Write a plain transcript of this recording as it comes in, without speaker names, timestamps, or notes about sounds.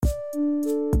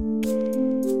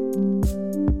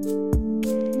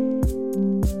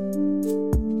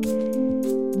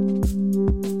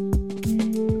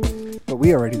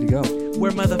We are ready to go.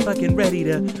 We're motherfucking ready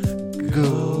to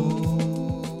go.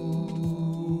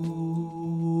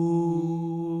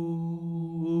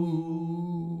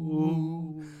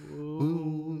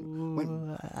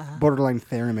 Borderline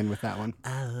theremin with that one.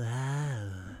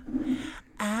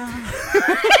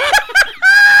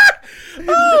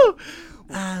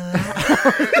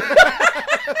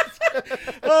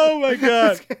 Oh my God. I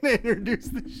was going to introduce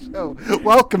the show.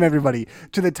 Welcome, everybody,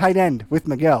 to The Tight End with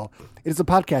Miguel. It is a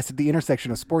podcast at the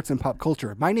intersection of sports and pop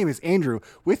culture. My name is Andrew.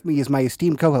 With me is my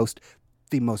esteemed co-host,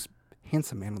 the most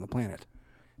handsome man on the planet,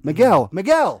 Miguel.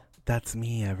 Miguel! That's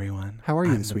me, everyone. How are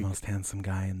you I'm this the week? most handsome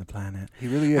guy in the planet. He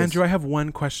really is. Andrew, I have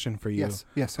one question for you.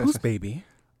 Yes. Who's baby?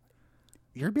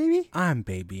 Your baby? I'm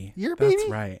baby. Your That's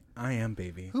baby? right. I am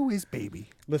baby. Who is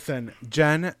baby? Listen,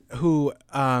 Jen, who,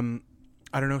 I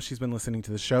don't know if she's been listening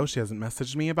to the show. She hasn't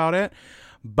messaged me about it.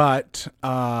 But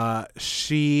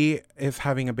she is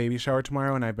having a baby shower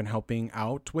tomorrow, and I've been helping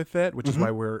out with it, which is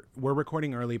why we're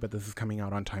recording early, but this is coming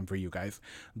out on time for you guys,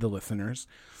 the listeners.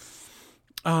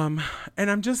 And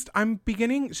I'm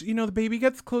beginning, the baby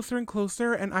gets closer and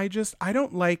closer, and I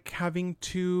don't like having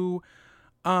to,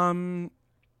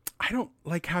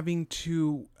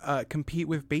 compete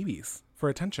with babies for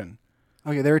attention.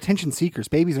 Okay, they're attention seekers.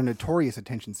 Babies are notorious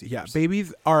attention seekers. Yeah,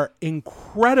 babies are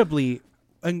incredibly,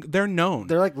 and they're known.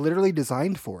 They're like literally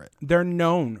designed for it. They're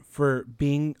known for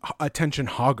being attention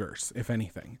hoggers, if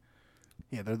anything.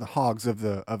 Yeah, they're the hogs of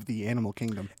the animal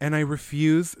kingdom. And I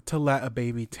refuse to let a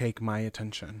baby take my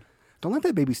attention. Don't let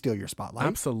that baby steal your spotlight.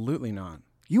 Absolutely not.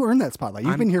 You earned that spotlight.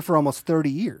 You've been here for almost 30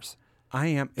 years. I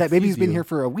am. That baby's been here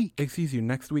for a week. Excuse you.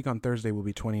 Next week on Thursday will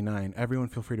be 29. Everyone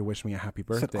feel free to wish me a happy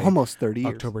birthday. So almost 30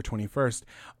 years. October 21st.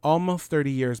 Almost 30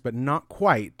 years, but not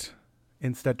quite.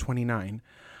 Instead 29.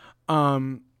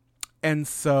 And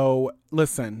so,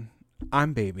 listen,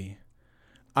 I'm baby.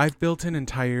 I've built an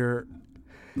entire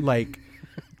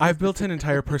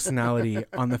personality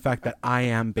on the fact that I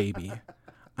am baby.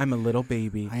 I'm a little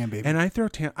baby. I am baby. And I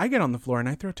get on the floor and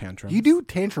I throw tantrums. You do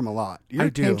tantrum a lot. You're I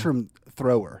a do. tantrum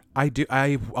thrower. I do.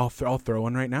 I'll throw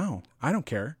one right now. I don't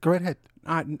care. Go right ahead.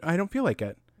 I don't feel like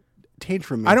it.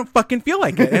 Tantrum me. I don't fucking feel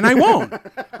like it, and I won't.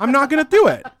 I'm not going to do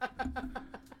it.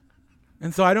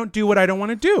 And so I don't do what I don't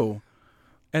want to do.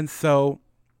 And so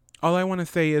all I want to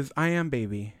say is I am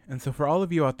baby. And so for all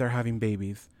of you out there having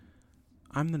babies,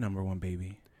 I'm the number one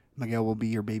baby. Miguel will be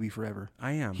your baby forever.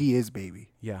 I am. He is baby.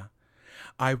 Yeah.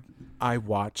 I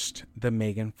watched the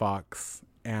Megan Fox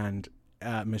and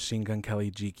Machine Gun Kelly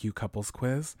GQ couples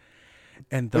quiz.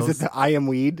 And those, Was it the I am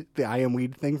weed? The I am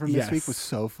weed thing from this Yes. week was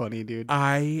so funny, dude.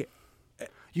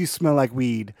 You smell like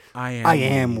weed. I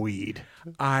am weed.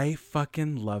 I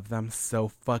fucking love them so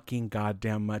fucking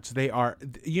goddamn much. They are,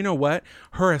 you know what?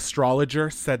 Her astrologer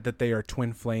said that they are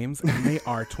twin flames, and they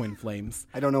are twin flames.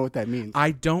 I don't know what that means.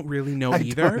 I don't really know I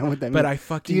either, don't know what that but means. I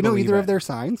fucking Do you know believe either it. of their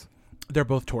signs? They're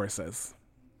both Tauruses.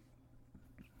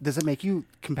 Does it make you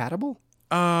compatible?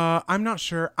 I'm not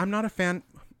sure. I'm not a fan.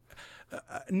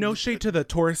 No shade to the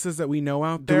Tauruses that we know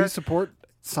out Do there. we support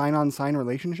sign-on-sign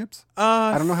relationships?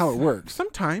 I don't know how it works.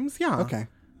 Sometimes, yeah. Okay.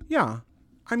 Yeah.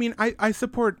 I mean, I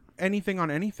support anything on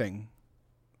anything.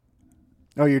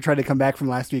 Oh, you're trying to come back from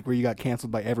last week where you got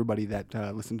canceled by everybody that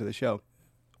listened to the show.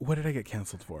 What did I get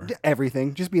canceled for?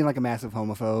 Everything. Just being like a massive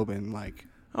homophobe and like...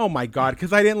 Oh my God,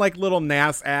 because I didn't like Little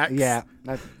Nas X. Yeah.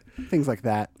 Things like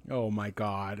that. Oh my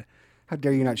God. How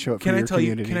dare you not show up for your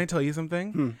community? Can I tell you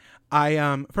something?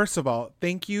 I first of all,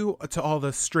 thank you to all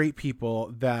the straight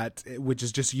people which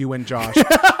is just you and Josh,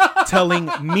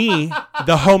 telling me,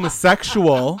 the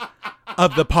homosexual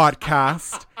of the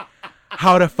podcast,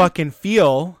 how to fucking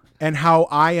feel and how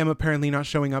I am apparently not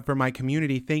showing up for my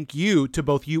community. Thank you to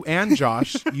both you and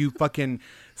Josh, you fucking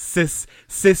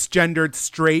cisgendered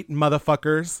straight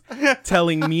motherfuckers,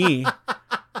 telling me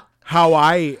how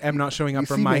I am not showing up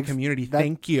for my community.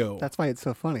 Thank you. That's why it's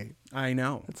so funny. I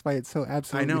know. That's why it's so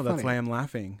absolutely I know. funny. That's why I'm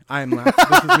laughing. I am laughing.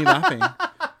 This is me laughing.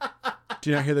 Do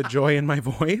you not hear the joy in my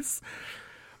voice?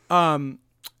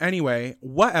 Anyway,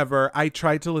 whatever. I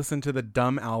tried to listen to the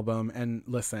Dumb album and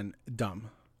listen,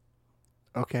 dumb.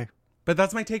 Okay. But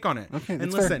that's my take on it. Okay. And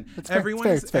That's listen, fair. It's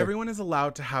fair. It's fair. everyone is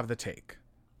allowed to have the take.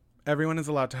 Everyone is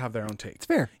allowed to have their own take. It's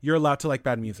fair. You're allowed to like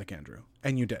bad music, Andrew.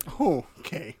 And you did. Oh,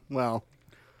 okay. Well.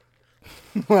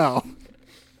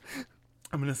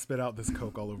 I'm going to spit out this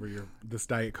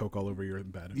Diet Coke all over your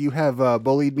bed. You have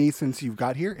bullied me since you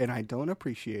got here, and I don't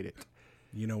appreciate it.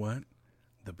 You know what?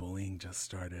 The bullying just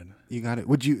started. You got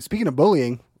it. Speaking of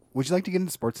bullying, would you like to get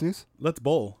into sports news? Let's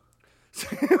bowl.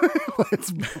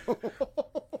 Let's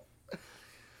bowl.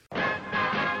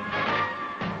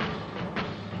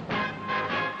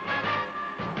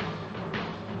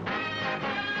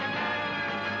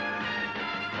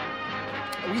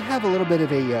 have a little bit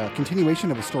of a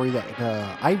continuation of a story that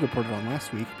I reported on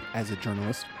last week as a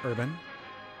journalist. Urban.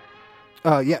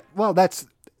 Yeah. Well, that's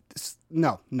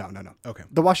no. Okay.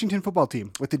 The Washington football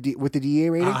team with the DEA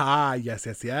rating. Ah, yes.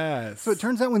 So it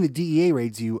turns out when the DEA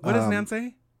raids you, What does Nan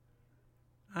say?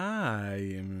 I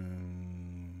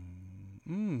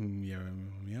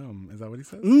yum. Is that what he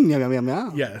says?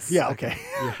 Yum. Yes. Yeah. Okay.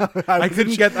 Yeah. I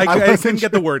couldn't get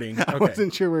the wording. Okay. I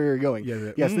wasn't sure where you were going.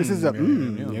 Yeah, yes. This is a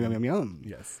yum.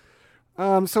 Yes.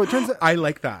 So it turns out I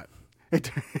like that.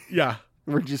 Yeah.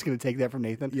 We're just gonna take that from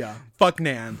Nathan. Yeah. Fuck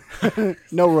Nan.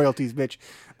 No royalties, bitch.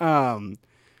 Turns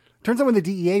out when the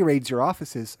DEA raids your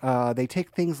offices, they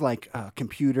take things like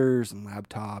computers and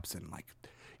laptops and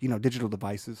digital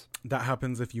devices. That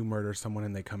happens if you murder someone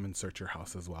and they come and search your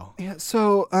house as well. Yeah.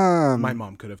 So my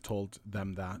mom could have told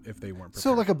them that if they weren't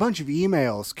prepared. So a bunch of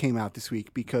emails came out this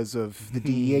week because of the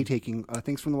DEA taking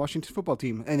things from the Washington football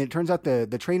team, and it turns out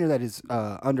the trainer that is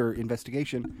under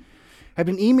investigation had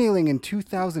been emailing in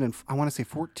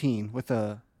 2014 with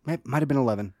might have been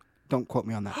 11. Don't quote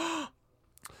me on that.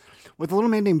 With a little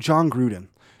man named John Gruden.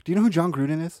 Do you know who John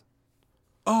Gruden is?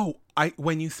 Oh,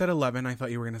 when you said 11, I thought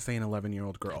you were going to say an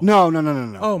 11-year-old girl. No.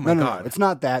 Oh my God. No. It's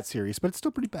not that serious, but it's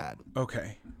still pretty bad.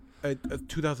 Okay.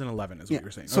 2011 is what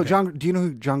you're saying. So okay. Do you know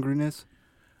who John Gruden is?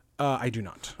 I do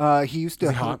not. He used to.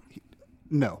 Is he hot?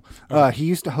 No. Okay. He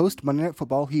used to host Monday Night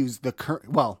Football. He was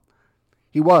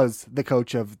he was the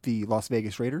coach of the Las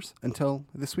Vegas Raiders until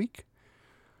this week.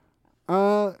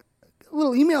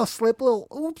 Little email slip, little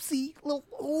oopsie,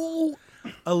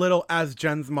 A little, as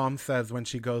Jen's mom says when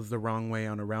she goes the wrong way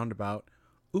on a roundabout.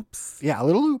 Oops. Yeah, a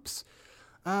little oops.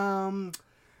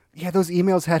 Yeah, those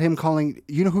emails had him calling.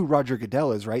 You know who Roger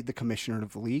Goodell is, right? The commissioner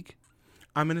of the league.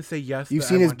 I'm gonna say yes. You've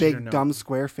seen his big, dumb,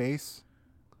 square face.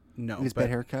 No, and his bad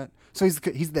haircut. So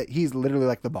he's literally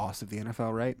like the boss of the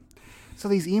NFL, right? So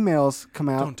these emails come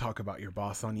out. Don't talk about your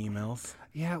boss on emails.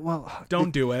 Yeah, well,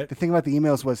 don't do it. The thing about the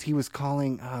emails was he was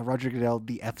calling Roger Goodell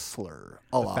the F slur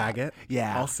a lot. Faggot?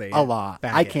 Yeah, I'll say it. A lot.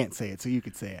 Faggot. I can't say it, so you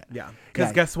could say it. Yeah,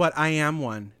 because guess what? I am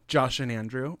one. Josh and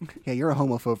Andrew. Yeah, you're a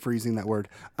homophobe for using that word.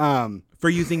 For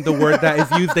using the word that is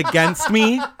used against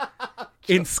me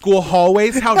in school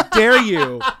hallways. How dare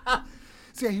you?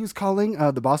 So yeah, he was calling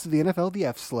the boss of the NFL the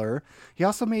F slur. He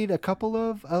also made a couple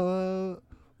of hot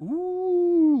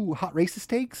racist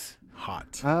takes.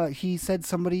 Hot. He said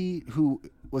somebody who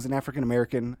was an African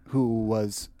American who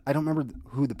was, I don't remember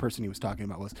who the person he was talking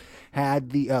about was, had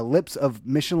the lips of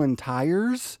Michelin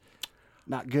tires.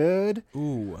 Not good.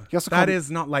 Ooh, that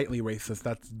is not lightly racist.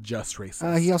 That's just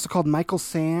racist. He also called Michael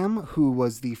Sam, who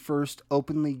was the first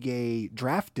openly gay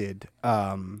drafted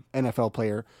NFL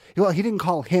player. Well, he didn't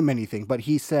call him anything, but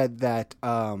he said that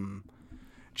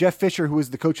Jeff Fisher, who was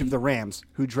the coach of the Rams,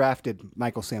 who drafted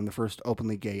Michael Sam, the first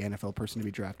openly gay NFL person to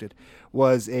be drafted,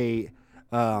 was a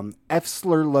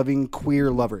F-slur-loving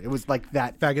queer lover. It was like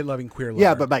that. Faggot-loving queer lover.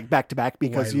 Yeah, but like back to back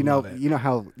because you know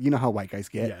how white guys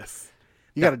get. Yes.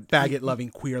 You got a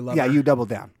faggot-loving queer lover. Yeah, you double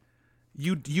down.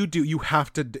 You do. You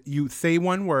have to. You say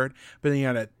one word, but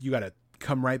then you gotta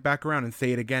come right back around and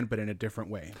say it again, but in a different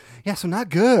way. Yeah. So not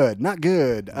good. Not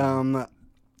good.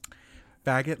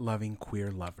 Faggot-loving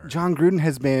queer lover. John Gruden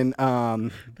has been.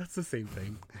 That's the same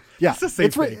thing. Yeah, it's the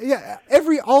same thing. Yeah,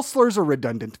 all slurs are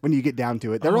redundant when you get down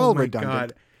to it. They're all redundant.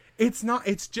 God. It's not.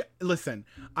 It's just. Listen,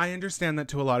 I understand that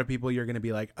to a lot of people, you're going to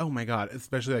be like, "Oh my God,"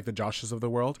 especially like the Joshes of the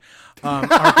world, are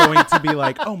going to be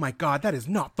like, "Oh my God, that is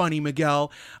not funny,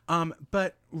 Miguel."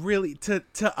 But really, to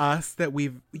us, that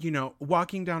we've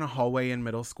walking down a hallway in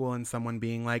middle school and someone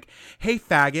being like, "Hey,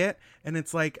 faggot," and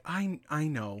it's like, I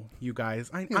know you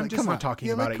guys. I'm just not talking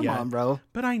about it yet, come on, bro.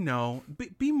 But I know.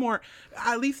 Be more.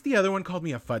 At least the other one called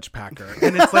me a fudge packer,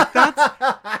 and it's like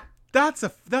that's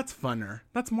funner.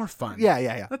 That's more fun.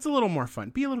 Yeah. That's a little more fun.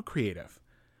 Be a little creative.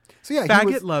 So yeah,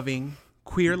 faggot loving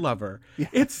queer lover. Yeah.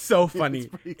 It's so funny.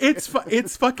 It's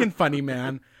fucking funny,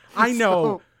 man. I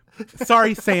know.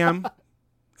 Sorry, Sam.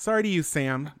 Sorry to you,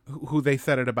 Sam, who they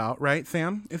said it about, right?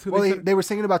 Sam is who they were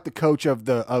saying about the coach of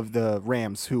the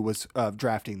Rams who was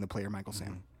drafting the player Michael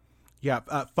Sam. Yeah,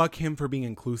 fuck him for being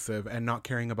inclusive and not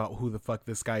caring about who the fuck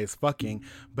this guy is fucking,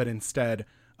 but instead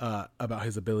about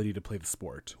his ability to play the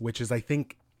sport, which is, I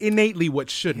think, innately what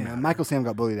should matter. Michael Sam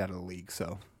got bullied out of the league,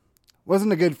 so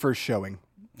wasn't a good first showing.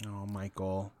 Oh,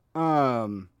 Michael.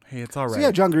 Hey, it's all right. So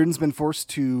yeah, John Gruden's been forced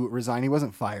to resign. He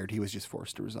wasn't fired; he was just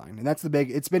forced to resign, and that's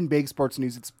it's been big sports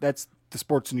news. That's the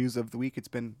sports news of the week.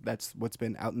 That's what's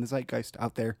been out in the zeitgeist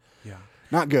out there. Yeah,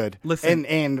 not good. Listen,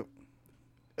 and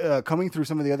coming through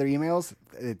some of the other emails,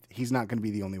 he's not going to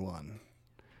be the only one.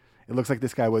 It looks like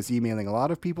this guy was emailing a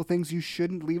lot of people things you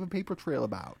shouldn't leave a paper trail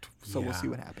about. So we'll see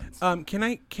what happens.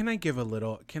 Can I give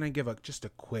just a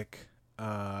quick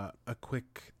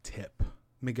tip?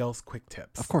 Miguel's quick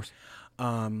tips. Of course.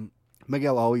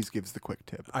 Miguel always gives the quick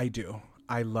tip. I do.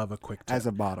 I love a quick tip. As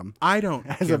a bottom. I don't.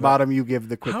 As a bottom, you give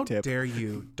the quick How tip. How dare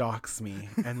you dox me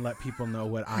and let people know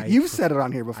what I... You've said it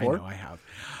on here before. I know I have.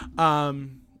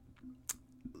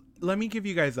 Let me give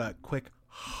you guys a quick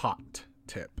hot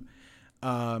tip.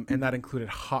 And that included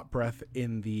hot breath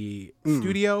in the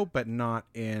studio, but not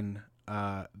in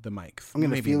the mics. I'm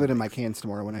going to feel it in my cans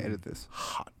tomorrow when I edit this.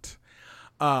 Hot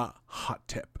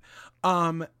tip.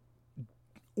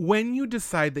 When you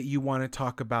decide that you want to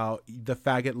talk about the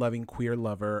faggot-loving queer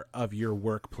lover of your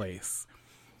workplace,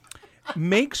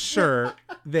 make sure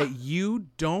that you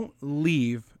don't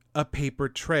leave a paper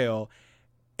trail.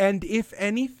 And if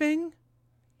anything,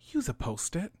 use a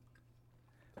Post-it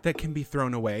that can be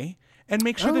thrown away. And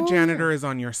make sure the janitor is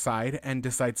on your side and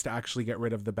decides to actually get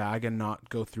rid of the bag and not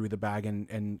go through the bag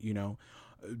and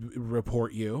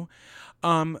report you.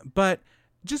 But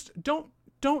just don't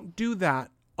do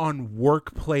that on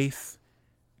workplace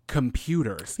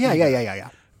computers. Yeah.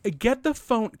 Get the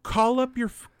phone, call up your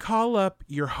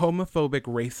homophobic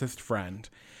racist friend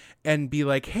and be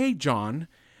like, "Hey, John,"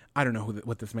 I don't know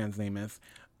what this man's name is.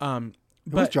 It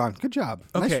was John. Good job.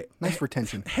 Okay. Nice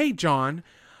retention. Hey, John,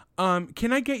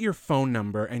 can I get your phone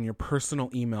number and your personal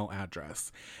email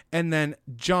address? And then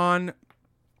John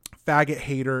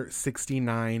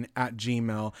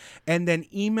faggothater69@gmail, and then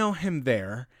email him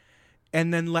there.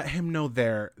 And then let him know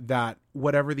there that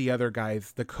whatever the other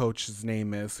guy's, the coach's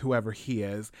name is, whoever he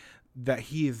is, that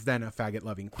he is then a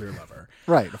faggot-loving queer lover.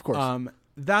 Right, of course.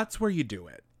 That's where you do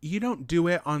it. You don't do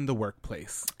it on the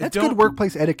workplace. That's good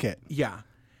workplace etiquette. Yeah.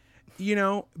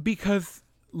 Because,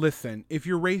 listen, if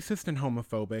you're racist and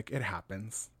homophobic, it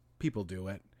happens. People do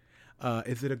it.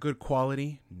 Is it a good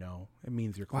quality? No. It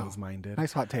means you're closed-minded.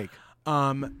 Nice hot take.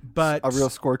 But a real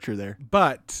scorcher there.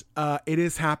 But it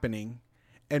is happening.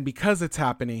 And because it's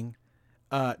happening,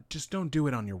 just don't do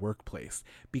it on your workplace.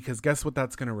 Because guess what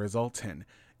that's going to result in?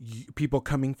 People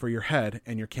coming for your head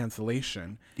and your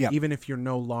cancellation. Yep. Even if you're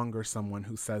no longer someone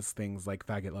who says things like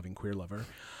faggot-loving queer lover.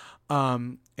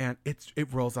 And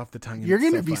it rolls off the tongue. You're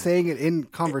going to be saying it in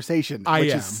conversation.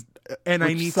 I am. And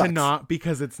I need to not,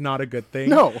 because it's not a good thing.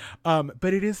 No.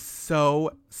 But it is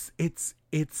so...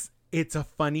 It's a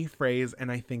funny phrase, and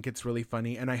I think it's really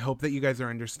funny, and I hope that you guys are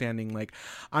understanding. Like,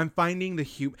 I'm finding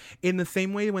in the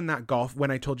same way when I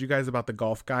told you guys about the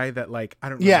golf guy that, like, I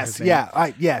don't know. Yes,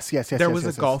 yes. There was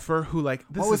a golfer who, like,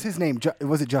 what was his name?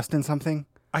 Was it Justin something?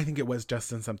 I think it was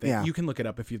Justin something. Yeah. You can look it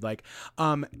up if you'd like.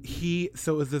 So it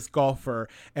was this golfer,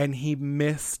 and he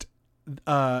missed.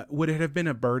 Would it have been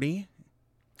a birdie?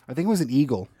 I think it was an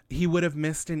eagle. He would have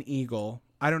missed an eagle.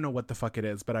 I don't know what the fuck it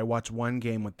is, but I watched one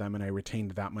game with them and I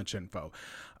retained that much info,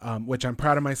 which I'm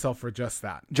proud of myself for just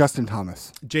that. Justin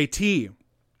Thomas. JT.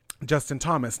 Justin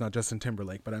Thomas, not Justin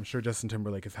Timberlake, but I'm sure Justin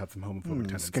Timberlake has had some homophobic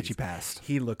tendencies. Sketchy past.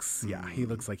 He looks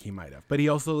like he might have. But he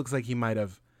also looks like he might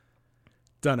have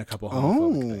done a couple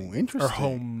homophobic things. Interesting. Or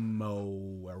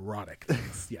homoerotic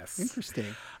things, yes. Interesting.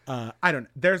 I don't know.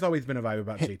 There's always been a vibe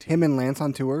about JT. Him and Lance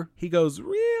on tour? He goes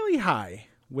really high.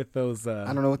 With those, I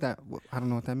don't know what that means.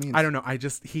 I don't know.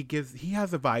 He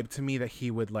has a vibe to me that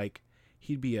he'd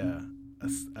be a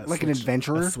like an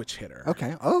adventurer, a switch hitter.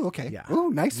 Okay. Oh, okay. Yeah. Oh,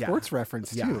 nice sports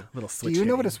reference too. Little switch. Do you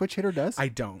know what a switch hitter does? I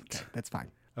don't. Okay, that's fine.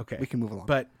 Okay, we can move along.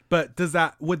 But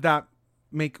would that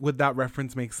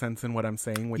reference make sense in what I'm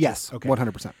saying? Yes. Okay.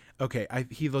 100%. Okay.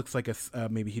 He looks like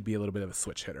maybe he'd be a little bit of a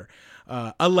switch hitter.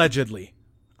 Allegedly,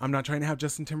 I'm not trying to have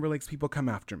Justin Timberlake's people come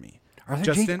after me. Are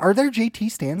there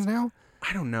JT stands now?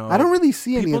 I don't know. I don't really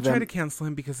see any of them. People try to cancel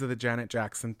him because of the Janet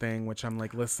Jackson thing, which I'm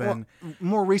like, listen. Well,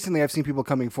 more recently, I've seen people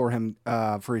coming for him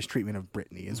for his treatment of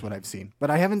Britney, is what I've seen.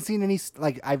 But I haven't seen any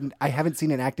I haven't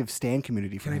seen an active stan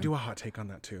community for him. Can I do a hot take on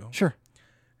that too? Sure.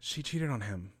 She cheated on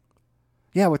him.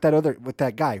 Yeah, with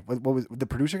that guy. What was the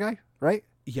producer guy? Right?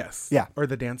 Yes. Yeah. Or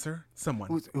the dancer?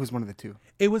 Someone. It was one of the two.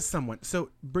 It was someone.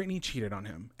 So Britney cheated on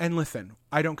him. And listen,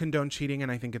 I don't condone cheating,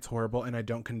 and I think it's horrible, and I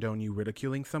don't condone you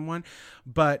ridiculing someone.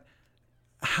 But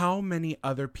how many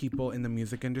other people in the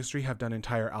music industry have done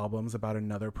entire albums about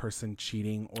another person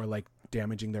cheating or like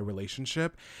damaging their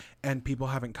relationship, and people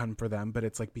haven't come for them, but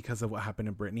it's like because of what happened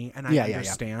to Britney, and I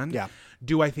understand. Yeah.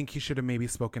 Do I think he should have maybe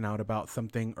spoken out about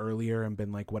something earlier and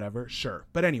been like, whatever? Sure.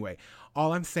 But anyway,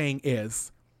 all I'm saying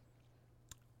is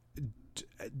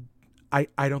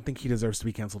I don't think he deserves to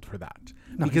be canceled for that.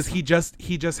 No, because he just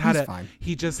had fine.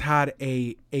 he just had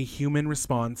a human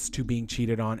response to being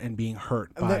cheated on and being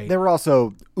hurt by. They were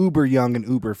also uber young and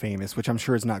uber famous, which I'm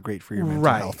sure is not great for your mental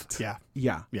health. Yeah.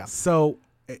 Yeah. So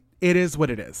it is what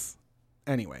it is.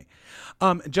 Anyway,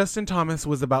 Justin Thomas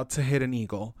was about to hit an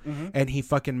eagle, and he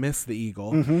fucking missed the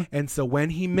eagle. And so when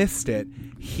he missed it,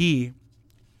 it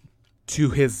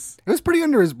was pretty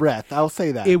under his breath. I'll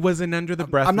say that. It was an under the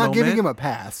breath. I'm not moment, giving him a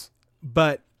pass.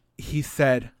 but he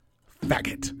said,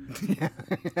 "Faggot."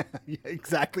 Yeah,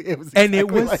 exactly. It was, And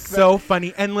it was so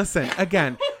funny. And listen,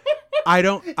 again, I'm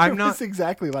not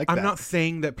exactly like I'm that. not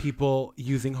saying that people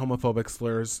using homophobic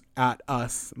slurs at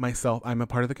us, myself, I'm a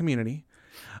part of the community.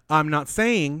 I'm not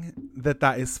saying that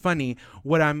is funny.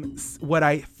 What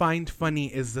I find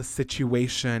funny is the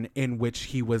situation in which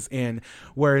he was in,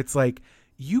 where it's like,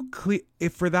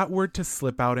 if for that word to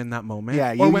slip out in that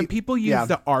moment, or when people use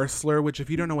the R slur, which if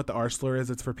you don't know what the R slur is,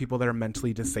 it's for people that are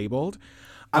mentally disabled.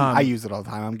 I use it all the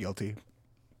time. I'm guilty.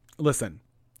 Listen,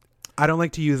 I don't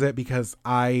like to use it because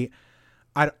I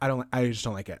just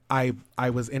don't like it. I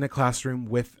was in a classroom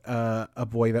with a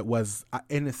boy that was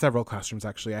in several classrooms.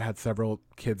 Actually, I had several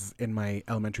kids in my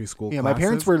elementary school. Yeah, classes. my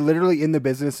parents were literally in the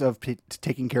business of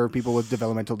taking care of people with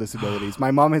developmental disabilities.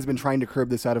 My mom has been trying to curb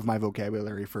this out of my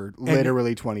vocabulary for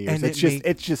literally 20 years.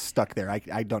 It's just stuck there.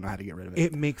 I don't know how to get rid of it.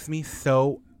 It makes me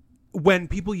so. When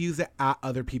people use it at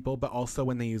other people, but also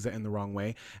when they use it in the wrong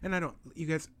way. And you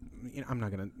guys, I'm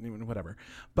not going to, whatever.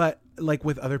 But like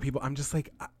with other people, I'm just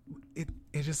like, it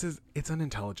just is, it's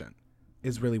unintelligent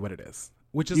is really what it is.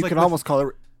 Which is you like. You could almost call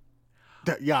it.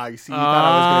 Yeah, you see, you thought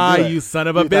I was going to do it. You son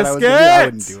of a biscuit. I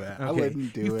wouldn't do it. Okay. I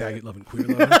wouldn't do you it. You faggot loving queer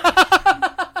lover.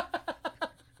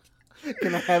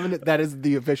 Can I have it? That is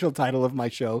the official title of my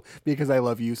show because I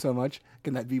love you so much.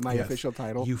 Can that be my official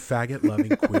title? You faggot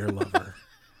loving queer lover.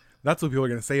 That's what people are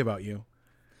going to say about you.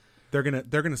 They're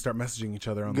gonna start messaging each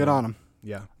other on. Good on them.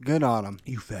 Yeah. Good on them.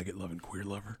 You faggot loving queer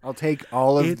lover. I'll take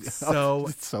all of it's so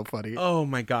it's so funny. Oh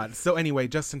my god. So anyway,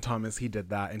 Justin Thomas, he did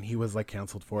that and he was like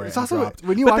canceled for it. It's also dropped.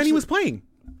 when you but watch then he was playing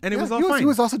and it was all fine. He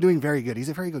was also doing very good. He's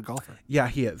a very good golfer. Yeah,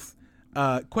 he is.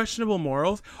 Questionable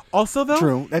morals. Also, though,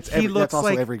 true. That's also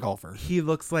like, every golfer. He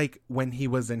looks like when he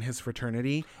was in his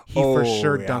fraternity, he for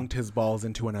sure dunked his balls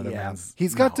into another man's.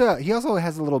 He's got. He also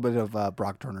has a little bit of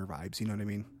Brock Turner vibes. You know what I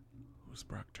mean? Who's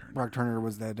Brock Turner? Brock Turner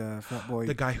was that fat boy,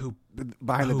 the guy who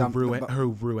behind the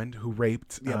dumpster, who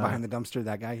raped. Yeah, behind the dumpster.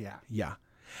 That guy. Yeah. Yeah.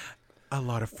 A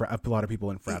lot of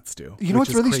people in frats do. You know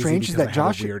what's really strange is that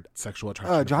Josh, weird sexual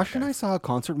attraction. Josh and I saw a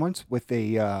concert once with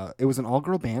a. It was an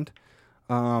all-girl band.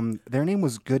 Their name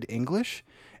was Good English,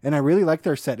 and I really liked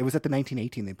their set. It was at the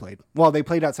 1918 they played. Well, they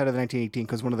played outside of the 1918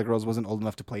 because one of the girls wasn't old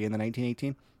enough to play in the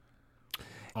 1918.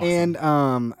 Awesome.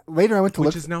 And later I went to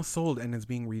which is now sold and is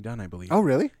being redone, I believe. Oh,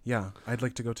 really? Yeah, I'd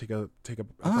like to go take a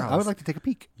I would like to take a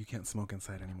peek. You can't smoke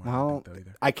inside anymore. Well,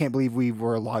 I can't believe we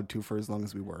were allowed to for as long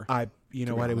as we were. You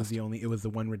know what? It was the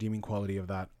one redeeming quality of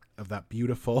that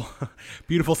beautiful,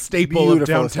 beautiful staple of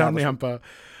downtown Nampa.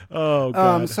 Oh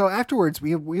god. So afterwards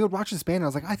we would watch this band and I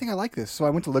was like, I think I like this. So I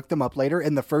went to look them up later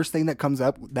and the first thing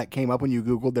that came up when you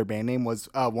Googled their band name was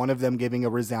one of them giving a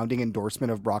resounding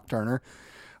endorsement of Brock Turner.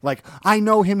 Like, I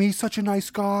know him, he's such a nice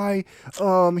guy.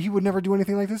 He would never do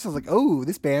anything like this. I was like, oh,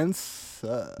 this band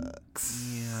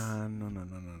sucks. Yeah, no.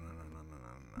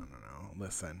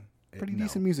 Listen. Pretty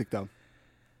decent music though.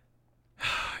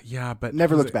 Yeah, but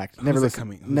never looked back. Never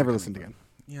listened. Never listened again.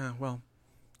 Yeah, well,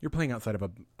 you're playing outside of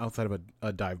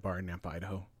a dive bar in Nampa,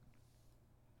 Idaho.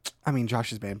 I mean,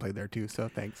 Josh's band played there too, so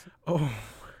thanks. Oh,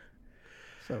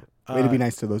 so way to be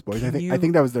nice to those boys. I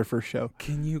think that was their first show.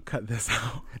 Can you cut this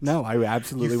out? No, I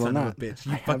absolutely will not. Bitch,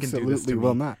 you fucking do this to me.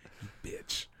 Will not. You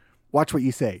bitch. Watch what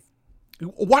you say.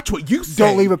 Watch what you say.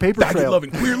 Don't leave a paper trail. Faggot loving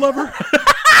queer lover.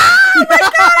 Oh my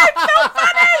god, it's so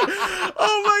funny.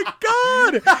 Oh my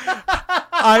god.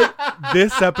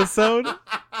 This episode,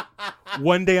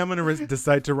 one day I'm going to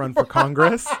decide to run for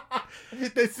Congress.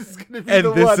 This is going to be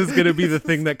is going to be the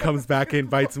thing that comes back and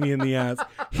bites me in the ass.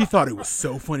 He thought it was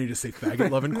so funny to say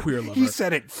faggot loving queer lover. He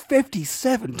said it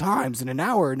 57 times in an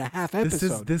hour and a half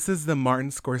episode. This is the Martin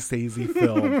Scorsese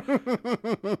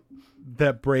film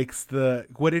that breaks the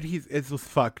it was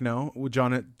fuck no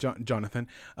Jonathan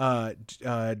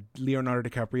Leonardo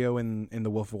DiCaprio in The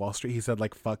Wolf of Wall Street. He said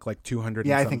like fuck like 200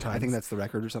 I think that's the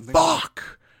record or something.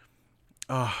 Fuck.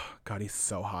 Oh god, he's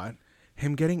so hot.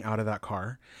 Him getting out of that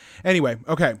car. Anyway,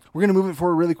 okay. We're going to move it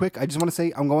forward really quick. I just want to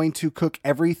say I'm going to cook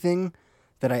everything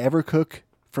that I ever cook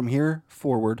from here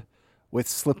forward with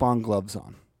slip-on gloves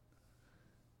on.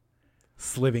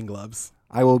 Sliving gloves.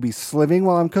 I will be sliving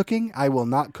while I'm cooking. I will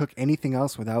not cook anything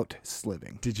else without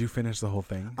sliving. Did you finish the whole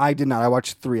thing? I did not. I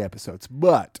watched 3 episodes,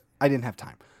 but I didn't have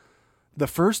time. The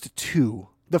first 2,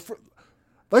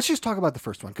 let's just talk about the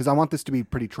first one because I want this to be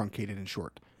pretty truncated and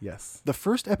short. Yes. The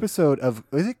first episode of,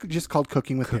 is it just called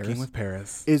Cooking with Paris? Cooking with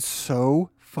Paris. Is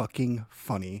so fucking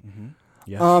funny. Mm-hmm.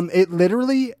 Yes. It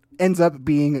literally ends up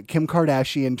being Kim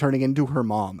Kardashian turning into her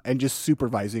mom and just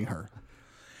supervising her.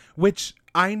 Which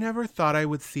I never thought I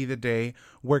would see the day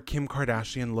where Kim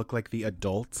Kardashian looked like the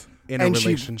adult in a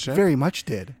relationship. She very much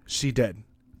did. She did.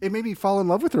 It made me fall in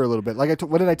love with her a little bit. Like,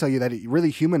 what did I tell you? That it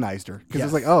really humanized her. Because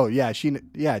it's like, oh, yeah,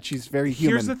 she's very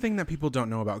human. Here's the thing that people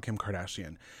don't know about Kim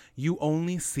Kardashian. You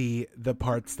only see the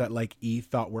parts that, like, E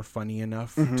thought were funny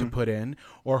enough to put in,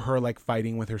 or her, like,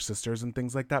 fighting with her sisters and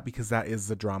things like that, because that is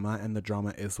the drama, and the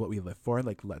drama is what we live for.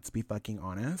 Like, let's be fucking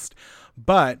honest.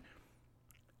 But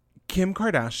Kim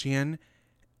Kardashian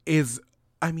is...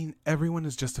 I mean, everyone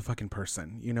is just a fucking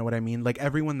person. You know what I mean? Like,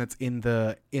 everyone that's in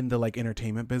the like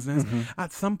entertainment business,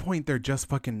 at some point they're just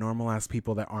fucking normal ass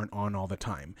people that aren't on all the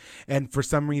time. And for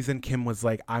some reason, Kim was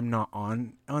like, I'm not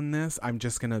on this. I'm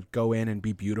just going to go in and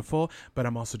be beautiful, but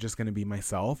I'm also just going to be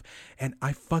myself. And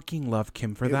I fucking love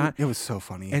Kim for that. It was so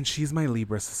funny. And she's my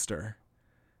Libra sister.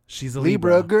 She's a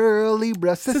Libra girl,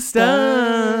 Libra sister.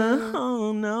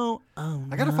 Oh, no. Oh,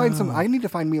 I got to find I need to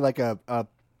find me like a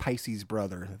Pisces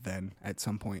brother then at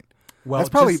some point. Well, it's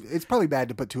probably bad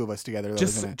to put 2 of us together though,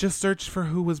 isn't it? Just search for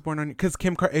who was born on, because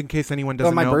Kim, in case anyone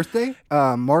doesn't know. On my birthday,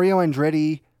 Mario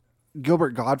Andretti,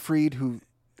 Gilbert Gottfried, who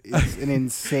is an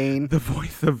insane... the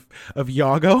voice of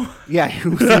Yago? Yeah,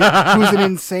 who's an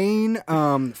insane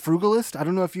frugalist. I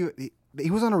don't know if he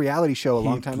was on a reality show a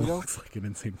long time ago. Looks like an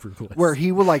insane frugalist. Where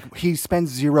he spends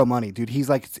 0 money, dude. He's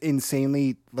like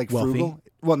insanely like wealthy? frugal.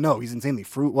 Well, no, he's insanely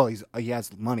frugal. Well, he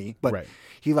has money, but right.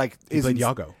 He like he's like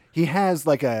Yago. He has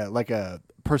like a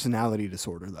personality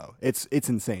disorder though. It's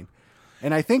insane.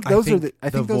 And I think those are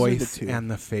the voice 2. And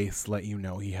the face let you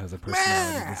know he has a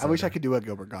personality disorder. I wish I could do a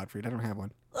Gilbert Gottfried. I don't have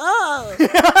one. Oh.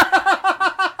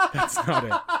 That's not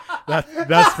it.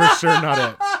 That's for sure not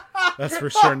it. That's for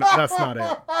sure. That's not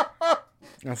it.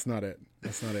 That's not it.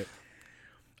 That's not it.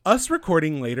 Us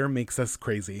recording later makes us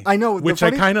crazy. I know. Which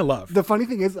I kind of love. The funny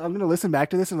thing is, I'm going to listen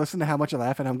back to this and listen to how much I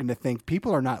laugh, and I'm going to think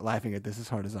people are not laughing at this as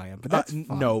hard as I am. But that's fine.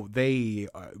 No, they.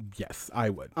 Yes,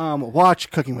 I would. Watch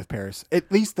Cooking with Paris.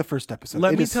 At least the first episode.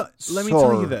 Let me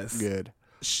tell you this. Good.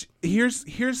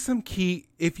 Here's some key.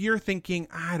 If you're thinking,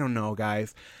 I don't know,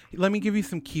 guys, let me give you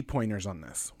some key pointers on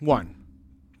this. 1,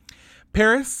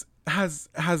 Paris has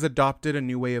adopted a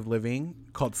new way of living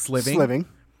called sliving. Sliving.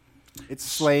 It's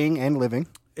slaying and living.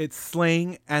 It's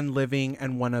slaying and living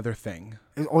and one other thing.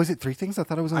 Oh, is it 3 things? I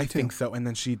thought it was only 2. I think so. And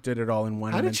then she did it all in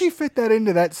one. How did she fit that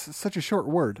into that such a short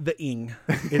word? The ing.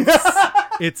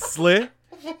 It's slaying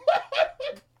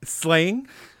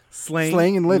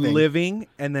and living,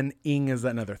 and then ing is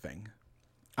another thing.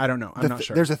 I don't know. I'm not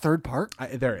sure. There's a third part?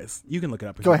 There is. You can look it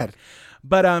up. Go ahead.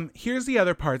 But here's the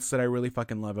other parts that I really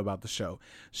fucking love about the show.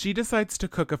 She decides to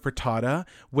cook a frittata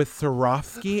with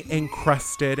Swarovski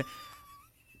encrusted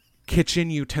kitchen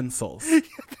utensils.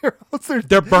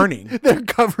 They're burning. They're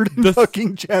covered in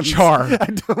fucking gems. Char. I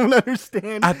don't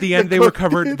understand. At the end, they were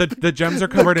covered. The gems are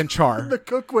covered in char. The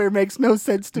cookware makes no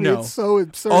sense to me. No. It's so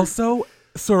absurd. Also,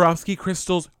 Swarovski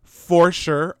crystals for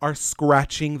sure are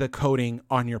scratching the coating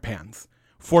on your pans.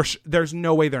 For sure. There's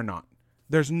no way they're not.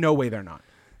 There's no way they're not.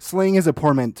 Slaying is a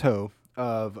portmanteau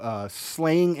of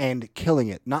slaying and killing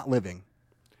it, not living.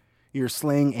 You're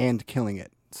slaying and killing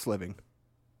it. Sliving.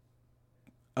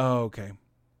 Oh, okay.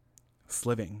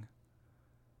 Sliving.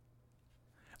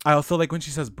 I also like when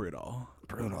she says brutal.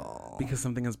 Brutal. Because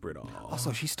something is brutal.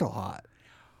 Also, she's still hot.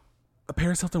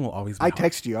 Paris Hilton will always be hot. I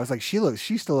text you. I was like, she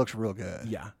still looks real good.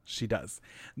 Yeah, she does.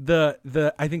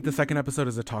 I think the second episode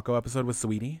is a taco episode with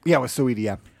Saweetie. Yeah, with Saweetie,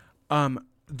 yeah.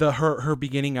 Her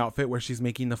beginning outfit where she's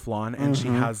making the flan and she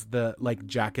has the like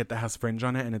jacket that has fringe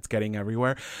on it and it's getting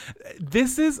everywhere.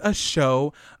 This is a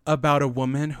show about a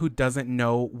woman who doesn't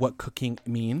know what cooking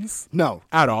means. No.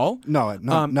 At all. No,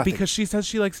 nothing. Because she says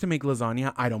she likes to make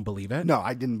lasagna. I don't believe it. No,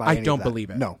 I didn't buy any I don't of that. believe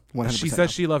it. No, 100%. She says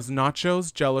she loves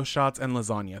nachos, Jell-O shots, and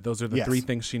lasagna. Those are the 3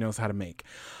 things she knows how to make.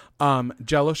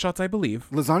 Jell-O shots, I believe.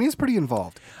 Lasagna's pretty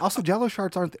involved. Also, Jell-O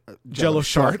shots aren't... Jell-O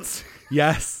sharts.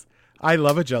 Yes. I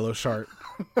love a Jell-O shart.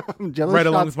 Jell-O right shots.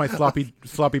 along with my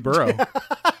sloppy burrow.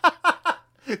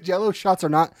 Jell-O shots are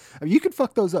not... I mean, you could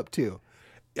fuck those up, too.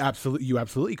 Absolutely, you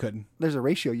absolutely could. There's a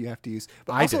ratio you have to use.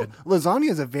 But I did. Lasagna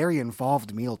is a very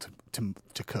involved meal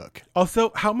to cook.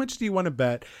 Also, how much do you want to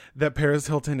bet that Paris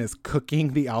Hilton is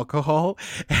cooking the alcohol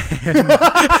and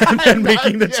then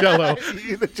making the Jell-O?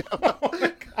 The Jell-O. Oh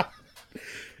my God.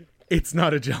 It's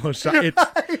not a Jello shot.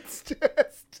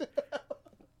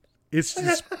 It's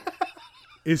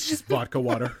just vodka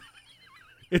water.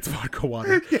 It's vodka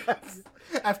water. Yes.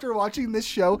 After watching this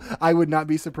show, I would not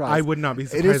be surprised. I would not be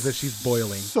surprised that she's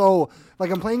boiling. So,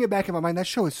 like, I'm playing it back in my mind. That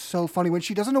show is so funny. When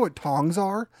she doesn't know what tongs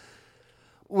are,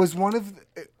 was one of...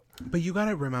 But you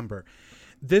gotta remember,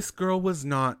 this girl was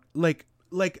not, like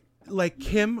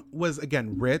Kim was,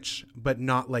 again, rich, but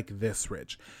not like this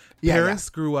rich. Yeah, Paris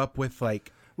grew up with,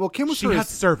 like... Well, Kim was she had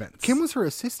servants. Kim was her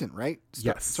assistant, right?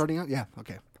 Yes. Starting out? Yeah,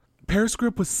 okay. Paris grew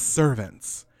up with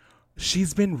servants.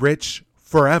 She's been rich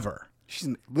forever. She's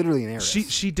literally an heiress.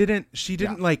 She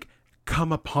didn't like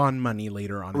come upon money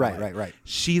later on. Right.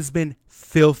 She's been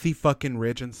filthy fucking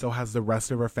rich, and so has the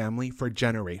rest of her family for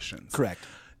generations. Correct.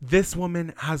 This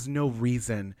woman has no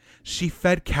reason. She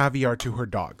fed caviar to her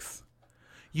dogs.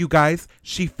 You guys,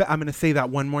 I'm going to say that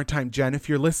one more time. Jen, if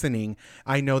you're listening,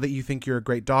 I know that you think you're a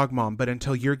great dog mom, but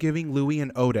until you're giving Louie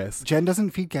and Otis... Jen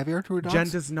doesn't feed caviar to her dogs? Jen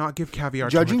does not give caviar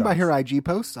to her dogs. Judging by her IG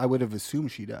posts, I would have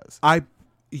assumed she does.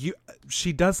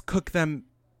 She does cook them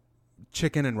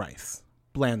chicken and rice,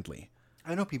 blandly.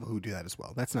 I know people who do that as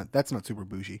well. That's not super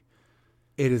bougie.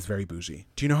 It is very bougie.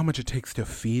 Do you know how much it takes to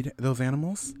feed those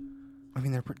animals? I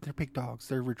mean, they're big dogs.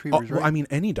 They're retrievers, right? Well, I mean,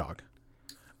 any dog.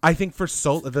 I think for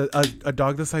a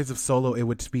dog the size of Solo, it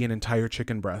would be an entire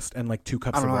chicken breast and like 2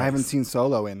 cups of rice. I haven't seen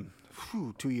Solo in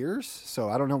 2 years, so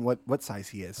I don't know what size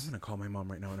he is. I'm gonna call my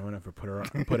mom right now, and I'm gonna have to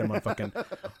put him on fucking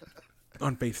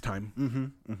on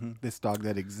FaceTime. This dog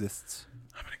that exists.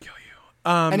 I'm gonna kill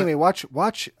you. Anyway, watch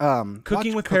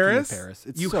Cooking with Paris.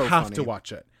 It's you so have funny. to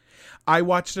watch it. I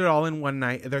watched it all in one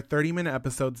night. They're 30-minute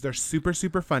episodes. They're super,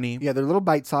 super funny. Yeah, they're little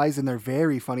bite size and they're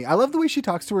very funny. I love the way she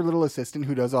talks to her little assistant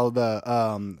who does all the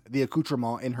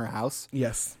accoutrement in her house.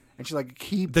 Yes. And she like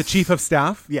keeps The chief of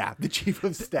staff. Yeah, the chief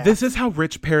of staff. This is how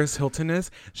rich Paris Hilton is.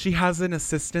 She has an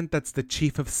assistant that's the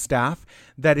chief of staff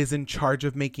that is in charge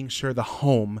of making sure the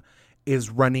home is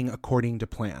running according to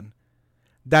plan.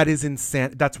 That is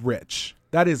insane. That's rich.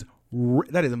 That is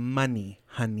money,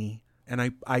 honey. And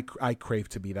I crave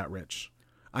to be that rich.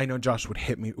 I know Josh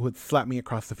would slap me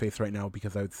across the face right now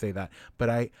because I would say that.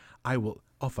 But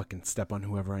I'll fucking step on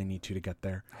whoever I need to get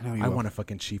there. I want a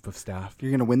fucking chief of staff.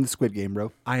 You're gonna win the Squid Game,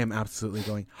 bro. I am absolutely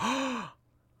going.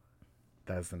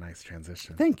 That is a nice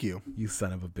transition. Thank you. You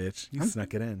son of a bitch. You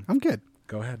snuck it in. I'm good.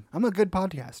 Go ahead. I'm a good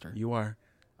podcaster. You are.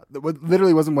 That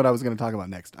literally wasn't what I was going to talk about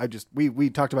next. We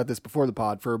talked about this before the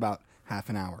pod for about half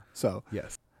an hour. So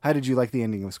yes. How did you like the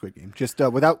ending of Squid Game? Just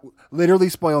without literally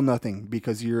spoil nothing,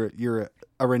 because you're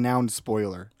a renowned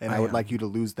spoiler, and I would like you to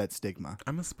lose that stigma.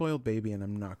 I'm a spoiled baby, and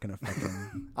I'm not gonna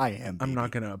fucking. I am. Baby. I'm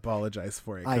not gonna apologize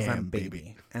for it because I'm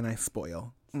baby and I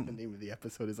spoil. The name of the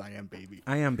episode is "I Am Baby."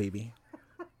 I am baby.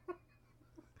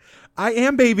 I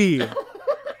am baby.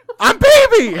 I'm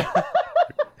baby.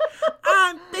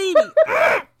 I'm baby.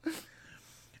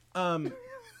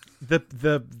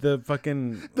 The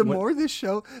fucking the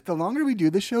longer we do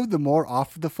the show, the more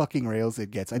off the fucking rails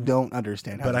it gets. I don't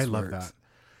understand how but this I love works. that.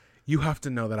 You have to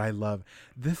know that I love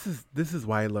this is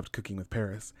why I loved Cooking with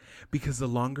Paris, because the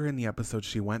longer in the episode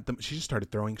she went, she just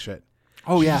started throwing shit.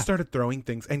 She just started throwing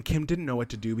things, and Kim didn't know what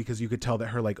to do because you could tell that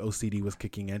her like OCD was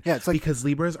kicking in. Yeah, it's like, because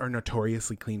Libras are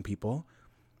notoriously clean people.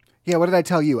 Yeah, what did I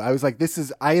tell you? I was like,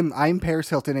 I'm Paris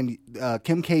Hilton, and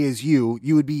Kim K is you.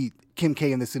 You would be Kim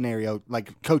K in this scenario,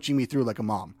 like coaching me through like a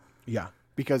mom. Yeah.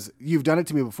 Because you've done it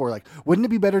to me before. Like, wouldn't it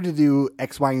be better to do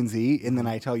X, Y, and Z? And then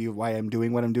I tell you why I'm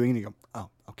doing what I'm doing, and you go, oh,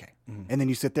 okay. Mm-hmm. And then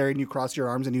you sit there and you cross your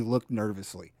arms and you look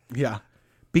nervously. Yeah.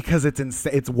 Because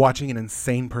it's watching an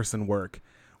insane person work.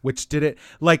 Which did it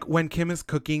like when Kim is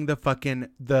cooking the fucking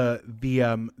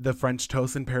the French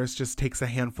toast, and Paris just takes a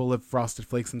handful of Frosted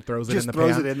Flakes and throws it in the pan.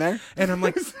 Just throws it in there, and I'm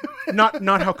like,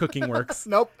 not how cooking works.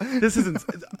 Nope. This isn't.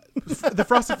 The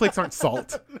Frosted Flakes aren't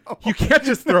salt. No. You can't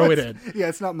just throw it in. Yeah,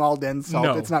 it's not Malden salt.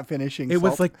 No. It's not finishing. It salt.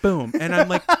 was like boom, and I'm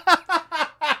like,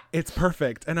 it's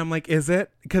perfect, and I'm like, is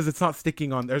it? Because it's not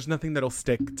sticking on. There's nothing that'll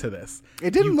stick to this.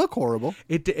 It didn't look horrible.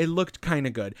 It looked kind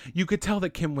of good. You could tell that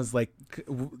Kim was like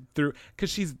through because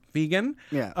she's vegan.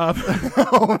 Yeah. No, yes.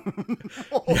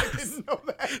 I didn't know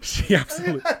that. She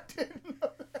absolutely. I didn't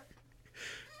know that.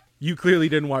 You clearly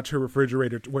didn't watch her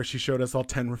refrigerator where she showed us all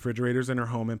 10 refrigerators in her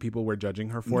home and people were judging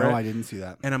her for it. No, I didn't see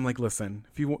that. And I'm like, listen,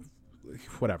 if you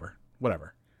whatever.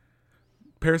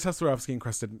 Paris has Swarovski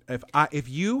encrusted. If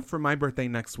you, for my birthday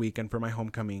next week and for my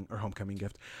homecoming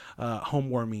gift,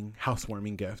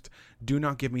 housewarming gift, do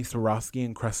not give me Swarovski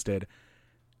encrusted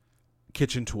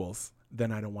kitchen tools,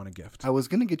 then I don't want a gift. I was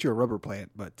gonna get you a rubber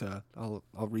plant, but I'll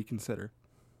reconsider.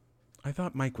 I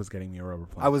thought Mike was getting me a rubber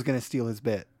plant. I was gonna steal his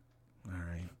bit. All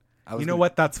right. You know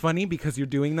what? That's funny because you're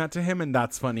doing that to him, and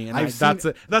that's funny, and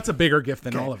that's a bigger gift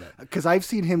than all of it. Because I've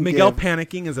seen him. Miguel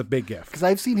panicking is a big gift. Because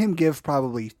I've seen him give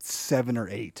probably 7 or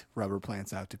 8 rubber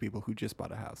plants out to people who just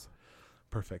bought a house.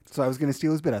 Perfect. So I was going to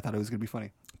steal his bit. I thought it was going to be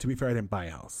funny. To be fair, I didn't buy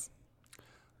a house.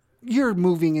 You're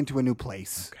moving into a new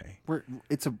place. Okay.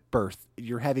 It's a birth.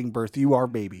 You're having birth. You are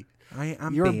baby.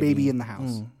 You're a baby in the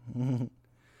house.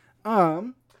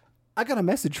 I got a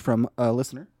message from a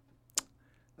listener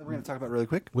that we're going to talk about really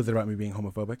quick. Was it about me being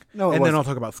homophobic? No, and then I'll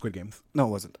talk about Squid Games. No, it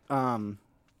wasn't.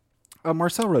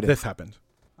 Marcel wrote it. This happened.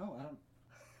 Oh,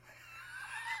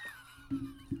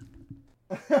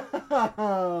 I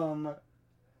don't.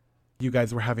 You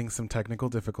guys were having some technical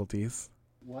difficulties.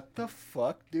 What the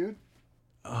fuck, dude?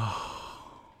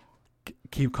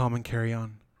 Keep calm and carry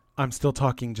on. I'm still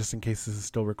talking just in case this is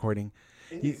still recording.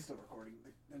 It is still recording.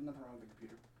 There's nothing wrong with the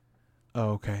computer.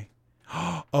 Oh, okay.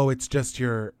 Oh, it's just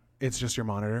your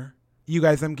monitor. You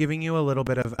guys, I'm giving you a little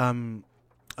bit of a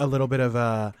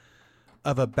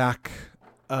back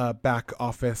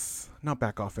office, not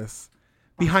back office,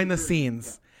 behind the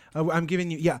scenes. I'm giving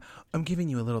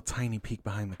you a little tiny peek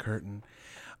behind the curtain.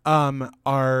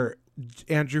 Our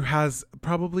Andrew has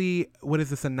probably, what is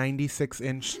this, a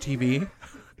 96-inch TV?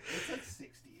 It's like 60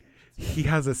 inches. He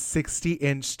has a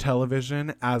 60-inch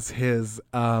television as his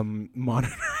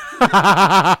monitor,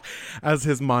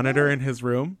 in his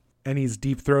room, and he's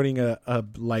deep throating a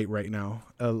light right now,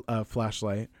 a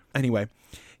flashlight. Anyway,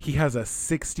 he has a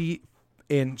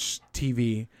 60-inch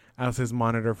TV as his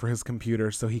monitor for his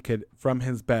computer, so he could, from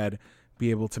his bed,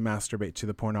 be able to masturbate to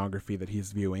the pornography that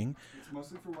he's viewing. It's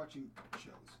mostly for watching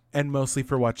shows. And mostly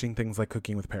for watching things like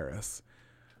Cooking with Paris.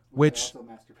 Which,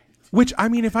 I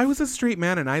mean, if I was a straight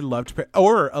man and I loved,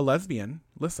 or a lesbian,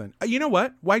 listen, you know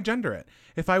what? Why gender it?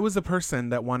 If I was a person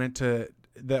that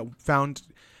found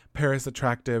Paris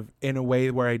attractive in a way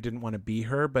where I didn't want to be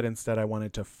her, but instead I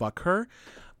wanted to fuck her,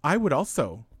 I would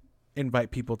also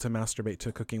invite people to masturbate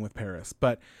to Cooking with Paris.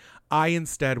 But I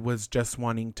instead was just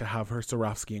wanting to have her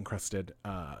Swarovski encrusted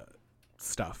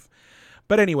stuff.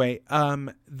 But anyway,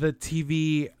 the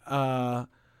TV,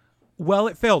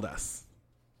 it failed us,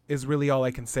 is really all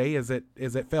I can say. Is it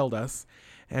failed us,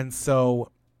 and so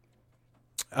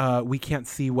we can't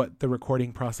see what the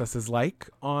recording process is like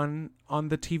on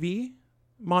the TV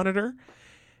monitor.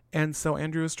 And so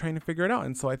Andrew was trying to figure it out.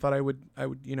 And so I thought I would,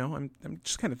 I'm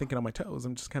just kind of thinking on my toes.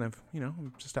 I'm just kind of,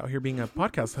 I'm just out here being a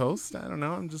podcast host. I don't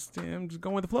know. I'm just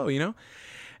going with the flow,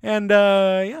 And,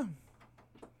 yeah.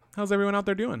 How's everyone out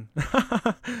there doing?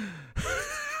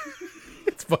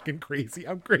 It's fucking crazy.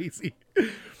 I'm crazy.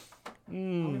 I'm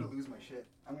going to lose my shit.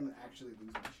 I'm going to actually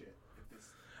lose my shit.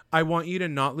 I want you to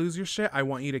not lose your shit. I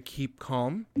want you to keep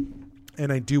calm.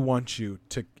 And I do want you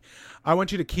to... I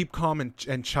want you to keep calm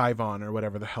and chive on, or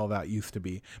whatever the hell that used to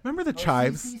be. Remember the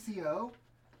chives? CCCO?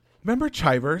 Remember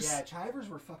chivers? Yeah, chivers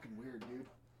were fucking weird, dude.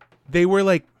 They were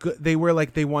like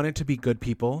they wanted to be good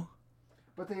people.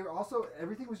 But they were also,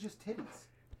 everything was just titties.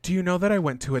 Do you know that I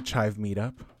went to a chive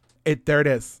meetup? There it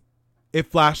is. It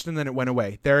flashed and then it went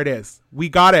away. There it is. We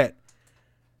got it.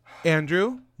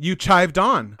 Andrew, you chived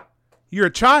on. You're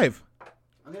a chive.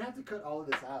 I'm gonna have to cut all of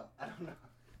this out. I don't know.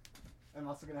 I'm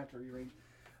also gonna have to rearrange.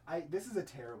 This is a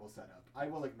terrible setup. I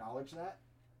will acknowledge that.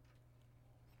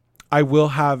 I will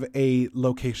have a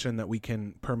location that we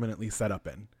can permanently set up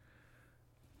in.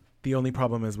 The only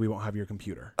problem is we won't have your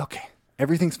computer. Okay.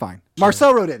 Everything's fine. Sure.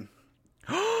 Marcel wrote in.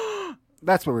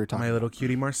 That's what we were talking about. My little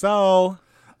cutie Marcel.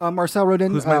 Marcel wrote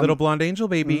in. Who's my little blonde angel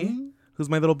baby. Mm-hmm. Who's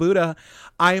my little Buddha.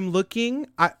 I'm looking...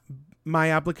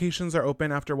 My applications are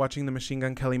open after watching the Machine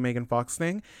Gun Kelly Megan Fox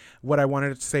thing. What I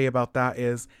wanted to say about that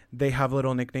is they have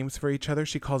little nicknames for each other.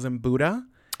 She calls him Buddha.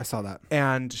 I saw that.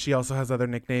 And she also has other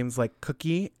nicknames like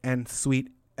Cookie and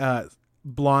Sweet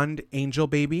Blonde Angel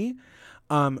Baby,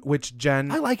 which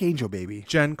Jen... I like Angel Baby.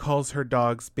 Jen calls her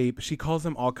dogs babe. She calls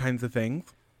them all kinds of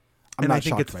things. And I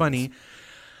think it's funny. This.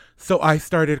 So I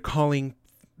started calling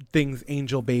things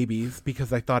angel babies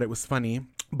because I thought it was funny.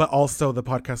 But also the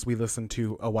podcast we listened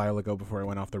to a while ago before it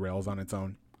went off the rails on its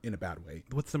own in a bad way.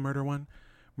 What's the murder one?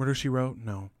 Murder, She Wrote?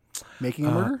 No. Making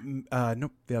a Murder?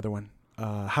 Nope. The other one.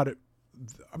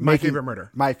 My Favorite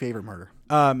Murder. My Favorite Murder.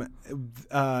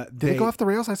 Did it go off the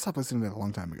rails? I stopped listening to it a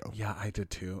long time ago. Yeah, I did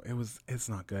too. It's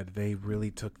not good. They really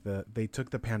took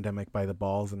the pandemic by the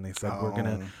balls and they said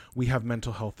we have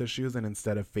mental health issues, and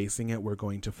instead of facing it, we're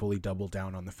going to fully double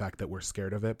down on the fact that we're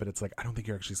scared of it. But it's like, I don't think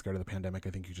you're actually scared of the pandemic. I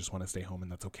think you just want to stay home,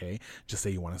 and that's okay. Just say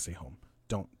you want to stay home.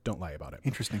 Don't lie about it.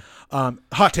 Interesting.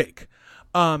 Hot take.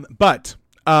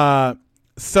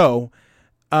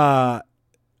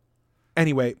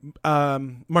 Anyway,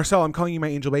 Marcel, I'm calling you my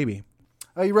angel baby.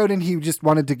 He wrote in. He just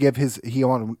wanted to give he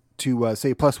wanted to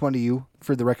say +1 to you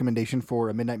for the recommendation for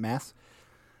a Midnight Mass.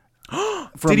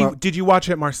 Did you watch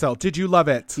it, Marcel? Did you love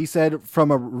it? He said,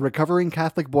 from a recovering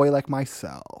Catholic boy like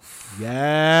myself.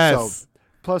 Yes.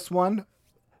 So +1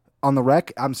 on the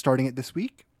rec. I'm starting it this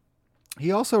week.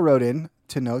 He also wrote in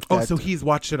to note that. Oh, so he's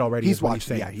watched it already. He's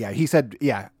watched it. Yeah. He said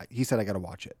I got to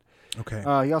watch it. Okay.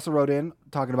 He also wrote in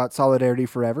talking about Solidarity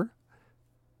Forever.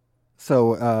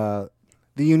 So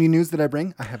the union news that I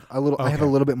bring, I have a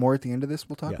little bit more at the end of this.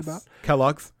 We'll talk about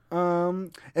Kellogg's.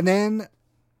 And then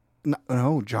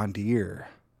John Deere.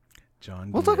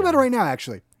 John. We'll talk about it right now.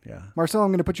 Actually, Yeah. Marcel, I'm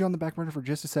going to put you on the back burner for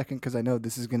just a second because I know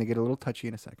this is going to get a little touchy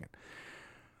in a second.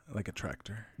 Like a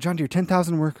tractor. John Deere,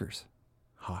 10,000 workers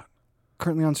Hot.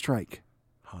 currently on strike,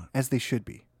 Hot. as they should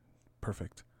be.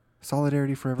 Perfect.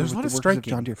 Solidarity Forever. There's a with lot the of workers of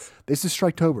striking. John Deere. This is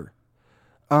Striketober.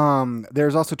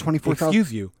 There's also 24,000.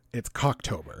 Excuse you. It's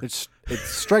Cocktober. It's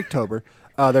Striketober.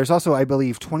 There's also, I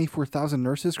believe, 24,000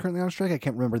 nurses currently on strike. I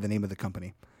can't remember the name of the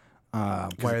company. Why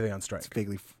are they on strike? It's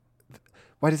vaguely.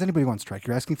 Why does anybody want strike?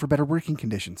 You're asking for better working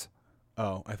conditions.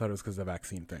 Oh, I thought it was because of the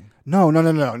vaccine thing. No.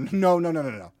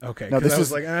 Okay. No, this is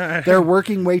they're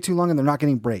working way too long and they're not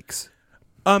getting breaks.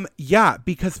 Yeah,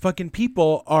 because fucking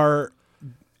people are.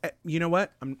 You know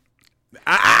what?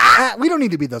 We don't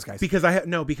need to be those guys. Because I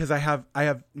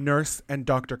have nurse and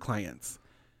doctor clients.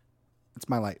 It's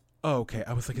my light. Oh, okay.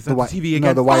 I was like, is that the TV again?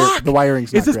 No, the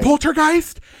wiring's not Is this great.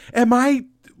 Poltergeist? Am I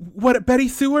Betty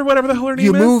Sue or whatever the hell her name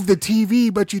You is? moved the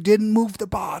TV, but you didn't move the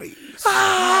bodies.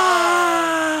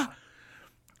 Ah!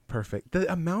 Perfect.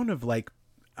 The amount of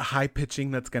high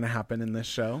pitching that's going to happen in this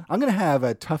show. I'm going to have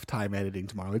a tough time editing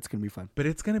tomorrow. It's going to be fun. But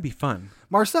it's going to be fun.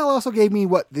 Marcel also gave me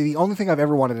the only thing I've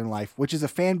ever wanted in life, which is a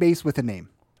fan base with a name.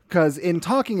 Because in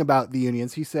talking about the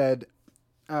unions, he said,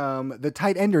 the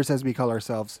tight enders, as we call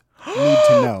ourselves, need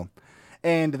to know.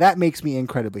 And that makes me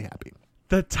incredibly happy.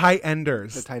 The tight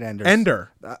enders. The tight enders.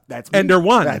 Ender. That's me. Ender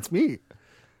one. That's me.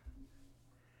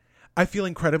 I feel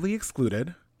incredibly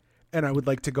excluded, and I would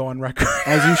like to go on record.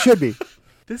 As you should be.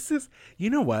 This is, you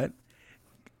know what?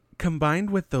 Combined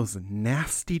with those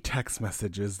nasty text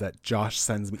messages that Josh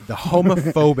sends me, the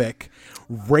homophobic,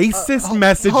 racist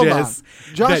messages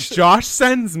that Josh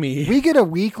sends me. We get a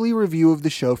weekly review of the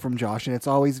show from Josh, and it's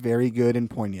always very good and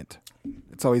poignant.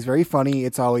 It's always very funny.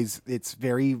 It's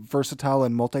very versatile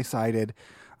and multi-sided.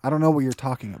 I don't know what you're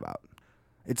talking about.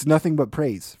 It's nothing but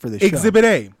praise for this show. Exhibit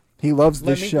A. He loves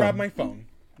this show. Let me grab my phone.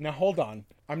 Now hold on.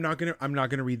 I'm not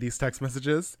gonna read these text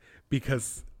messages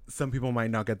because some people might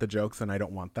not get the jokes, and I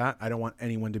don't want that. I don't want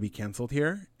anyone to be canceled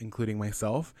here, including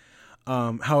myself.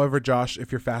 However, Josh,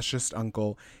 if your fascist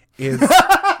uncle is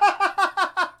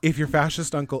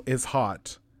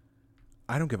hot,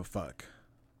 I don't give a fuck.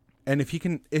 And if he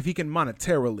can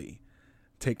monetarily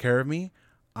take care of me,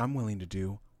 I'm willing to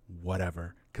do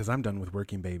whatever because I'm done with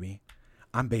working, baby.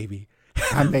 I'm baby.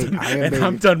 I'm baby.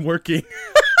 I'm done working.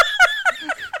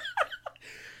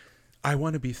 I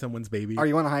want to be someone's baby. Are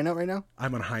you on a high note right now?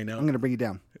 I'm on a high note. I'm going to bring you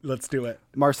down. Let's do it.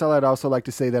 Marcel, I'd also like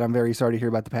to say that I'm very sorry to hear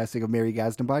about the passing of Mary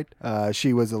Gazdambide.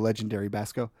 She was a legendary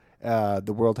Basco.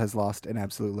 The world has lost an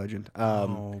absolute legend.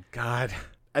 Oh, God.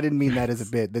 I didn't mean that as a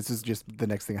bit. This is just the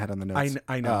next thing I had on the notes.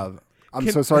 I know. I'm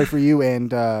so sorry for you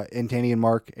and Tanny and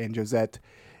Mark and Josette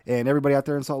and everybody out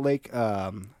there in Salt Lake.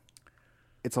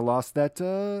 It's a loss that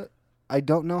I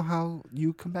don't know how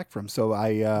you come back from. So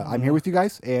I'm here with you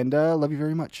guys and love you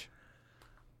very much.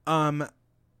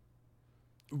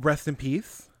 Rest in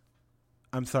peace.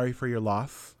 I'm sorry for your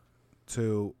loss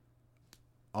to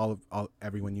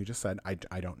everyone you just said.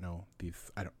 I don't know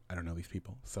these. I don't know these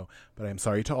people. So, but I am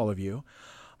sorry to all of you.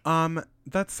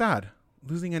 That's sad.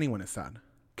 Losing anyone is sad.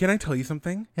 Can I tell you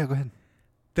something? Yeah, go ahead.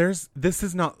 This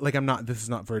is not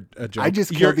for a joke. I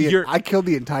just I killed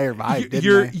the entire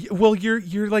vibe.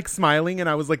 You're like smiling, and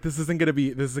I was like, this isn't gonna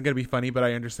be funny, but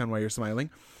I understand why you're smiling.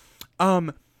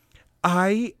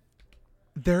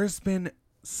 There's been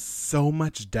so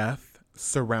much death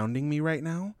surrounding me right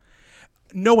now.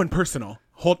 No one personal.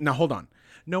 Hold on.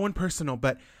 No one personal,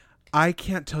 but I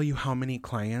can't tell you how many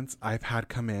clients I've had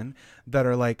come in that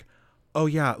are like, oh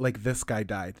yeah, like this guy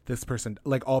died, this person,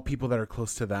 like all people that are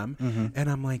close to them. Mm-hmm. And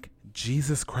I'm like,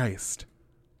 Jesus Christ.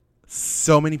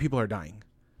 So many people are dying.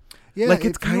 Yeah. Like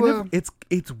it's kind of,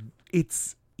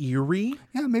 it's eerie.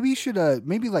 Yeah. Maybe you should,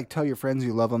 maybe tell your friends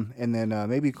you love them and then,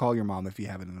 maybe call your mom if you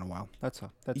haven't in a while. That's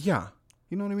yeah.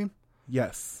 You know what I mean?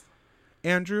 Yes.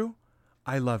 Andrew,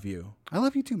 I love you. I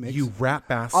love you too, Mix. You rat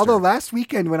bastard. Although last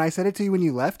weekend when I said it to you when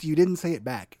you left, you didn't say it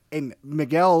back. And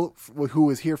Miguel, who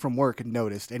was here from work,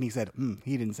 noticed, and he said,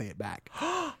 he didn't say it back.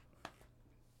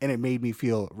 And it made me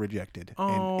feel rejected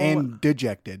and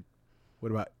dejected.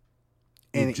 What about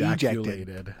and it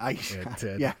Ejaculated. ejected. It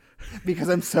did. Yeah, because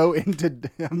I'm so into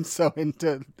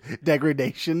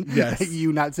degradation. Yes. That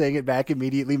you not saying it back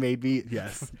immediately made me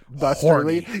Yes. bust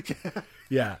Horny. early.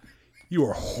 Yeah. You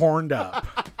were horned up.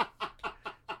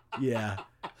 Yeah.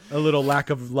 A little lack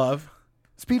of love.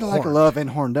 Speaking of lack of Horned. love and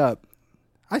horned up,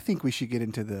 I think we should get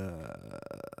into the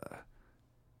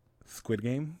Squid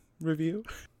Game review.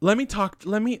 Let me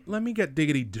get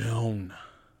diggity down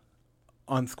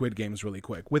on Squid Games really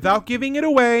quick without giving it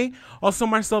away. Also,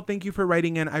 Marcel, thank you for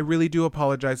writing in. I really do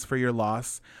apologize for your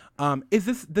loss.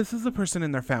 This is a person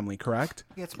in their family, correct?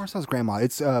 Yeah, it's Marcel's grandma.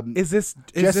 It's Is Jess's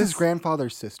this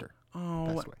grandfather's sister. Oh,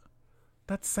 Passed away.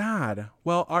 that's sad.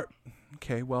 Well,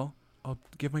 I'll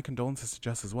give my condolences to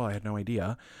Jess as well. I had no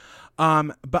idea.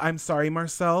 But I'm sorry,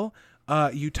 Marcel.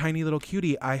 You tiny little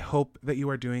cutie. I hope that you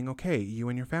are doing okay, you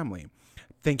and your family.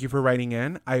 Thank you for writing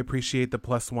in. I appreciate the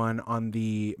 +1 on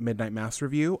the Midnight Mass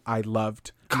review. I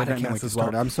loved God, I Midnight can't wait Mass to as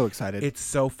start. well. I'm so excited. It's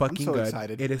so fucking so good.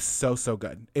 excited. It is so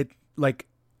good. It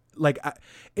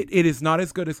is not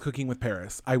as good as Cooking with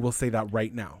Paris. I will say that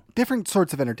right now. Different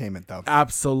sorts of entertainment, though.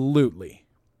 Absolutely.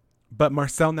 But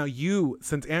Marcel, now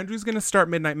since Andrew's going to start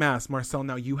Midnight Mass, Marcel,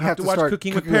 now you have to watch start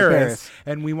Cooking with Cooking with Paris, Paris.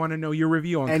 and we want to know your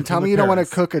review on And Cooking tell me with you don't want to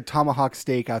Paris. cook a tomahawk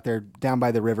steak out there down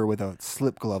by the river with a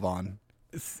slip glove on.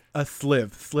 A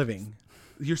sliving.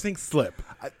 You're saying slip.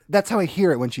 That's how I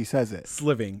hear it when she says it.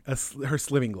 Sliving. Her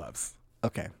sliving gloves.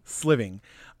 Okay. Sliving.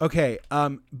 Okay.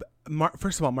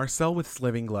 First of all, Marcel with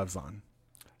sliving gloves on.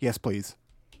 Yes, please.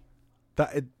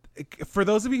 For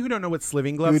those of you who don't know what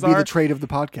sliving It gloves would be are, the trade of the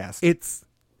podcast. it's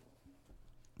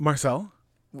Marcel.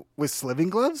 With sliving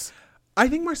gloves? I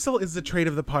think Marcel is the trade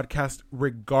of the podcast,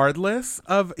 regardless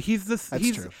of he's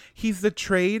true. He's the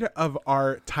trade of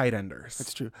our tight enders.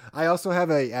 That's true. I also have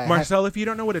a Marcel, if you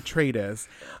don't know what a trade is,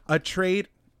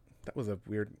 that was a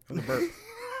burp.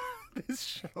 this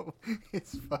show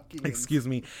is fucking Excuse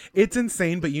me. It's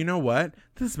insane, but you know what?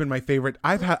 This has been my favorite.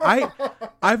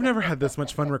 I've never had this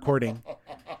much fun recording.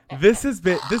 This has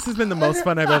been the most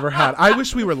fun I've ever had. I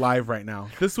wish we were live right now.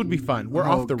 This would be fun. We're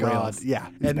off the rails. Yeah.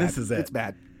 And this is it. It's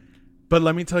bad. But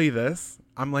let me tell you this.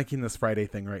 I'm liking this Friday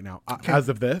thing right now. As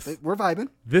of this, We're vibing.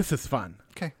 this is fun.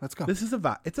 Okay, let's go. This is a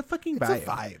vibe. It's a fucking It's vibe. a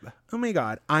vibe. Oh my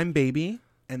God. I'm Baby,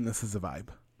 and this is a vibe.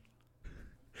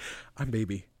 I'm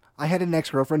Baby. I had an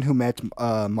ex-girlfriend who met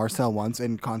Marcel once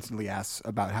and constantly asks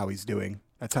about how he's doing.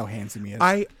 That's how handsome he is.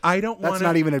 I don't want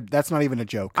to. That's not even a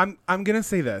joke. I'm going to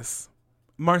say this.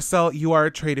 Marcel, you are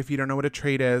a trade. If you don't know what a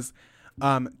trade is,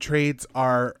 trades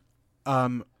are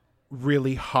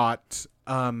really hot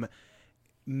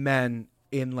men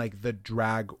in like the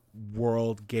drag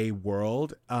world, gay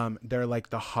world. They're like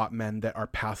the hot men that are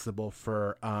passable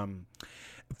for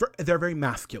they're very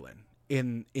masculine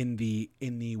in the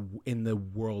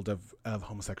world of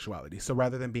homosexuality. So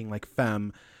rather than being like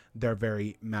femme, they're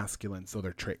very masculine. So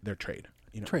they're trade.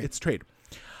 You know, Trade. It's trade.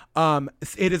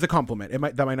 It is a compliment.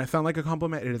 That might not sound like a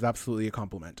compliment. It is absolutely a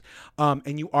compliment.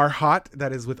 And you are hot.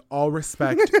 That is with all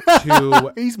respect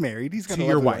to He's married. He's got to a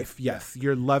your lovely wife. Yes,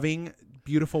 your loving,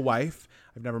 beautiful wife.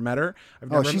 I've never met her.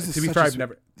 she's To be such fair, a I've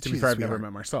never sweetheart.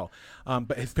 met Marcel.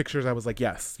 But his pictures, I was like,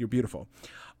 yes, you're beautiful.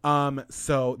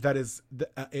 So that is.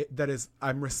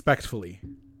 I'm respectfully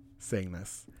saying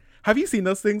this. Have you seen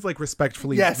those things like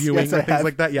respectfully viewing I and things have.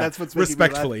 like that? Yeah, That's what's making me laugh.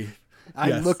 respectfully. I'm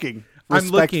Yes. looking I'm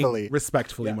respectfully. looking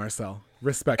respectfully, Marcel.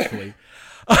 Respectfully.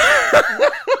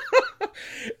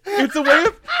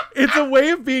 It's a way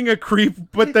of being a creep,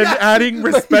 but then adding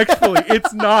respectfully.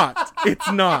 It's not.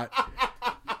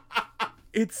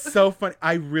 It's so funny.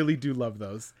 I really do love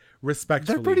those.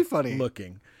 Respectfully. They're pretty funny.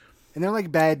 Looking. And they're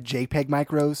like bad JPEG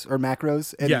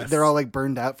macros, and Yes. they're all like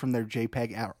burned out from their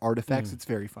JPEG artifacts. It's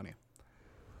very funny.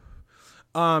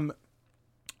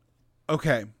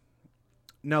 Okay.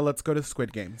 Now let's go to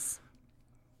Squid Games.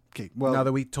 Okay, well, Now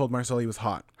that we told Marcel he was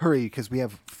hot. hurry because we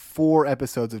have 4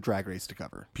 episodes of Drag Race to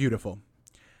cover. Beautiful.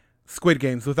 Squid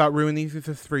Games. Without ruining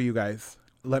this for you guys.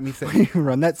 Let me say.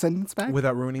 Run that sentence back.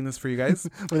 Without ruining this for you guys.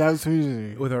 Without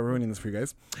Ruining this for you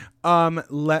guys.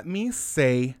 Let me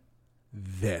say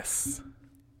this.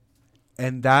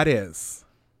 And that is,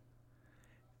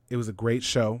 it was a great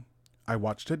show. I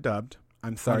watched it dubbed.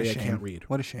 I'm sorry I can't read.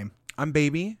 What a shame. I'm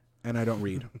Baby and I don't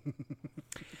read.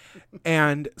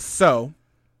 And so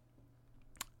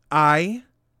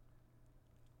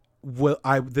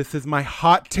this is my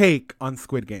hot take on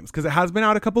Squid Games because it has been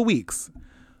out a couple weeks.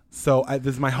 So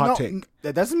this is my hot take.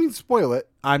 That doesn't mean spoil it.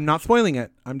 I'm not spoiling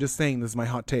it. I'm just saying this is my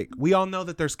hot take. We all know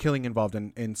that there's killing involved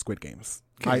in Squid Games.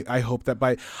 Okay. I hope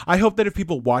that if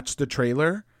people watch the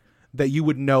trailer, that you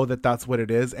would know that that's what it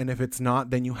is. And if it's not,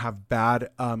 then you have bad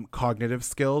cognitive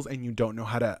skills and you don't know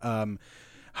how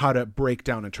how to break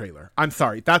down a trailer. I'm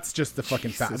sorry. That's just the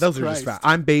fucking fact. Jesus Those are Christ. just facts.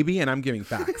 I'm baby and I'm giving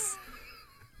facts.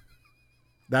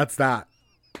 That's that.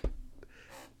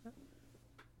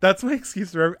 That's my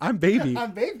excuse for I'm baby.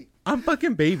 I'm baby. I'm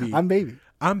fucking baby. I'm baby.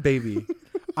 I'm baby.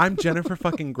 I'm Jennifer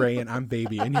fucking Grey and I'm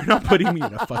baby. And you're not putting me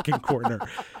in a fucking corner.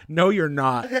 No, you're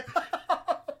not.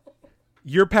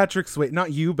 You're Patrick Swayze.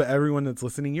 Not you, but everyone that's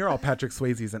listening. You're all Patrick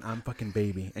Swayze's and I'm fucking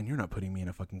baby. And you're not putting me in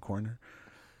a fucking corner.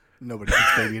 Nobody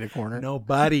puts baby in a corner.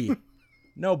 Nobody.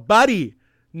 Nobody.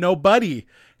 Nobody.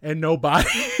 And nobody.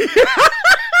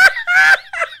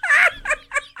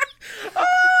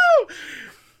 Oh!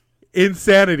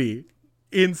 Insanity.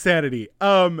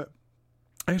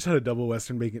 I just had a double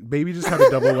Western bacon. Baby just had a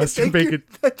double Western bacon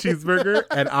cheeseburger,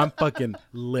 and I'm fucking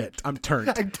lit. I'm turned.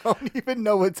 I don't even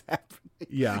know what's happening.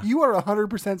 Yeah. You are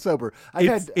 100% sober.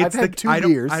 I've had 2 I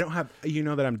beers. don't have. You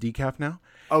know that I'm decaf now.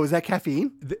 Oh, is that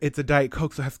caffeine? It's a Diet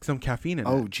Coke, so it has some caffeine in it.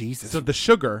 Oh, Jesus. So the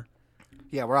sugar.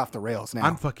 Yeah, we're off the rails now.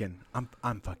 I'm buzzing. I'm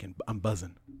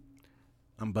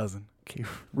buzzing. Okay,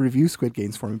 review Squid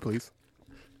Games for me, please.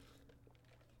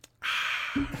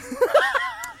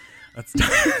 That's.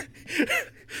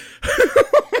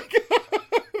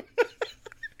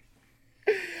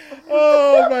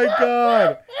 Oh my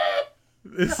god.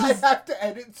 This I is have to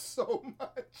edit so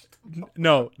much.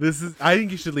 no. This is. I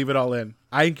think you should leave it all in.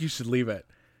 I think you should leave it.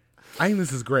 I think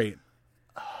this is great.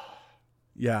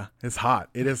 Yeah, it's hot.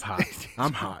 It is hot.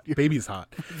 I'm hot. Baby's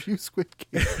hot. Review Squid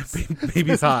Games.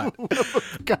 Baby's hot.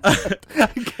 God, I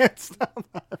can't stop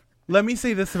laughing. Let me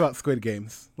say this about Squid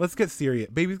Games. Let's get serious.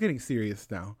 Baby's getting serious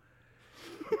now.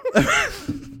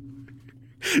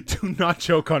 Do not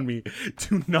choke on me.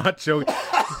 Do not choke.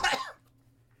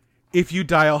 If you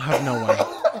die, I'll have no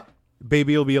one.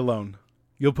 Baby will be alone.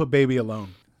 You'll put baby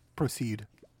alone. Proceed.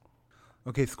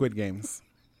 Okay, Squid Games.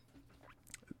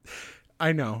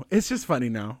 I know. It's just funny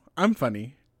now. I'm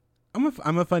funny. I'm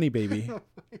a funny baby.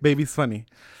 Baby's funny.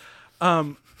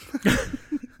 I'm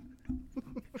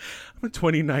a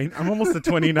 29. I'm almost a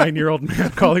 29-year-old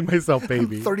man calling myself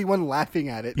baby. 31 laughing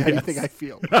at it. How do you think I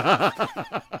feel?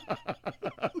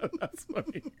 That's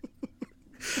funny.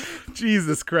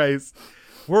 Jesus Christ.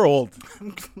 We're old.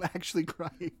 I'm actually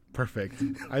crying. Perfect.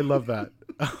 I love that.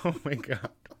 Oh my God.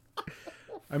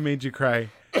 I made you cry.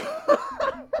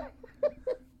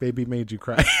 Baby made you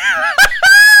cry.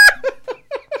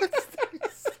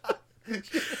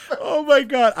 Oh my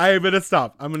God. I'm going to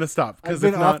stop. I'm going to stop. I've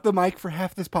been off the mic for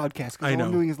half this podcast because all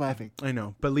I'm doing is laughing. I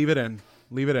know. But leave it in.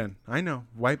 Leave it in. I know.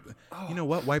 Wipe. You know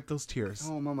what? Wipe those tears.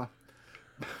 Oh, mama.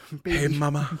 Baby, hey,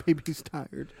 mama. Baby's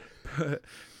tired.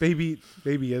 Baby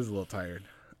is a little tired.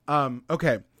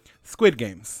 Okay. Squid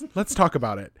Games. Let's talk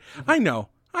about it. I know.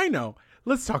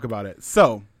 Let's talk about it.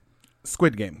 So,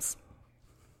 Squid Games.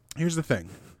 Here's the thing.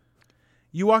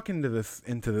 You walk into this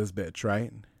bitch,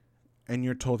 right? And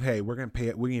you're told, hey, we're going to pay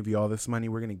it. We're going to give you all this money.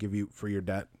 We're going to give you for your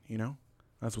debt. You know?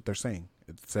 That's what they're saying.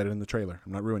 It said it in the trailer.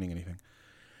 I'm not ruining anything.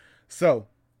 So,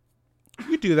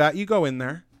 you do that. You go in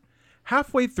there.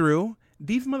 Halfway through,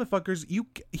 these motherfuckers,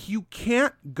 you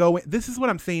can't go in. This is what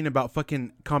I'm saying about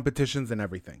fucking competitions and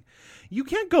everything. You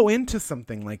can't go into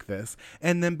something like this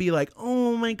and then be like,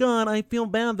 oh my God, I feel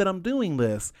bad that I'm doing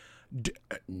this.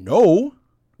 No.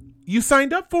 You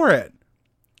signed up for it.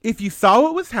 If you saw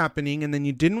what was happening and then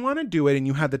you didn't want to do it and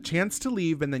you had the chance to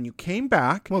leave and then you came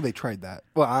back. Well, they tried that.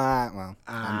 Well,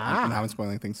 I'm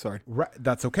spoiling things. Sorry. Right,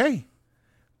 that's okay.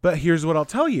 But here's what I'll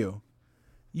tell you.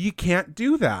 You can't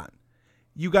do that.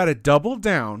 You got to double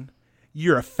down.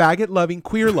 You're a faggot-loving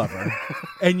queer lover.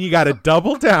 And you got to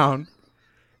double down.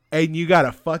 And you got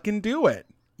to fucking do it.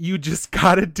 You just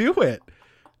got to do it.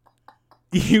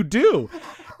 You do.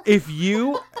 If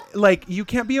you, you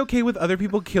can't be okay with other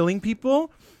people killing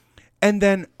people. And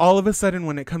then all of a sudden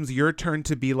when it comes your turn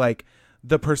to be like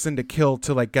the person to kill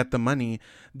to get the money,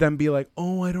 then be like,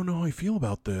 oh, I don't know how I feel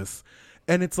about this.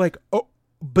 And it's like, oh,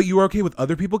 but you were okay with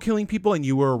other people killing people and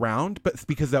you were around, but it's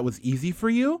because that was easy for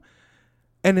you.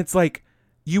 And it's like,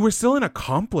 you were still an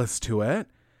accomplice to it.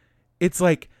 It's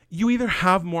like, you either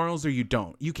have morals or you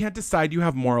don't. You can't decide you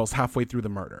have morals halfway through the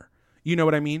murder. You know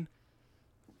what I mean?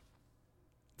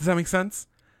 Does that make sense?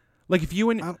 Like if you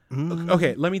and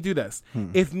okay, let me do this.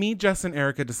 If me, Jess, and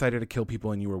Erica decided to kill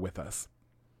people and you were with us,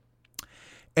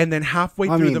 and then halfway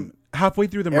through the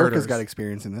murders, Erica's got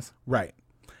experience in this, right?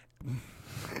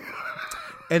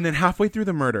 And then halfway through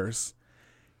the murders,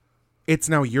 it's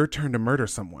now your turn to murder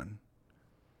someone.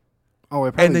 Oh,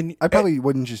 I probably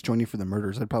wouldn't just join you for the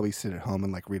murders. I'd probably sit at home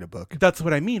and read a book. That's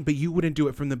what I mean. But you wouldn't do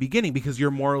it from the beginning because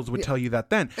your morals would tell you that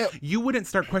then. You wouldn't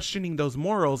start questioning those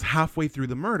morals halfway through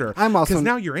the murder. Because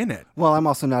now you're in it. Well, I'm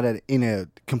also not in a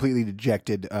completely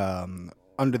dejected,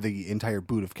 under the entire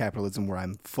boot of capitalism where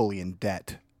I'm fully in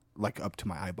debt, like up to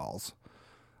my eyeballs.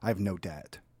 I have no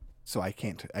debt, so I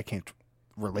can't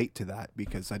relate to that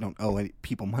because I don't owe any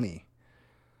people money.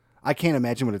 I can't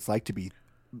imagine what it's like to be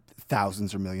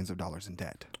thousands or millions of dollars in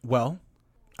debt. Well,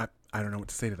 I don't know what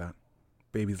to say to that.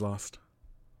 Baby's lost.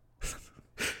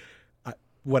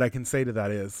 What I can say to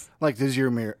that is, like, does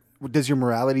your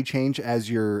morality change as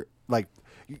your like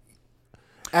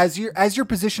as your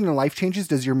position in life changes?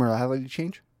 Does your morality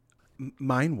change?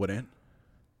 Mine wouldn't.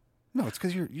 No, it's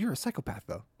because you're a psychopath,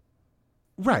 though.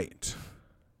 Right.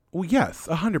 Well, yes,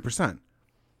 100%.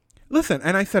 Listen,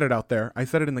 and I said it out there. I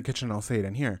said it in the kitchen. I'll say it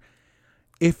in here.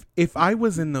 If I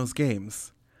was in those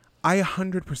games, I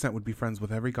 100% would be friends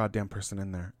with every goddamn person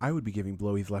in there. I would be giving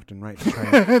blowies left and right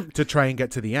to try and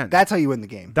get to the end. That's how you win the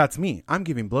game. That's me. I'm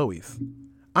giving blowies.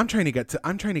 I'm trying to get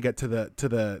to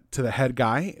the head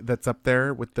guy that's up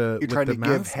there with the. You're trying to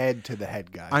mask. give head to the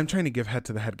head guy. I'm trying to give head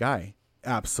to the head guy.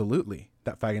 Absolutely,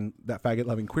 that faggot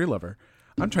loving queer lover.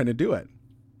 I'm trying to do it.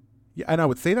 Yeah, and I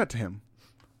would say that to him.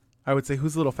 I would say,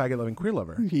 "Who's the little faggot loving queer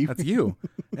lover? That's you."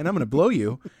 And I'm going to blow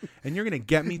you, and you're going to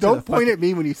get me. Don't point at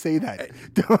me when you say that.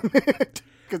 Don't,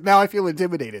 because now I feel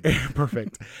intimidated.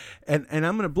 Perfect. And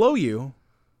I'm going to blow you,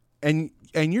 and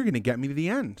you're going to get me to the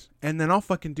end, and then I'll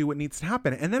fucking do what needs to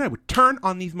happen, and then I would turn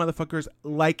on these motherfuckers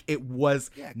like it was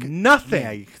nothing.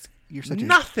 Yeah, you're such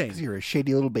nothing. You're a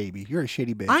shady little baby. You're a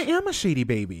shady bitch. I am a shady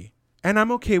baby. And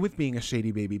I'm okay with being a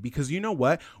shady baby because you know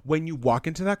what? When you walk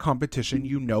into that competition,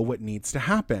 you know what needs to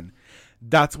happen.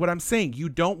 That's what I'm saying. You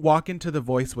don't walk into The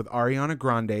Voice with Ariana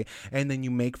Grande and then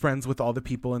you make friends with all the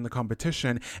people in the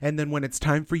competition. And then when it's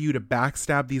time for you to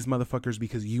backstab these motherfuckers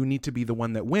because you need to be the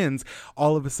one that wins,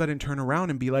 all of a sudden turn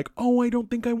around and be like, oh, I don't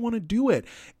think I want to do it.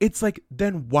 It's like,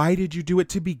 then why did you do it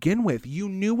to begin with? You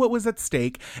knew what was at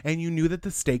stake and you knew that the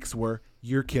stakes were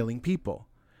you're killing people.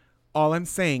 All I'm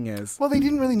saying is... Well, they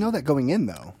didn't really know that going in,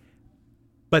 though.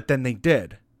 But then they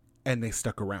did. And they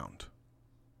stuck around.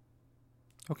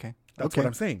 Okay. That's what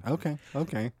I'm saying. Okay.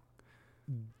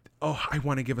 Oh, I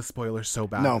want to give a spoiler so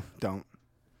bad. No, don't.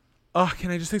 Oh,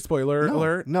 can I just say spoiler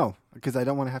alert? No, because I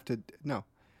don't want to have to... No.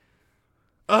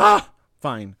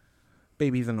 Fine.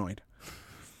 Baby's annoyed.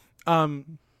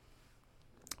 Fine.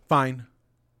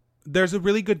 There's a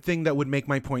really good thing that would make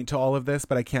my point to all of this,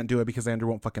 but I can't do it because Andrew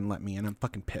won't fucking let me, and I'm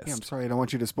fucking pissed. Yeah, I'm sorry. I don't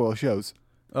want you to spoil shows.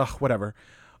 Ugh, whatever.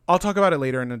 I'll talk about it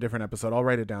later in a different episode. I'll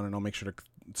write it down, and I'll make sure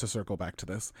to circle back to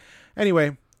this.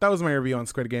 Anyway, that was my review on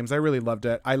Squid Games. I really loved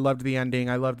it. I loved the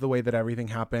ending. I loved the way that everything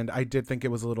happened. I did think it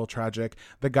was a little tragic.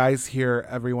 The guys here,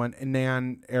 everyone,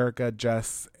 Nan, Erica,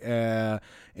 Jess,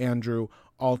 Andrew,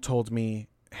 all told me,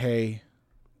 hey...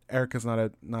 Erica's not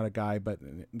a guy, but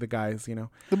the guys, you know.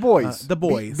 The boys. The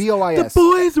boys. B-O-I-S. The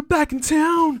boys are back in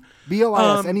town.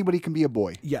 B-O-I-S. Anybody can be a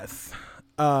boy. Yes.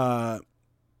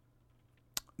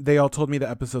 They all told me that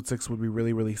episode 6 would be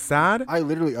really, really sad. I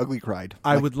literally ugly cried.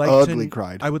 I would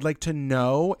like to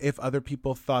know if other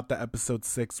people thought that episode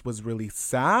 6 was really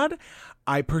sad.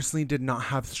 I personally did not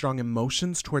have strong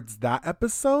emotions towards that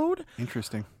episode.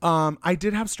 Interesting. I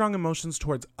did have strong emotions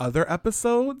towards other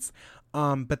episodes.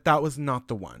 But that was not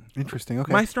the one. Interesting.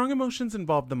 Okay. My strong emotions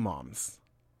involved the moms.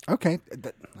 Okay.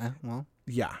 Well.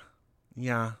 Yeah.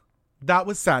 That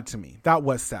was sad to me. That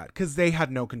was sad because they had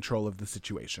no control of the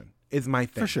situation. Is my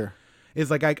thing. For sure.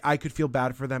 Is like I could feel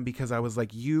bad for them because I was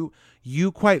like, you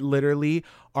quite literally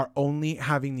are only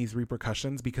having these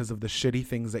repercussions because of the shitty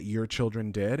things that your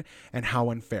children did and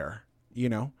how unfair, you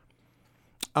know?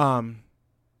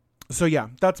 So yeah,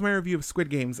 that's my review of Squid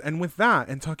Games. And with that,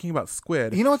 and talking about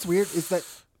Squid... You know what's weird is that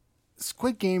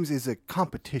Squid Games is a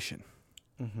competition.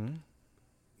 Mm-hmm.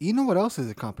 You know what else is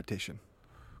a competition?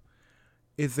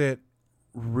 Is it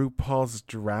RuPaul's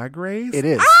Drag Race? It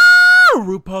is.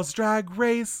 RuPaul's Drag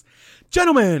Race.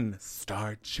 Gentlemen,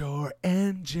 start your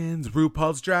engines.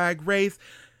 RuPaul's Drag Race.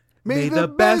 May the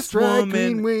best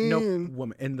woman win. No,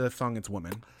 woman. In the song, it's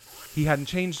woman. He hadn't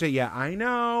changed it yet. I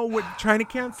know. We're trying to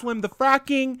cancel him. The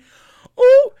fracking.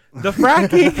 Ooh, the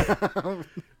fracking.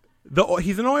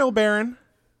 He's an oil baron.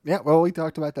 Yeah, well, we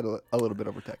talked about that a little bit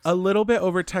over text. A little bit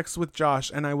over text with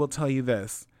Josh, and I will tell you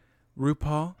this.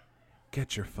 RuPaul,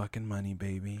 get your fucking money,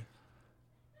 baby.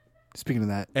 Speaking of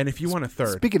that. And if you want a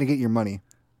third. Speaking of get your money.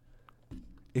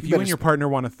 If you and your partner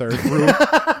want a third,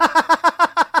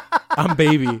 I'm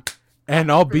baby.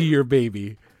 And I'll be your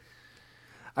baby.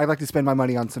 I'd like to spend my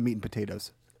money on some meat and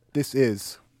potatoes. This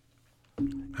is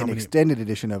extended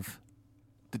edition of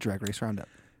the Drag Race Roundup.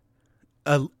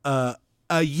 A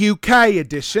UK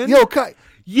edition. UK,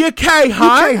 hon. UK,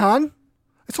 hon.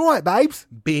 It's all right, babes.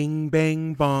 Bing,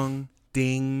 bang, bong.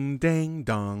 Ding, dang,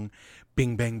 dong.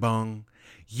 Bing, bang, bong.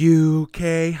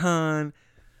 UK, hon.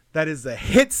 That is a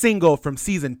hit single from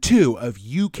season 2 of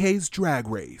UK's Drag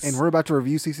Race. And we're about to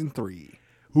review season 3.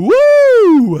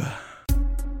 Woo!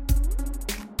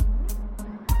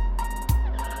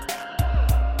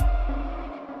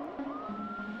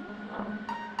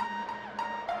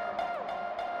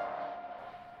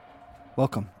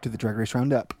 Welcome to the Drag Race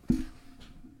Roundup. We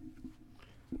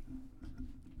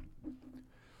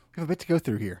have a bit to go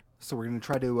through here, so we're going to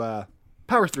try to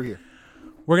power through here.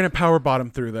 We're going to power bottom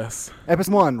through this.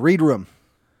 Episode 1, Read Room.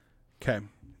 Okay.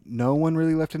 No one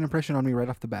really left an impression on me right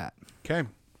off the bat. Okay.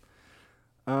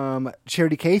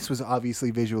 Charity Case was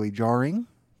obviously visually jarring.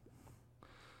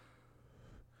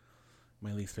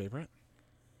 My least favorite.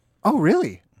 Oh,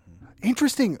 really? Mm-hmm.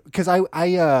 Interesting, because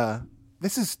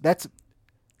that's...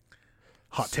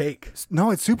 Hot take.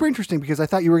 No, it's super interesting because I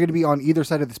thought you were going to be on either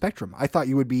side of the spectrum. I thought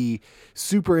you would be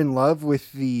super in love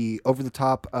with the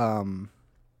over-the-top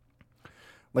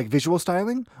like visual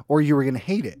styling, or you were going to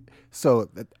hate it. So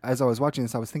as I was watching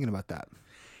this, I was thinking about that.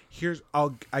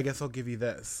 I guess I'll give you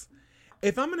this.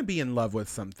 If I'm going to be in love with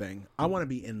something, I want to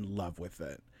be in love with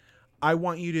it. I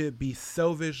want you to be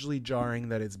so visually jarring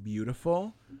that it's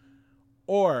beautiful,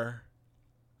 or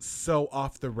so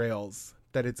off the rails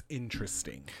that it's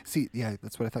interesting. See, yeah,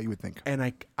 that's what I thought you would think.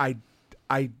 And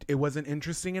it wasn't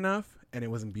interesting enough, and it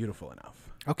wasn't beautiful enough.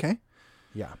 Okay.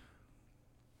 Yeah.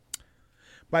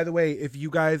 By the way, if you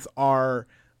guys are,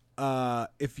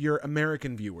 if you're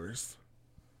American viewers,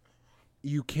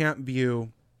 you can't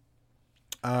view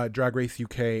Drag Race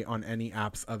UK on any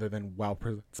apps other than WoW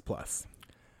Plus.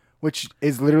 Which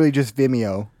is literally just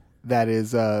Vimeo that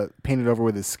is painted over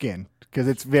with his skin. Because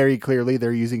it's very clearly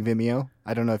they're using Vimeo.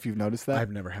 I don't know if you've noticed that.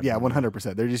 I've never had. Yeah,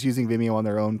 100%. They're just using Vimeo on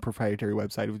their own proprietary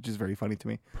website, which is very funny to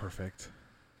me. Perfect.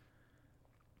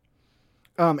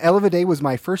 Elle of a Day was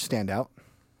my first standout.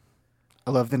 I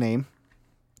love the name.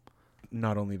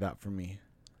 Not only that for me.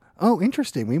 Oh,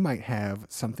 interesting. We might have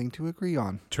something to agree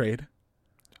on. Trade?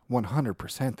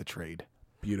 100% the trade.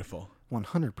 Beautiful.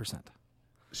 100%.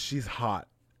 She's hot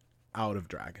out of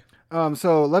drag.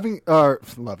 So going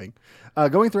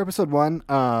through episode 1,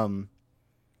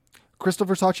 Crystal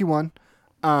Versace won.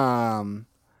 We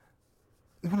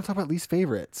want to talk about least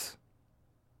favorites.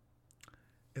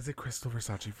 Is it Crystal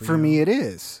Versace for you? For me, it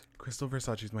is. Crystal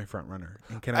Versace is my front runner.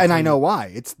 And I know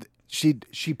why.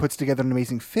 She puts together an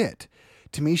amazing fit.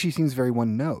 To me, she seems very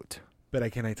one note. But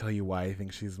can I tell you why I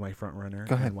think she's my front runner?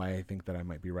 Go ahead. And why I think that I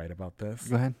might be right about this?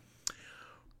 Go ahead.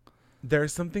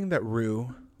 There's something that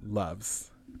Rue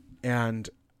loves. And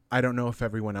I don't know if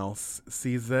everyone else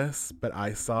sees this, but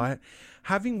I saw it.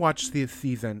 Having watched this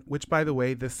season, which, by the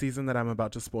way, this season that I'm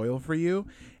about to spoil for you,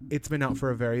 it's been out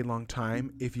for a very long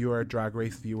time. If you are a Drag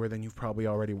Race viewer, then you've probably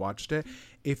already watched it.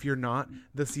 If you're not,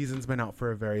 the season's been out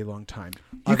for a very long time.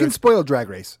 You can spoil Drag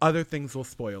Race. Other things will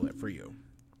spoil it for you.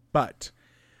 But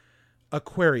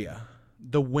Aquaria,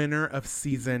 the winner of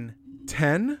season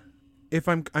 10, if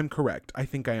I'm correct. I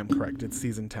think I am correct. It's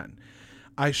season 10.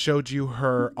 I showed you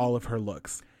all of her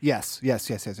looks. Yes.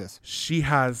 She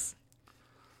has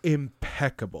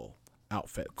impeccable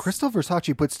outfits. Crystal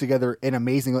Versace puts together an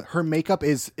amazing... Her makeup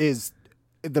is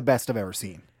the best I've ever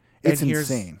seen. It's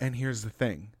insane. And here's the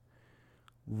thing.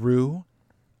 Rue,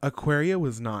 Aquaria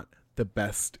was not the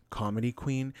best comedy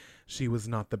queen. She was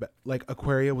not the best... Like,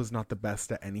 Aquaria was not the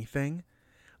best at anything.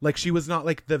 Like, she was not,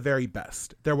 like, the very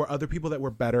best. There were other people that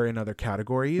were better in other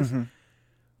categories. Mm-hmm.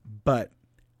 But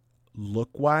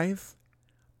look-wise,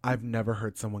 I've never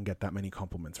heard someone get that many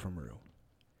compliments from Rue.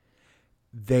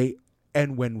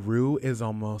 And when Rue is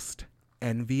almost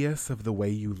envious of the way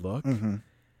you look, mm-hmm.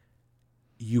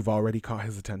 you've already caught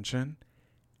his attention.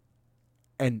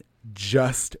 And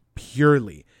just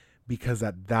purely because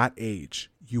at that age,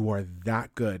 you are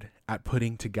that good at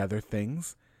putting together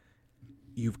things,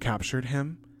 you've captured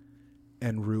him,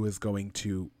 and Rue is going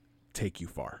to take you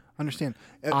far. Understand.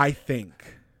 I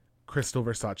think Crystal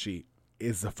Versace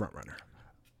is the front runner.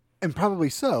 And probably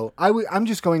so. I'm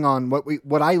just going on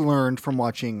what I learned from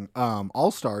watching All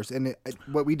Stars, and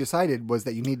what we decided was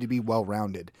that you need to be well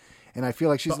rounded. And I feel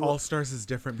like she's... But All Stars is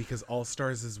different because All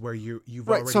Stars is where you've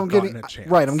right, already so gotten a chance.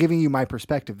 Right, I'm giving you my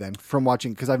perspective then from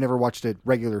watching, because I've never watched a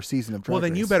regular season of Drag Race. Well,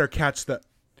 then you better catch the...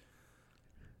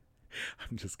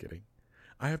 I'm just kidding.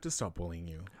 I have to stop bullying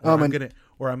you. Or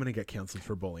I'm gonna get canceled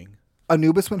for bullying.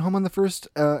 Anubis went home on the first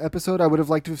episode. I would have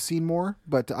liked to have seen more,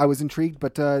 but I was intrigued,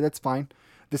 but that's fine.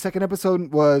 The second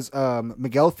episode was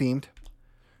Miguel themed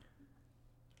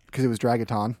because it was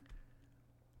Dragathon.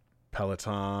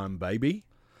 Peloton, baby.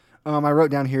 I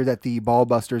wrote down here that the Ball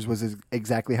Busters was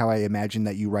exactly how I imagined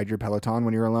that you ride your Peloton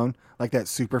when you're alone. Like that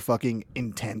super fucking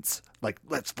intense. Like,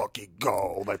 let's fucking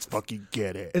go. Let's fucking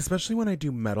get it. Especially when I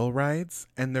do metal rides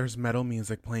and there's metal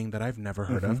music playing that I've never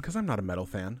heard of because I'm not a metal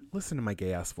fan. Listen to my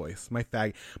gay ass voice, my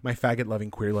faggot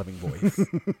loving, queer loving voice.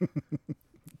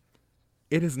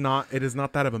 It is not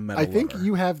that of a metal. I think lover.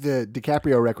 you have the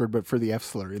DiCaprio record, but for the F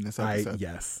slur in this episode.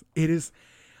 Yes, it is.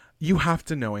 You have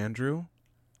to know, Andrew.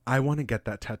 I want to get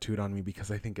that tattooed on me because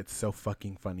I think it's so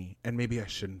fucking funny. And maybe I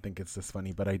shouldn't think it's this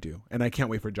funny, but I do. And I can't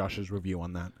wait for Josh's review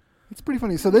on that. It's pretty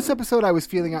funny. So this episode I was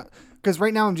feeling out, because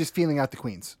right now I'm just feeling out the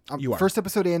queens. You are. First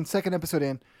episode in, second episode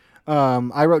in.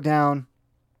 I wrote down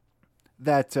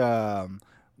that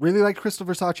really liked Crystal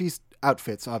Versace's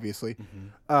outfits, obviously.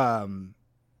 I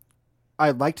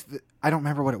liked, I don't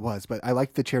remember what it was, but I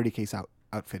liked the Charity Case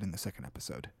outfit in the second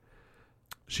episode.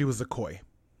 She was a koi.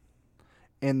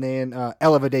 And then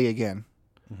Ella of a Day again.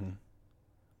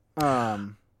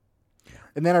 And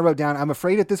then I wrote down, I'm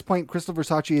afraid at this point, Crystal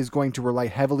Versace is going to rely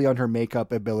heavily on her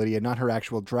makeup ability and not her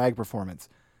actual drag performance.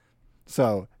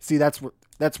 So, see, that's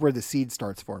where the seed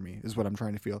starts for me, is what I'm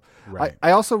trying to feel. Right.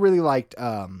 I also really liked,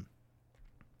 I'm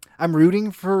rooting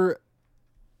for,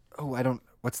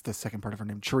 what's the second part of her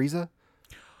name? Theresa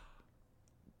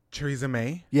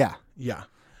May? Yeah. Yeah.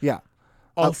 Yeah.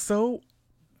 Also,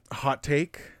 hot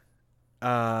take.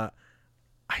 I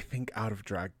think out of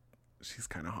drag, she's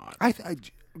kind of hot. I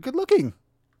good looking.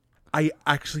 I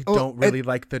actually don't really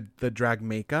like the drag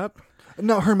makeup.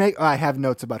 No, I have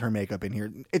notes about her makeup in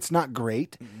here. It's not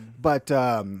great, but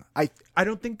I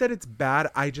don't think that it's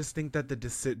bad. I just think that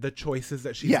the choices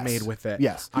that she's made with it.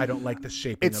 Yes, I don't like the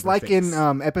shaping. It's of her like face.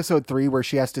 in episode 3 where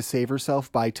she has to save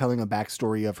herself by telling a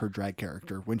backstory of her drag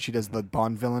character when she does the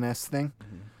Bond villainess thing.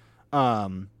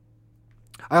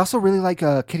 I also really like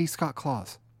Kitty Scott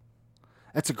Claus.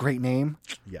 That's a great name.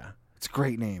 Yeah, it's a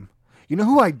great name. You know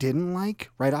who I didn't like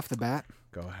right off the bat?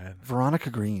 Go ahead. Veronica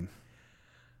Green.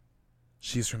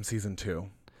 She's from season 2.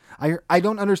 I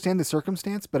don't understand the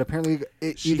circumstance, but apparently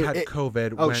she had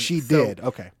COVID. Oh, she did.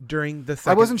 Okay. During the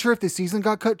second, I wasn't sure if the season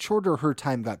got cut short or her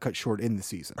time got cut short in the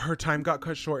season. Her time got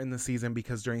cut short in the season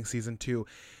because during season 2,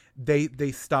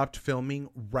 they stopped filming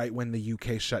right when the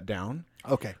UK shut down.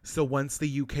 Okay. So once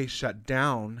the UK shut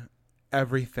down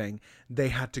everything, they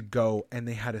had to go and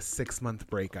they had a 6-month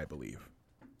break, I believe,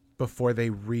 before they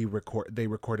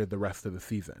recorded the rest of the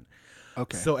season.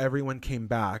 Okay. So everyone came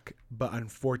back, but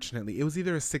unfortunately, it was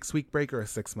either a 6-week break or a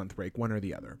 6-month break, one or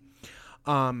the other.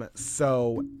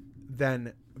 So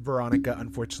then Veronica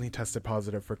unfortunately tested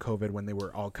positive for COVID when they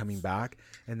were all coming back,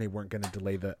 and they weren't going to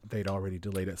delay they'd already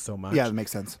delayed it so much. Yeah, that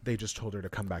makes sense. They just told her to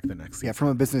come back the next season. Yeah, from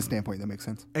a business standpoint, that makes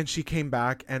sense. And she came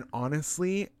back, and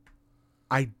honestly,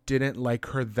 I didn't like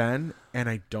her then, and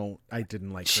I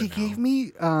didn't like her She now. gave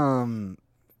me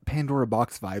Pandora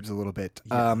Box vibes a little bit.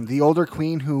 Yeah. The older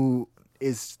queen who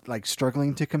is like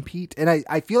struggling to compete, and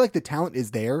I feel like the talent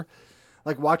is there.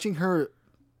 Like watching her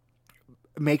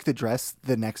make the dress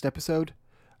the next episode,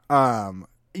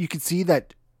 you can see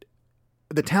that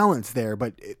the talent's there,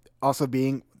 but also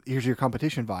being, here's your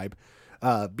competition vibe,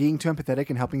 being too empathetic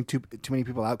and helping too many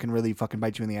people out can really fucking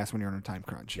bite you in the ass when you're on a time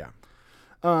crunch. Yeah.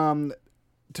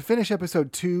 To finish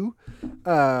episode 2,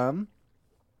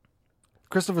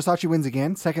 Crystal Versace wins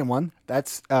again. Second one.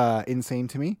 That's insane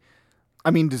to me.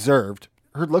 I mean, deserved.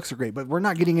 Her looks are great, but we're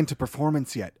not getting into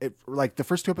performance yet. Like the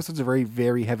first 2 episodes are very,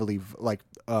 very heavily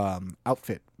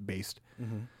outfit based.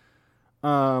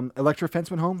 Electra Fence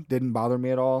went home. Didn't bother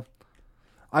me at all.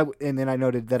 And then I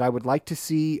noted that I would like to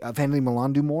see Vanity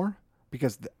Milan do more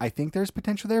because I think there's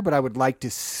potential there, but I would like to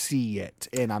see it,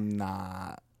 and I'm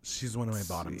not. She's one of my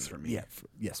bottoms for me. Yeah.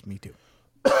 Yes, me too.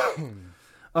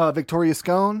 Victoria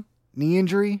Scone, knee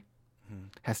injury,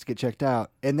 has to get checked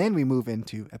out. And then we move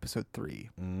into episode 3.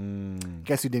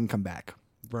 Guess who didn't come back?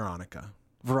 Veronica.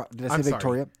 Did I say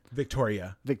Victoria?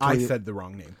 Victoria. I said the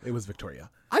wrong name. It was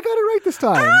Victoria. I got it right this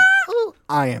time. Oh,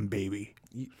 I am baby.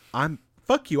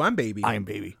 Fuck you. I'm baby. I am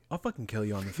baby. I'll fucking kill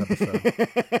you on this episode.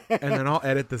 And then I'll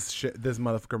edit this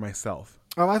motherfucker myself.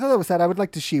 Oh, I thought that was sad. I would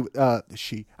like to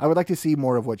I would like to see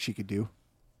more of what she could do.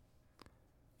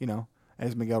 You know,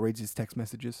 as Miguel reads his text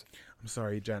messages. I'm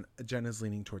sorry, Jen. Jen is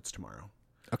leaning towards tomorrow.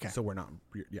 Okay. So we're not.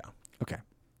 Yeah. Okay.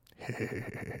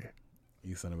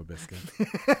 You son of a biscuit.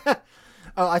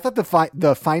 I thought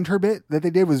the find her bit that they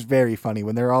did was very funny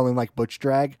when they're all in like butch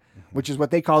drag, which is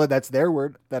what they call it. That's their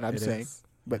word that I'm saying.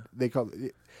 But they call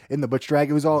it in the butch drag.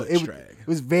 It was all it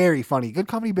was very funny. Good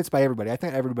comedy bits by everybody. I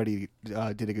think everybody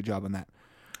did a good job on that.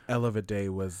 Ella of a Day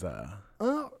was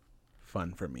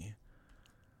fun for me.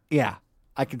 Yeah,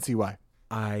 I can see why.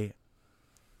 I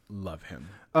Love him.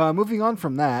 Moving on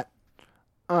from that,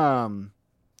 the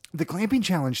glamping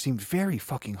challenge seemed very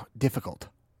fucking difficult.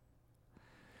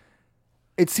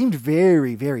 It seemed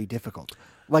very, very difficult.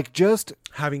 Like just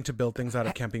having to build things out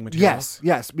of camping materials.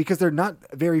 Yes, because they're not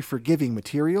very forgiving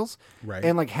materials. Right.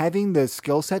 And like having the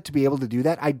skill set to be able to do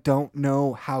that, I don't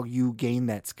know how you gain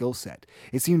that skill set.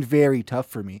 It seemed very tough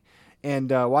for me.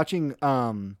 And watching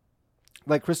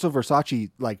like Crystal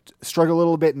Versace like struggle a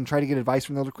little bit and try to get advice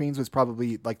from the other queens was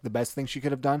probably like the best thing she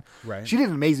could have done. Right. She did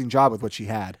an amazing job with what she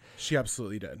had. She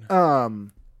absolutely did.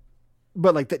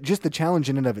 But like just the challenge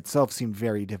in and of itself seemed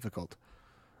very difficult.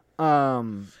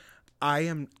 I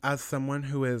am, as someone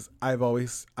who is, I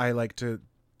like to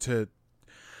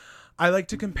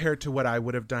compare to what I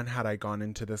would have done had I gone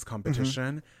into this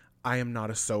competition. Mm-hmm. I am not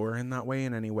a sewer in that way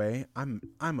in any way. I'm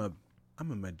a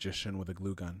magician with a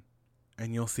glue gun,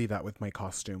 and you'll see that with my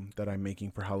costume that I'm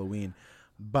making for Halloween.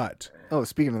 But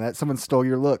speaking of that, someone stole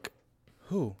your look.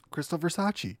 Who? Crystal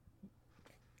Versace.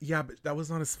 Yeah, but that was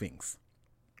not a Sphinx.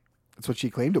 That's what she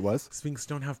claimed it was. Sphinx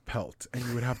don't have pelt, and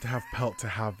you would have to have pelt to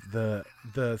have the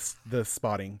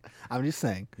spotting. I'm just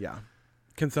saying. Yeah.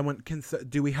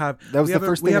 Do we have? That was the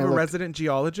first thing we have I a looked. resident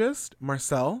geologist,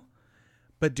 Marcel,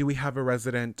 but do we have a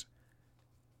resident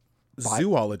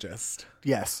zoologist?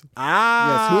 Yes.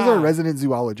 Ah. Yes. Who's our resident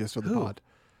zoologist for the Who? pod?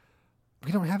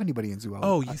 We don't have anybody in zoology.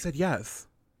 Oh, you said yes.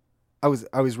 I was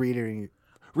reiterating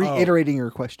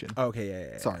your question.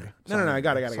 Okay. Yeah. Sorry. No. I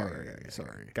got it.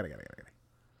 Sorry.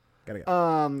 Got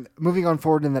it. Moving on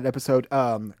forward in that episode,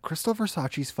 Crystal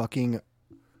Versace's fucking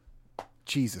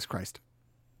Jesus Christ.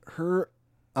 Her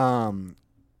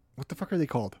what the fuck are they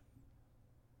called?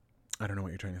 I don't know what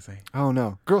you're trying to say. Oh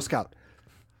no. Girl Scout.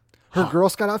 Her Girl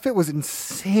Scout outfit was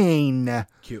insane.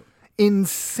 Cute.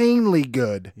 Insanely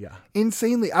good. Yeah.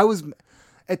 Insanely.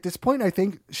 At this point, I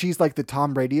think she's like the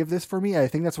Tom Brady of this for me. I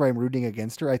think that's why I'm rooting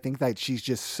against her. I think that she's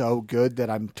just so good that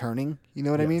I'm turning. You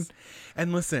know what I mean?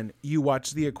 And listen, you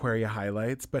watched the Aquaria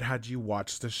highlights, but had you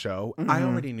watched the show, I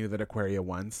already knew that Aquaria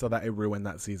won, so that it ruined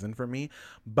that season for me.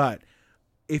 But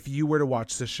if you were to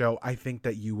watch the show, I think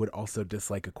that you would also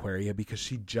dislike Aquaria because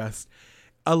she just...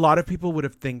 A lot of people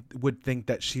would think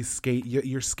that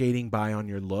you're skating by on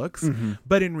your looks,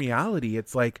 but in reality,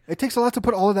 it's like it takes a lot to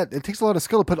put all of that. It takes a lot of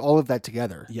skill to put all of that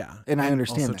together. Yeah, and I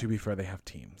understand. Also, that. to be fair, they have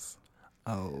teams.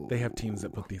 Oh, they have teams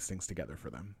that put these things together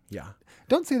for them. Yeah.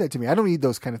 Don't say that to me. I don't need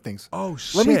those kind of things. Oh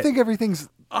shit! Let me think everything's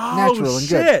natural and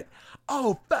good.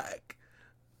 Oh fuck!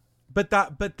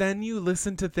 But then you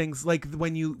listen to things like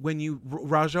when you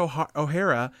Raja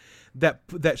O'Hara.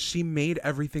 That she made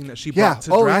everything that she brought to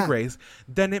Drag Race,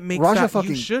 then it makes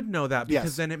you should know that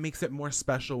because then it makes it more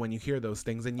special when you hear those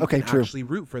things and you can actually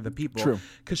root for the people. True.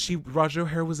 Because Raja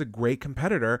O'Hara was a great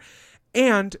competitor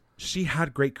and she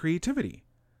had great creativity.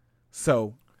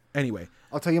 So anyway.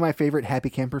 I'll tell you my favorite happy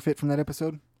camper fit from that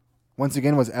episode. Once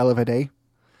again was Ella Vidae.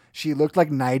 She looked like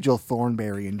Nigel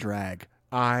Thornberry in drag.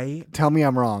 Tell me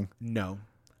I'm wrong. No.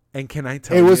 And can I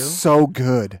tell you? It was so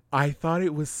good. I thought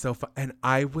it was so fun. And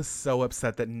I was so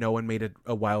upset that no one made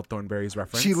a Wild Thornberry's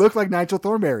reference. She looked like Nigel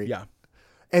Thornberry. Yeah.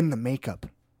 And the makeup.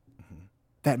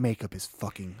 That makeup is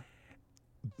fucking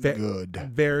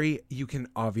good. You can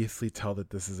obviously tell that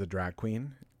this is a drag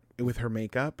queen with her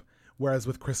makeup. Whereas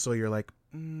with Crystal, you're like...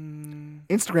 Instagram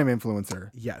influencer.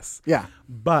 Yes. Yeah.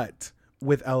 But...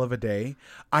 with Ella Vidae,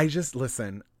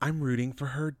 listen, I'm rooting for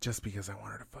her just because I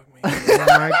want her to fuck me. Oh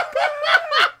my...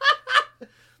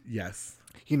 Yes.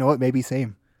 You know what? Maybe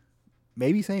same.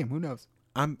 Who knows?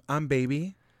 I'm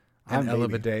baby. And Ella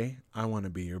baby. Vidae, I want to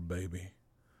be your baby.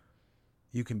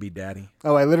 You can be daddy.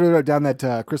 Oh, I literally wrote down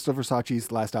that Crystal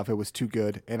Versace's last outfit was too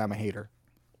good, and I'm a hater.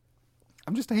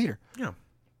 I'm just a hater. Yeah.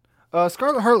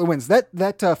 Scarlet Harlot wins.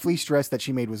 That fleece dress that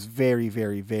she made was very,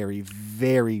 very, very,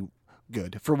 very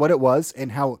good for what it was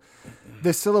and how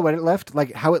the silhouette it left,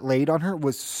 like how it laid on her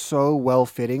was so well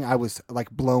fitting. I was like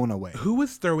blown away. Who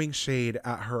was throwing shade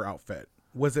at her outfit?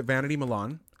 Was it Vanity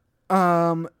Milan?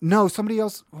 No, somebody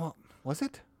else. Well, was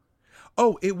it?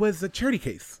 Oh, it was a Charity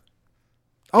Case.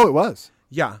 Oh, it was.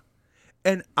 Yeah.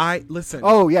 And listen.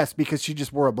 Oh, yes, because she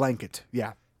just wore a blanket.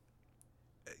 Yeah.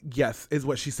 Yes, is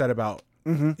what she said about.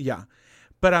 Mm-hmm. Yeah.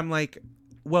 But I'm like,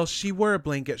 well, she wore a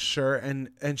blanket, sure, and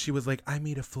she was like, I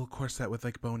made a full corset with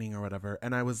like boning or whatever,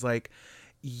 and I was like,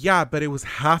 yeah, but it was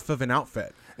half of an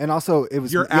outfit, and also it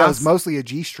was your it was mostly a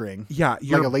G-string, like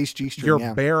a lace G-string.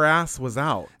 Your bare ass was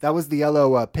out. That was the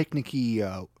yellow picnicky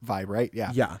vibe, right?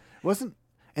 Yeah, yeah.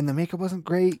 And the makeup wasn't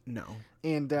great. No,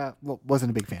 and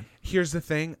wasn't a big fan. Here's the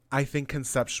thing: I think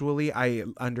conceptually, I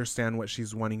understand what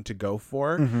she's wanting to go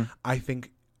for. Mm-hmm. I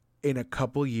think in a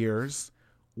couple years,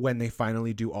 when they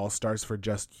finally do All Stars for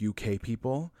just UK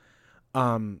people,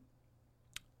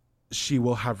 she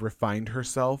will have refined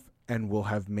herself and will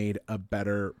have made a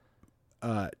better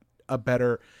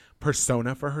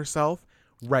persona for herself.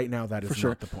 Right now, that is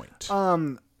not the point.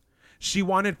 She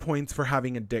wanted points for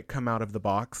having a dick come out of the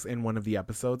box in one of the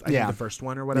episodes. I think the first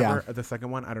one or whatever, or the second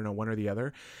one. I don't know, one or the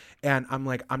other. And I'm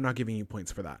like, I'm not giving you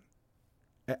points for that.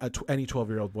 Any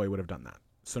 12-year-old boy would have done that.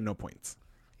 So no points.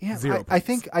 Yeah, 0 I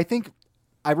points. think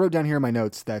I wrote down here in my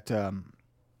notes that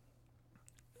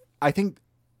I think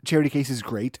Charity Case is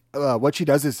great. What she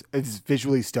does is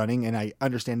visually stunning, and I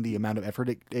understand the amount of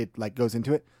effort it like goes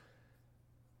into it.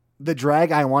 The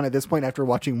drag I want at this point, after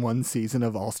watching one season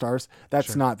of All Stars,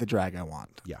 that's not the drag I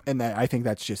want. Yeah, and I think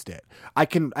that's just it. I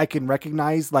can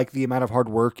recognize like the amount of hard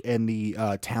work and the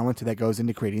talent that goes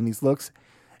into creating these looks,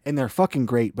 and they're fucking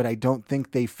great. But I don't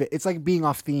think they fit. It's like being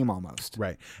off theme almost.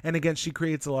 Right. And again, she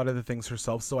creates a lot of the things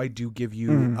herself, so I do give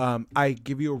you I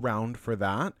give you a round for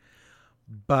that.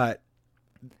 But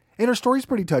and her story's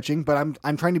pretty touching. But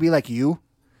I'm trying to be like you.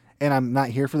 And I'm not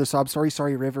here for the sob story.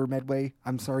 Sorry, River Medway.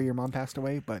 I'm sorry your mom passed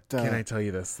away. But can I tell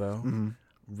you this though?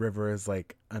 River is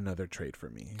like another trait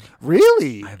for me.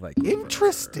 Really? I like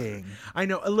interesting. River. I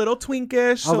know, a little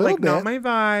twinkish, so like not my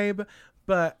vibe,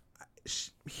 but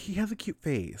he has a cute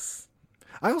face.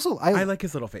 I like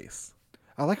his little face.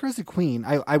 I like her as a queen.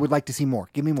 I would like to see more.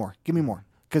 Give me more. Give me more.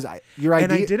 Because your idea,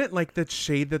 and I didn't like the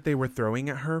shade that they were throwing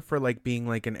at her for like being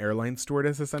like an airline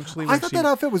stewardess essentially. I thought that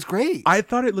outfit was great. I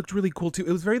thought it looked really cool too.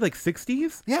 It was very like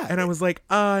 60s. Yeah. And I was like,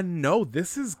 no,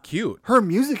 this is cute. Her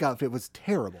music outfit was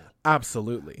terrible.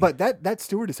 Absolutely. But that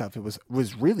stewardess outfit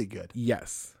was really good.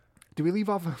 Yes. Do we leave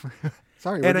off?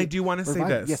 Sorry. And I do want to say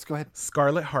this. Yes, go ahead.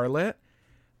 Scarlet Harlot,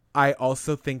 I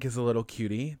also think is a little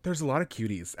cutie. There's a lot of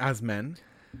cuties as men.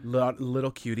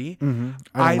 Little cutie. Mm-hmm.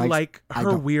 I like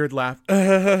her weird laugh.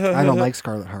 I don't like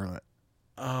Scarlet Harlot.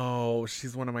 Oh,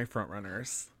 she's one of my front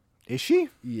runners. Is she?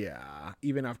 Yeah.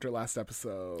 Even after last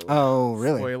episode. Oh,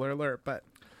 really? Spoiler alert, but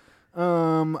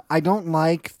I don't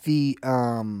like the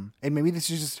and maybe this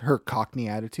is just her Cockney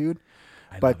attitude.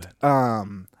 I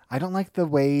don't like the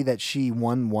way that she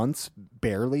won once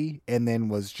barely and then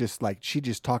was just like she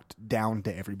just talked down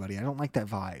to everybody. I don't like that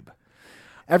vibe.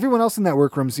 Everyone else in that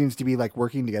workroom seems to be like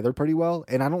working together pretty well,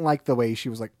 and I don't like the way she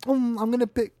was like, I'm gonna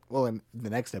pick. Well, in the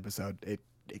next episode, it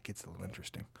gets a little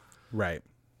interesting. Right.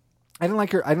 I didn't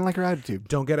like her attitude.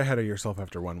 Don't get ahead of yourself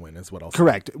after one win is what I'll say.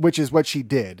 Correct, which is what she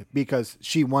did because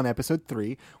she won episode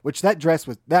 3, which that dress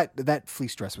was that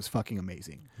fleece dress was fucking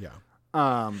amazing.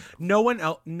 Yeah. No one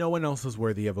else is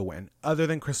worthy of a win other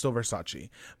than Crystal Versace.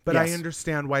 But yes. I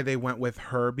understand why they went with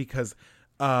her because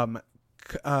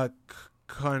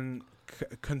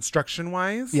construction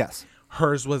wise, yes,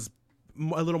 hers was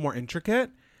a little more intricate,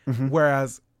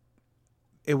 whereas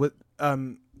it was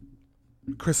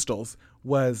Crystal's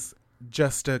was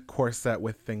just a corset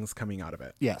with things coming out of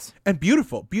it. Yes, and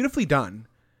beautifully done.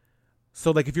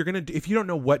 So like if you don't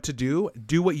know what to do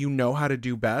what you know how to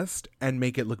do best and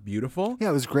make it look beautiful. Yeah,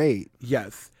 it was great.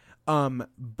 Yes,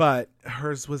 but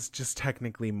hers was just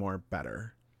technically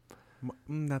better.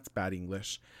 That's bad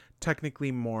English.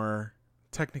 Technically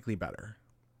better.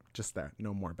 Just that.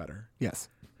 No more better. Yes.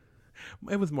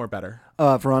 It was more better.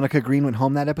 Veronica Green went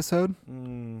home that episode.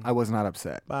 I was not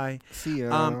upset. Bye. See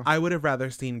ya. I would have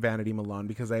rather seen Vanity Milan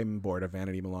because I'm bored of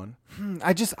Vanity Milan.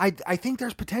 I think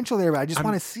there's potential there, but I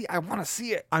want to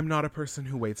see it. I'm not a person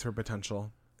who waits for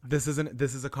potential. This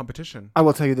is a competition. I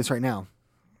will tell you this right now.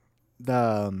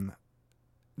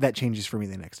 That changes for me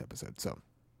the next episode. So.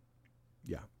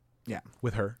 Yeah.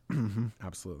 With her.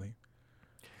 Absolutely.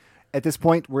 At this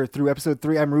point, we're through episode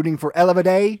 3. I'm rooting for Ella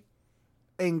Day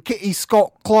and Kitty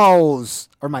Scott Claus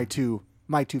are my two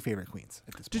favorite queens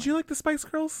at this point. Did you like the Spice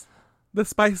Girls? The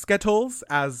Spice Girls,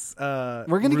 as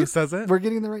Ruth says it? We're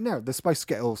getting there right now. The Spice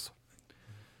Girls.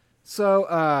 So,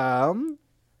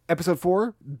 episode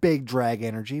 4, big drag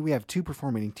energy. We have 2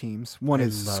 performing teams. One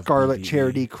is Scarlet, BBE.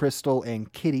 Charity, Crystal,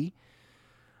 and Kitty.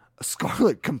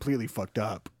 Scarlet completely fucked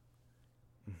up.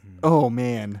 Oh,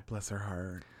 man. Bless her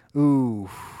heart. Ooh.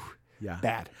 Yeah.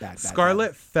 Bad.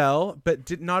 Scarlet fell,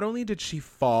 but not only did she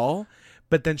fall,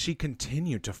 but then she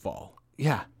continued to fall.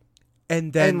 Yeah.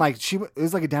 And then like it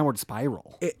was like a downward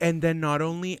spiral. And then not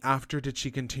only after did she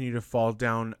continue to fall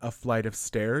down a flight of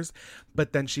stairs,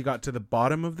 but then she got to the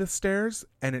bottom of the stairs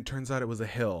and it turns out it was a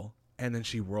hill. And then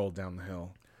she rolled down the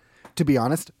hill. To be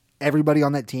honest, everybody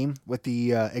on that team, with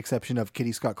the exception of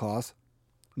Kitty Scott Claus,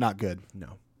 not good.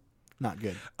 No. Not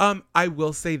good. I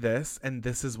will say this, and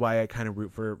this is why I kind of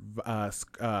root for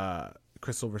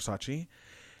Crystal Versace.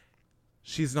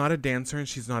 She's not a dancer and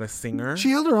she's not a singer. She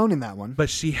held her own in that one.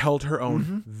 But she held her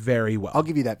own very well. I'll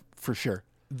give you that for sure.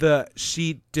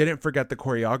 she didn't forget the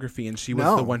choreography, and she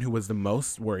was the one who was the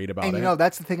most worried about it. And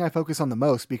that's the thing I focus on the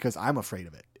most because I'm afraid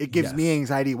of it. It gives me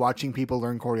anxiety watching people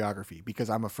learn choreography because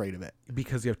I'm afraid of it.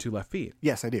 Because you have 2 left feet.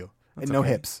 Yes, I do. That's and no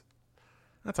hips.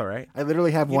 That's all right. I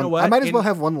literally have one. I might as well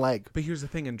have one leg. But here's the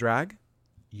thing: in drag,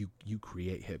 you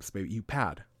create hips, baby. You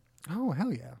pad. Oh,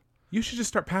 hell yeah. You should just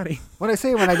start padding. When I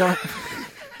don't.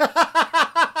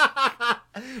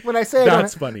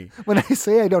 That's funny. When I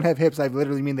say I don't have hips, I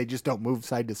literally mean they just don't move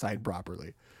side to side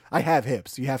properly. I have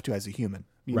hips. You have to as a human.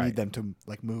 You need them to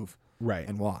like move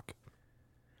and walk.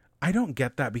 I don't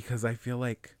get that because I feel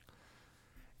like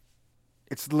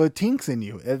it's the Latinx in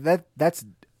you. That's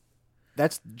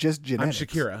just genetics. I'm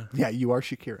Shakira. Yeah, you are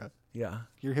Shakira. Yeah.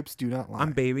 Your hips do not lie.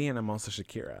 I'm Baby and I'm also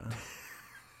Shakira.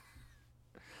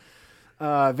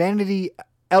 Vanity,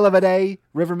 Elevade,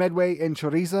 River Medway, and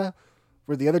Choriza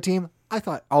were the other team. I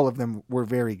thought all of them were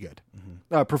very good.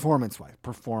 Mm-hmm.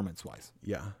 Performance-wise.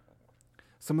 Yeah.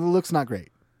 Some of the looks not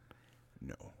great.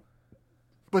 No.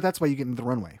 But that's why you get into the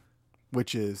runway,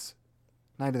 which is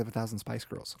Night of 1,000 Spice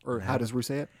Girls. Or how does Rue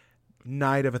say it?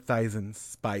 Night of 1,000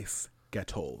 Spice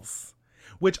Girls.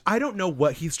 Which I don't know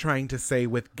what he's trying to say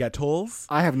with ghettos.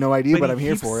 I have no idea, but I'm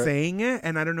here for it. He's saying it,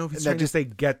 and I don't know if he's trying to say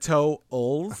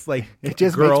ghetto-ols, like it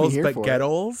just girls, makes me but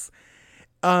ghettos.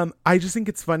 I just think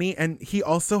it's funny, and he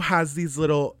also has these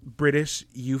little British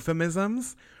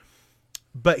euphemisms,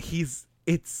 but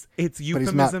it's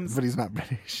euphemisms. But he's not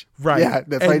British. Right. Yeah,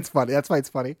 that's why it's funny. That's why it's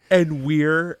funny. And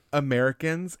we're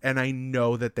Americans, and I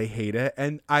know that they hate it.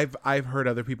 And I've heard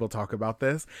other people talk about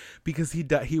this because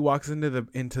he walks into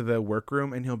the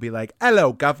workroom and he'll be like,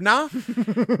 "Hello, governor,"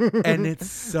 and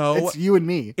it's you and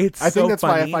me. I think that's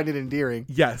funny. why I find it endearing.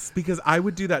 Yes, because I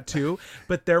would do that too,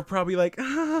 but they're probably like,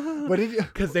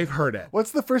 because they've heard it.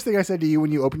 What's the first thing I said to you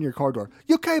when you open your car door?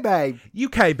 UK babe.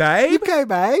 UK babe. UK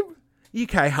babe.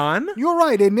 UK hon. You're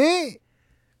right, isn't it?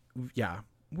 Yeah.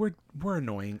 We're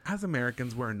annoying. As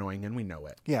Americans, we're annoying, and we know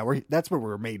it. Yeah, that's what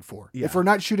we're made for. Yeah. If we're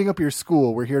not shooting up your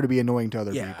school, we're here to be annoying to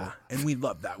other people. And we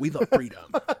love that. We love freedom.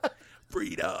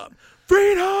 Freedom!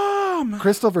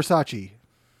 Crystal Versace.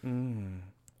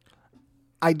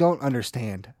 I don't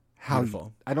understand how.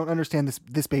 Beautiful. I don't understand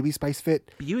this Baby Spice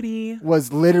fit. Beauty.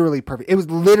 Was literally perfect. It was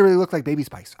literally looked like Baby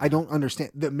Spice. I don't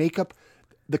understand. The makeup,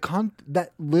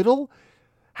 that little...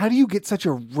 How do you get such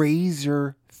a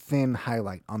razor thin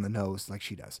highlight on the nose like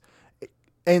she does?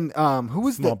 And who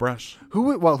was small brush?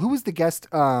 Who was the guest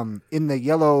in the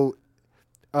yellow,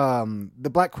 the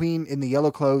Black Queen in the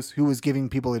yellow clothes who was giving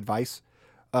people advice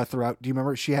throughout? Do you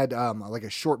remember? She had like a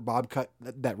short bob cut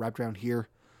that wrapped around here.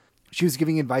 She was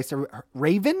giving advice to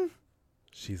Raven.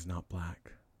 She's not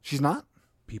black. She's not.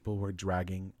 People were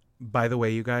dragging. By the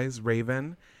way, you guys,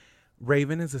 Raven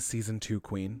is a season 2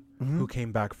 queen who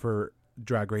came back for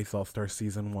Drag Race All-Star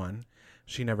season 1.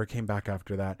 She never came back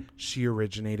after that. She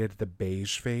originated the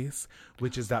beige face,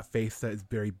 which is that face that is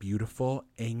very beautiful,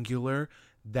 angular,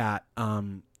 that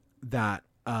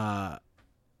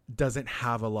doesn't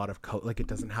have a lot of color. Like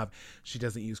she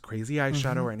doesn't use crazy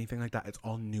eyeshadow or anything like that. It's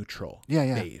all neutral.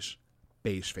 Yeah.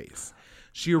 Beige face.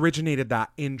 She originated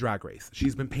that in Drag Race.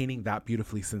 She's been painting that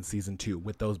beautifully since season 2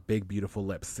 with those big, beautiful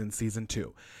lips since season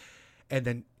 2. And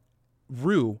then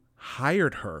Rue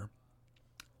hired her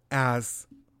as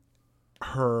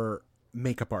her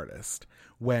makeup artist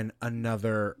when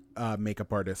another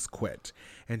makeup artist quit,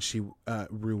 and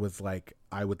Rue was like,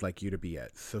 "I would like you to be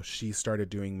it." So she started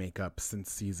doing makeup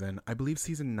since season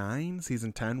 9,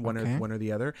 season 10, one or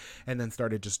the other, and then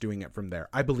started just doing it from there.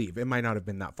 I believe it might not have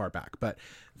been that far back, but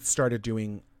started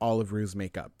doing all of Rue's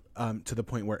makeup to the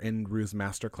point where in Rue's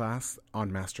masterclass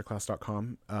on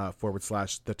masterclass.com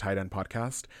 / the Tight End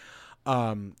podcast.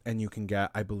 And you can get,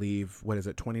 I believe, what is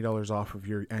it, $20 off of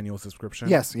your annual subscription?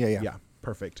 Yes. Yeah.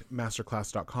 Perfect.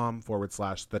 Masterclass.com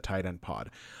 / the Tight End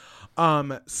pod.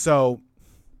 So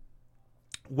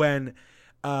when,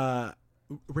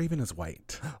 Raven is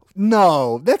white.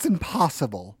 No, that's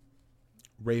impossible.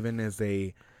 Raven is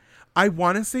I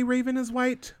want to say Raven is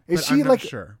white. Is she I'm not like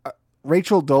sure.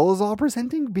 Rachel Dolezal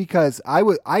presenting? Because I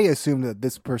assumed that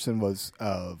this person was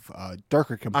of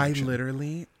darker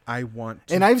complexion. I want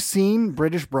to. And I've seen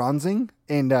British bronzing,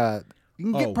 and it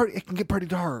can get pretty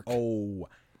dark. Oh,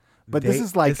 but this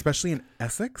is like, especially in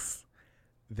Essex,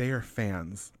 they are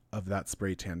fans of that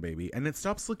spray tan, baby, and it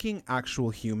stops looking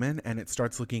actual human and it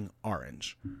starts looking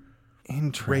orange.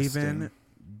 Interesting. Raven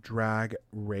Drag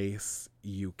Race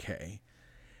UK,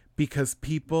 because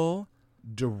people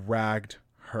dragged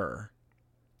her.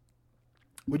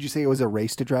 Would you say it was a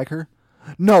race to drag her?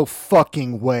 No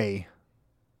fucking way.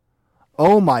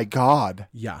 Oh my God.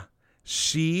 Yeah.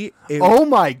 Oh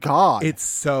my God. It's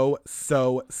so.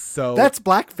 That's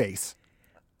blackface.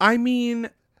 I mean,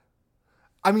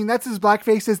 that's as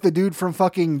blackface as the dude from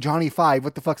fucking Johnny Five.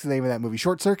 What the fuck's the name of that movie?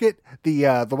 Short Circuit?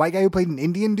 The white guy who played an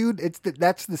Indian dude?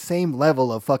 That's the same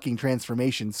level of fucking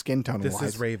transformation skin tone wise.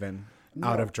 this is Raven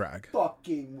out of drag.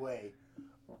 Fucking way.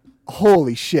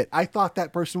 Holy shit. I thought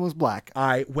that person was black.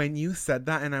 When you said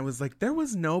that, and I was like, there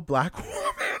was no black woman.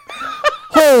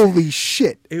 Holy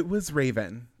shit. It was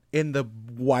Raven in the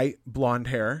white blonde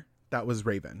hair. That was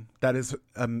Raven. That is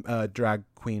a drag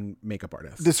queen makeup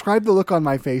artist. Describe the look on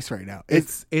my face right now.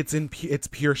 It's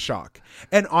pure shock.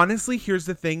 And honestly, here's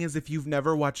the thing: is if you've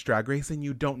never watched Drag Race and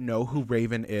you don't know who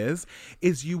Raven is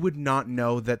you would not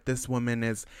know that this woman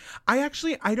is. I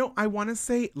want to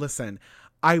say, listen,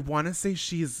 I want to say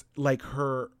she's like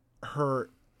her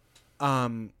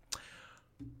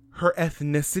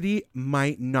ethnicity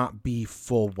might not be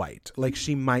full white. Like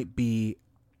she might be.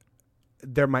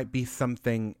 There might be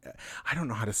something. I don't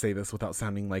know how to say this without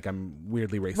sounding like I'm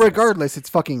weirdly racist. Regardless, it's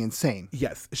fucking insane.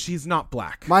 Yes, she's not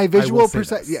black. My visual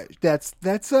perception. Yeah, that's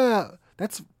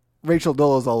Rachel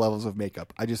Dolezal levels of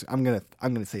makeup. I'm gonna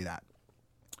say that.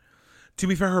 To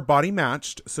be fair, her body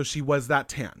matched, so she was that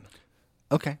tan.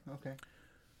 Okay.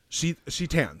 She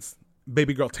tans.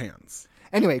 Baby girl tans.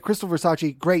 Anyway, Crystal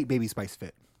Versace, great Baby Spice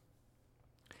fit.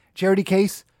 Charity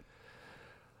Case,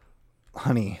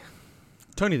 honey.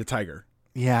 Tony the Tiger.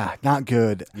 Yeah, not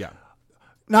good. Yeah.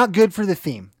 Not good for the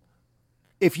theme.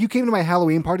 If you came to my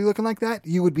Halloween party looking like that,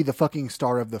 you would be the fucking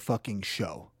star of the fucking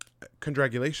show.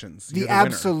 Congratulations. The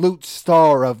absolute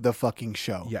star of the fucking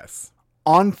show. Yes.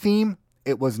 On theme,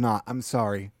 it was not. I'm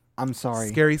sorry.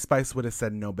 Scary Spice would have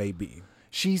said no, baby.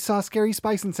 She saw Scary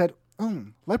Spice and said,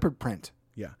 leopard print.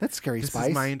 Yeah. That's Scary Spice. This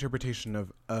is my interpretation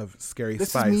of Scary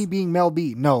Spice. This is me being Mel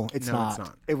B. No, it's No, not. it's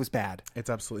not. It was bad. It's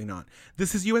absolutely not.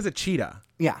 This is you as a cheetah.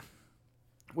 Yeah.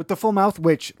 With the full mouth,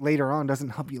 which later on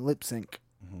doesn't help you lip sync.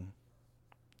 Mm-hmm.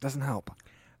 Doesn't help.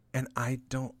 And I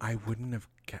wouldn't have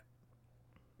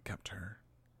kept her.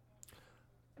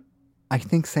 I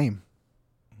think same.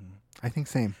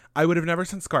 I would have never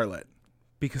sent Scarlett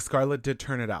because Scarlett did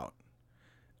turn it out.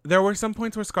 There were some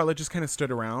points where Scarlett just kind of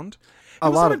stood around.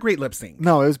 It wasn't a great lip sync.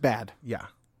 No, it was bad. Yeah.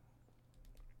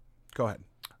 Go ahead.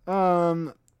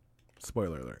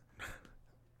 Spoiler alert.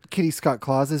 Kitty Scott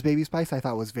Claus's Baby Spice I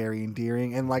thought was very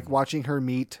endearing, and like watching her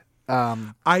meet.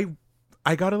 I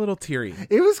got a little teary.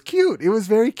 It was cute. It was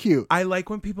very cute. I like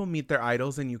when people meet their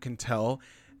idols and you can tell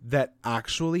that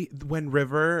actually when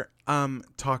River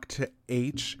talked to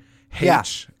H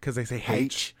because they say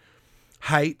H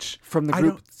from the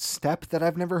group Step that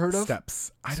I've never heard of.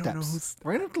 Steps. I don't know who's.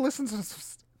 We're gonna have to listen to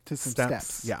some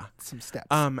steps. Yeah, some steps.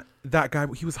 That guy,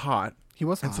 he was hot. He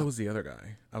was hot, and so was the other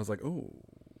guy. I was like, oh,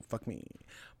 fuck me.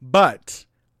 But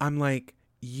I'm like,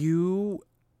 you.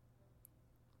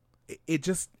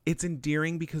 It's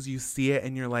endearing because you see it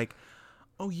and you're like,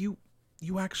 oh, you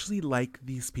actually like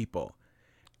these people.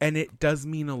 And it does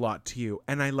mean a lot to you.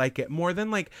 And I like it more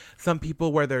than like some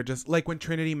people where they're just like when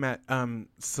Trinity met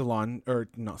Solange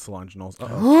Knowles.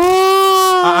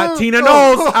 Tina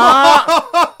Knowles.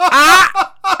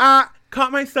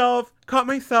 Caught myself.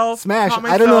 Smash.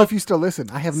 I don't know if you still listen.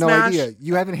 I have no idea.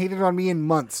 You haven't hated on me in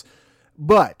months.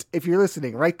 But if you're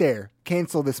listening right there,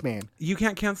 cancel this man. You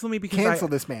can't cancel me because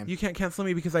this man. You can't cancel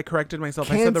me because I corrected myself.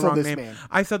 Cancel I said the wrong name. Man.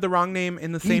 I said the wrong name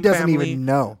in the same family. He doesn't even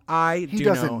know. He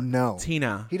doesn't know.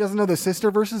 Tina. He doesn't know the sister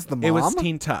versus the mom? It was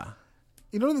Tinta.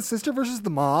 You know the sister versus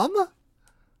the mom?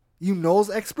 You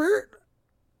Knowles expert?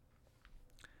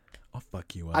 I'll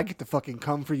fuck you up. I get to fucking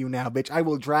come for you now, bitch. I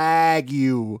will drag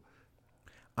you.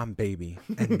 I'm baby.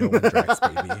 And no one drags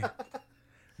baby.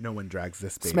 No one drags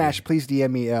this baby. Smash, please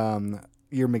DM me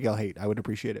your Miguel hate. I would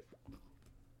appreciate it.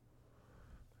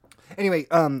 Anyway,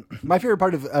 my favorite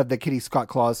part of the Kitty Scott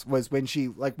Claus was when she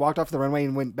like walked off the runway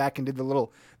and went back and did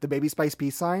the Baby Spice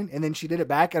peace sign, and then she did it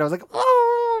back, and I was like,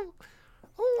 I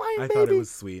thought it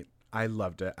was sweet. I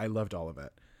loved it. I loved all of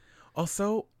it.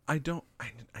 Also, I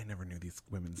never knew these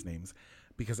women's names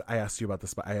because I asked you about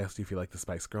I asked you if you like the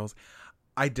Spice Girls.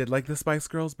 I did like the Spice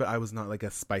Girls, but I was not like a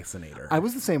Spicinator. I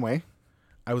was the same way.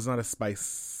 I was not a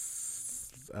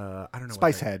spice. I don't know.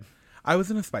 Spice head. I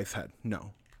wasn't a spice head.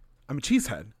 No, I'm a cheese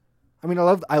head. I mean,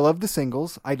 I love the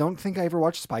singles. I don't think I ever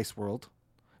watched Spice World.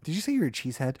 Did you say you're a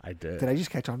cheesehead? I did. Did I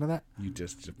just catch on to that? You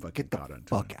just fucking get the got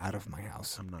onto fuck it. out of my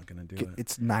house. I'm not gonna do it.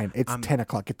 It's 9. It's 10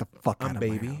 o'clock. Get the fuck out of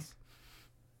my house.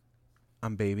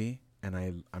 I'm baby, and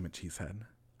I'm a cheesehead.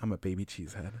 I'm a baby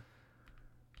cheesehead.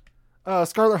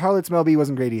 Scarlet Harlot's Mel B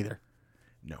wasn't great either.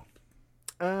 No.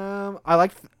 I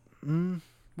liked.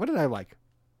 What did I like?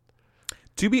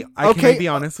 Can I be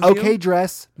honest with you? Okay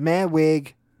dress, meh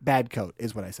wig, bad coat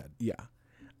is what I said. Yeah.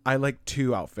 I like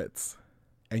 2 outfits,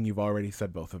 and you've already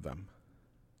said both of them.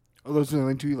 Oh, those are the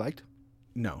only 2 you liked?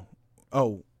 No.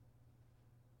 Oh.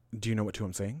 Do you know what 2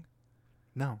 I'm saying?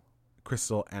 No.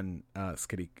 Crystal and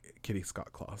Kitty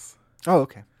Scott Claus. Oh,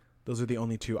 okay. Those are the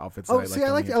only 2 outfits Oh, that I like. see,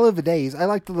 I like the Ella Days. I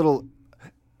like the little...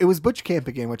 It was butch camp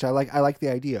again, which I like. I like the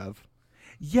idea of.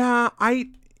 Yeah,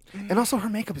 And also her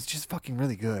makeup is just fucking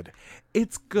really good.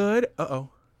 It's good. Uh-oh.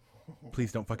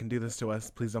 Please don't fucking do this to us.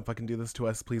 Please don't fucking do this to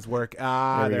us. Please work.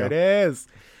 There it is.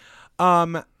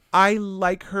 I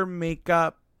like her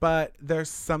makeup, but there's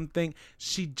something...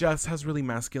 She just has really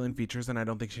masculine features, and I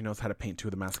don't think she knows how to paint 2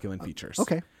 of the masculine features.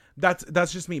 Okay.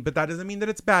 That's just me, but that doesn't mean that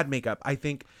it's bad makeup. I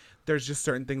think there's just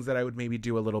certain things that I would maybe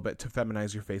do a little bit to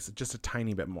feminize your face, just a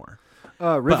tiny bit more.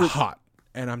 River, but hot,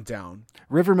 and I'm down.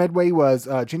 River Medway was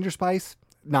Ginger Spice.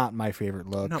 Not my favorite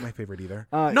look. Not my favorite either.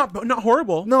 Not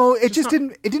horrible. No, it just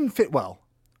didn't. It didn't fit well.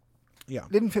 Yeah,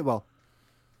 it didn't fit well.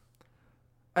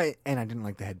 I didn't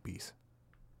like the headpiece.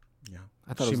 Yeah,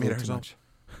 I thought she it was made a it little too herself.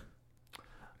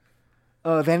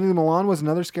 much. Vanity Milan was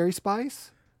another scary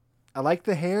Spice. I like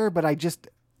the hair, but I just...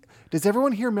 Does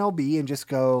everyone hear Mel B and just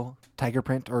go tiger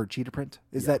print or cheetah print?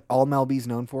 Is that all Mel B's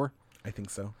known for? I think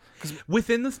so.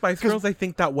 Within the Spice Girls, I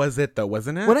think that was it, though,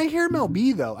 wasn't it? When I hear Mel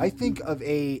B, though, I think of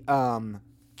a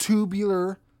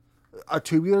tubular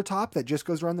top that just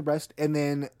goes around the breast, and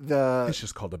then It's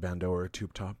just called a bandeau or a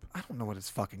tube top. I don't know what it's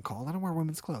fucking called. I don't wear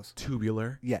women's clothes.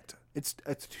 Tubular. Yet. It's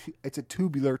a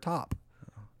tubular top.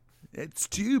 It's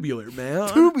tubular, man.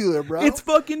 Tubular, bro. It's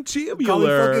fucking Call me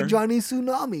tubular. fucking Johnny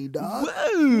Tsunami, dog.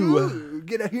 Whoa. Woo.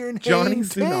 Get out here and Johnny hang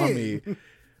Tsunami. ten.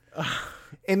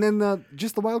 And then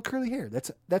just the wild curly hair.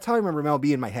 That's how I remember Mel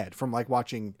B in my head from like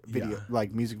watching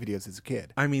music videos as a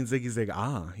kid. I mean, Ziggy Zig,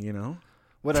 you know?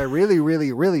 What I really,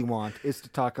 really, really want is to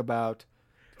talk about.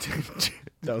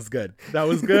 That was good. That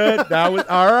was good. That was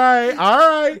all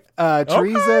right.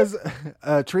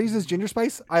 Teresa's Ginger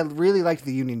Spice. I really liked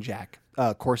the Union Jack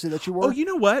corset that she wore. Oh, you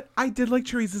know what? I did like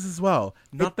Teresa's as well.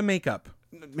 Not the makeup.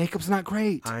 Makeup's not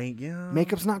great.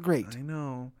 Makeup's not great. I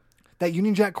know. That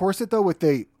Union Jack corset though with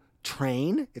the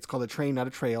train. It's called a train, not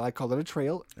a trail. I called it a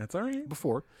trail. That's all right.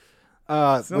 Before.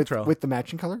 Trail. With the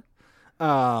matching color.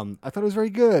 I thought it was very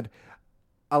good.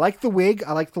 I like the wig.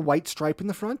 I like the white stripe in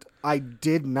the front. I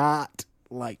did not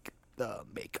like the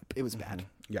makeup. It was bad.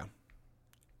 Yeah.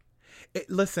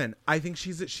 Listen, I think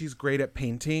she's great at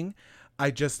painting.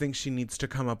 I just think she needs to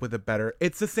come up with a better...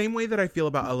 It's the same way that I feel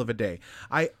about Ella Day.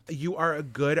 You are a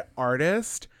good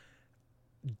artist.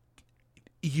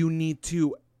 You need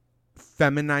to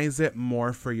feminize it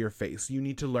more for your face. You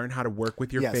need to learn how to work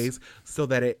with your face so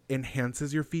that it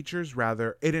enhances your features.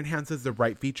 Rather, it enhances the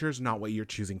right features, not what you're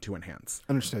choosing to enhance.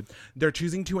 Understood. They're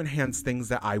choosing to enhance things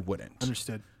that I wouldn't.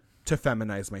 Understood. To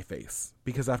feminize my face.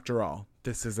 Because after all,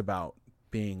 this is about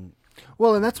being...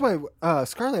 Well, and that's why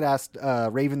Scarlett asked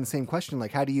Raven the same question.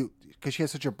 Like, how do you... Because she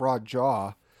has such a broad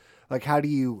jaw. Like, how do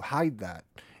you hide that?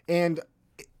 And...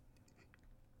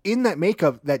 in that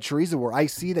makeup that Teresa wore, I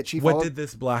see that she What did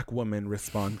this black woman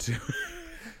respond to?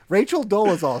 Rachel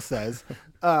Dolezal says,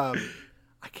 I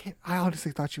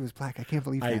honestly thought she was black. I can't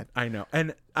believe that. I know.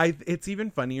 And it's even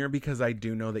funnier because I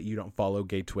do know that you don't follow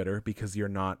gay Twitter because you're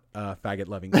not faggot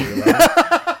loving gay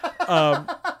lover.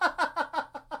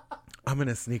 I'm going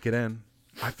to sneak it in.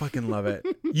 I fucking love it.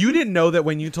 You didn't know that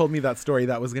when you told me that story,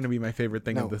 that was going to be my favorite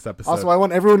thing of this episode. Also, I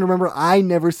want everyone to remember I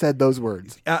never said those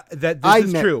words. This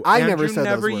is true. I Andrew never said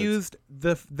never those words. used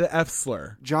the F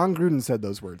slur. John Gruden said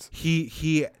those words.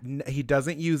 He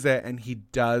doesn't use it, and he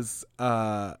does.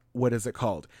 What is it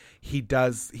called?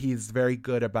 He's very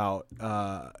good about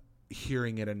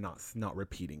hearing it and not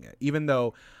repeating it. Even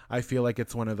though I feel like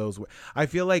it's one of those. I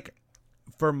feel like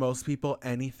for most people,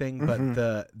 anything but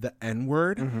the N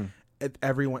word. Mm-hmm.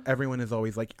 Everyone is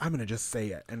always like, I'm gonna just say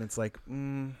it, and it's like,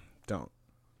 don't.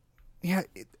 Yeah,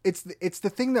 it's the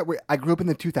thing that I grew up in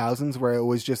the 2000s where it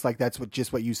was just like that's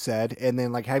what you said, and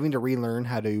then like having to relearn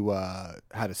how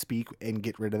to speak and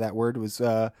get rid of that word was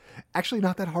actually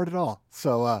not that hard at all.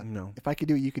 So no, if I could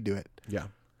do it, you could do it. Yeah,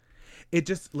 it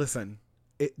just listen.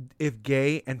 If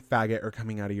gay and faggot are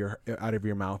coming out of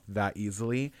your mouth that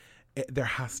easily. There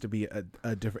has to be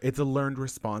a different... It's a learned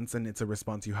response, and it's a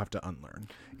response you have to unlearn.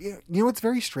 You know, it's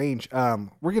very strange.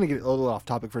 We're going to get a little off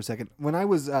topic for a second. When I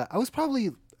was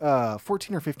probably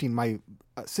 14 or 15, my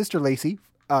sister Lacey,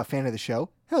 fan of the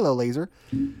show, hello Laser.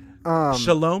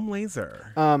 Shalom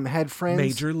Laser. Had friends...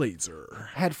 Major Laser.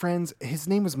 Had friends... His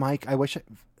name was Mike. I wish I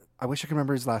could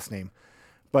remember his last name.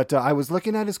 But I was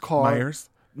looking at his car... Myers?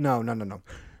 No.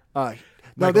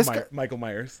 Michael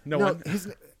Myers. No one.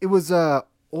 It was...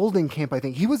 Oldenkamp, I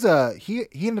think he was he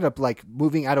ended up like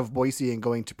moving out of Boise and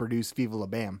going to produce Viva La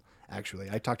Bam. Actually,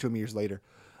 I talked to him years later.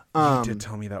 You did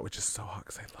tell me that, which is so hot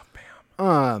because I love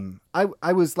Bam.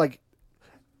 I was like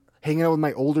hanging out with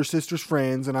my older sister's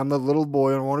friends, and I'm the little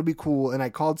boy, and I want to be cool, and I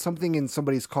called something in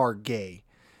somebody's car gay,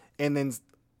 and then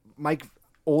Mike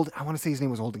I want to say his name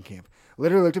was Oldenkamp,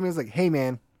 literally looked at me and was like, "Hey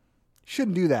man,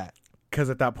 shouldn't do that." Because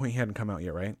at that point he hadn't come out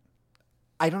yet, right?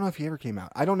 I don't know if he ever came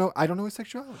out. I don't know his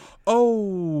sexuality.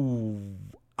 Oh,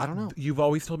 I don't know. You've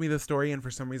always told me this story, and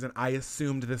for some reason, I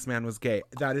assumed this man was gay.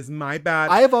 That is my bad.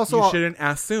 I have also... You shouldn't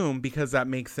assume, because that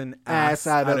makes an ass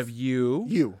out of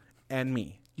you and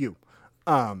me. You.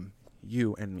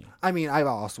 You and me. I mean, I've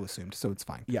also assumed, so it's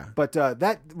fine. Yeah. But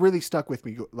that really stuck with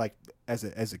me, like, as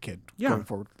a kid going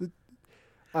forward.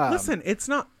 Listen, it's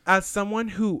not... As someone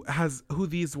who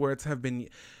these words have been...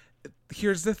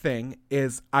 Here's the thing,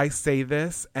 is I say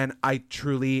this, and I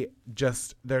truly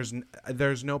just... There's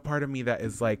no part of me that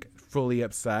is, like, fully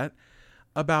upset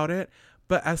about it.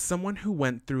 But as someone who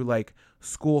went through, like,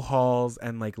 school halls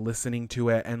and, like, listening to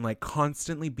it and, like,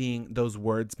 constantly those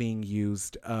words being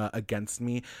used against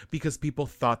me because people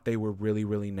thought they were really,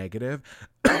 really negative.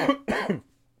 Oh,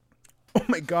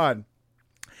 my God.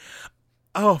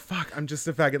 Oh, fuck. I'm just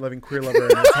a faggot-loving queer lover,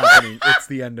 and it's happening. It's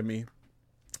the end of me.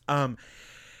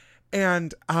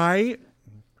 And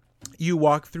you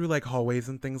walk through, like, hallways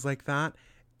and things like that,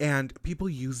 and people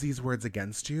use these words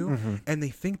against you, and they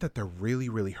think that they're really,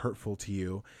 really hurtful to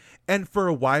you. And for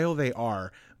a while they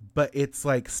are, but it's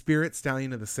like Spirit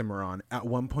Stallion of the Cimarron. At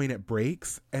one point it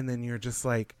breaks, and then you're just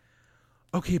like,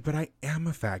 okay, but I am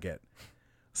a faggot.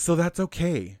 So that's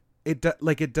okay. It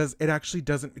actually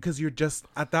doesn't, because you're just,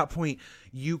 at that point,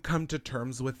 you come to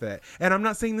terms with it. And I'm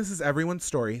not saying this is everyone's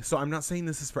story, so I'm not saying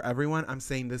this is for everyone. I'm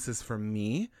saying this is for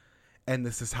me, and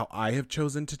this is how I have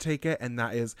chosen to take it. And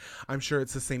that is, I'm sure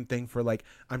it's the same thing for, like,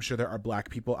 I'm sure there are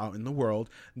black people out in the world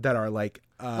that are like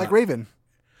Raven.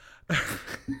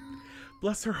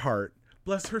 Bless her heart.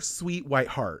 Bless her sweet white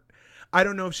heart. I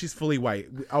don't know if she's fully white.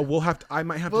 I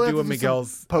might have to do a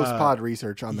Miguel's post-pod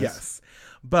research on this. Yes.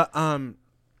 But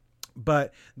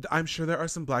I'm sure there are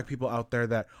some black people out there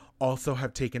that also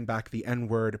have taken back the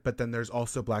N-word, but then there's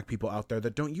also black people out there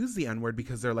that don't use the N-word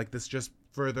because they're like, this just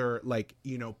further, like,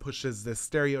 you know, pushes this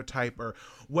stereotype or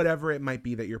whatever it might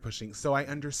be that you're pushing. So I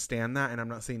understand that, and I'm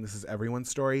not saying this is everyone's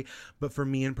story, but for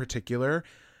me in particular,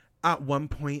 at one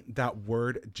point that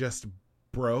word just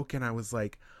broke, and I was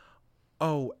like,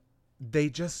 oh, they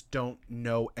just don't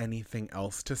know anything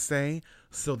else to say,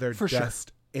 so they're for just...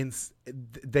 Sure.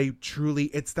 They truly,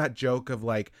 it's that joke of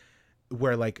like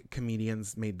where like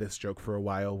comedians made this joke for a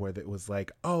while where it was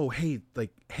like, oh, hey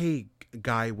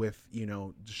guy with, you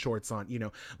know, shorts on, you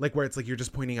know, like where it's like you're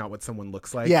just pointing out what someone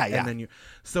looks like. Yeah. And then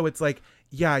so it's like,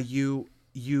 yeah, you're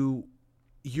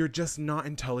just not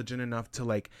intelligent enough to,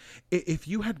 like, if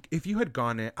you had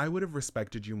gone it, I would have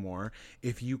respected you more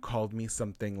if you called me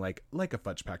something like a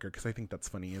fudge packer, because I think that's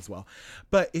funny as well.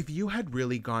 But if you had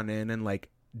really gone in and like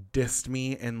dissed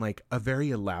me in like a very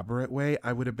elaborate way,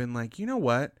 I would have been like, you know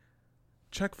what?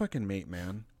 Check fucking mate,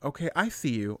 man. Okay, I see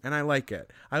you and I like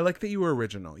it. I like that you were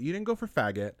original. You didn't go for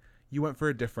faggot. You went for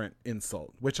a different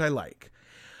insult, which I like.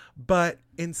 But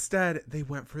instead, they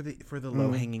went for the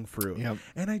low-hanging fruit. Yep.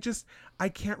 And I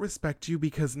can't respect you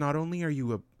because not only are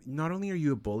you a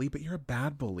bully, but you're a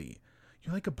bad bully.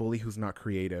 You're like a bully who's not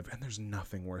creative, and there's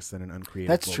nothing worse than an uncreative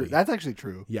That's bully. true. That's actually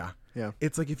true. Yeah. Yeah.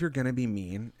 It's like if you're going to be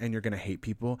mean and you're going to hate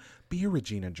people, be a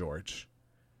Regina George.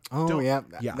 Oh, yeah.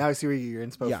 Now I see where your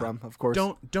inspo from, of course.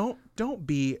 Don't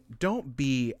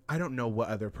be, I don't know what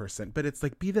other person, but it's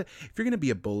like if you're going to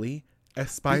be a bully,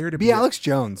 aspire to be Alex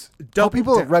Jones. Tell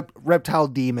people reptile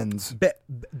demons.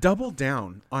 Double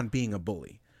down on being a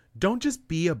bully. Don't just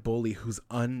be a bully who's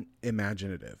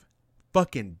unimaginative.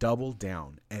 Fucking double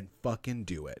down and fucking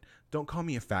do it. Don't call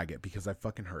me a faggot because I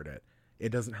fucking heard it. It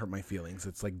doesn't hurt my feelings.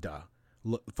 It's like, duh.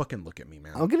 Fucking look at me,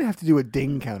 man. I'm going to have to do a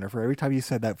ding counter for every time you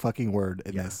said that fucking word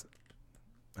in this.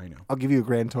 I know. I'll give you a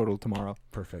grand total tomorrow.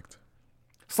 Perfect.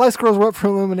 Slice Girls were up for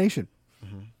elimination.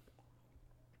 Mm-hmm.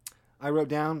 I wrote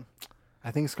down,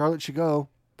 I think Scarlett should go,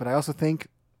 but I also think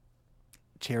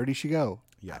Charity should go.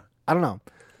 Yeah. I don't know.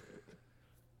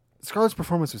 Scarlett's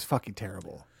performance was fucking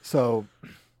terrible. So,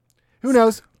 who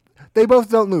knows? They both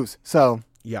don't lose. So,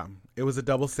 yeah. It was a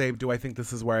double save. Do I think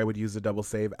this is where I would use a double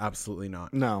save? Absolutely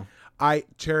not. No.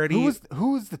 Charity.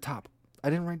 Who was the top? I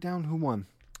didn't write down who won.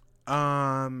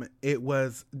 It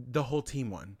was the whole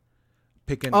team won.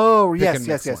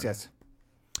 Yes.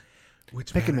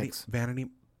 Which Pick and Mix.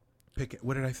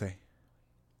 What did I say?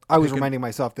 I was reminding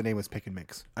myself the name was Pick and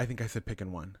Mix. I think I said Pick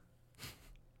and One.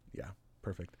 Yeah,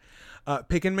 perfect.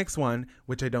 Pick and Mix won,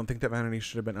 which I don't think that Vanity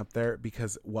should have been up there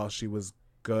because while she was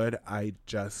good, I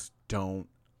just don't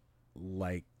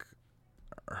like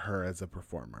her as a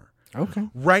performer. Okay.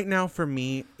 Right now, for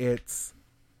me, it's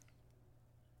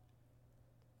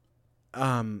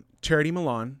Charity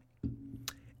Milan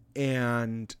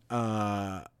and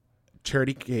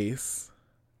Charity Case.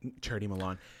 Charity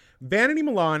Milan. Vanity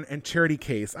Milan and Charity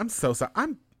Case. I'm so sorry.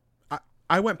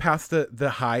 I went past the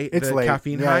high, It's the late.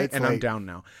 caffeine Yeah, high, it's and I'm late. down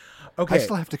now. Okay. I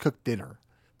still have to cook dinner.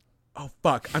 Oh,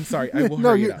 fuck. I'm sorry. I will No,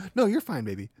 hurry it you're up. no, you're fine,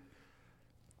 baby.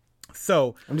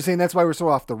 So, I'm just saying that's why we're so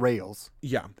off the rails.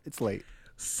 yeah. It's late.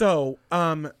 So,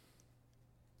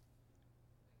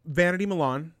 Vanity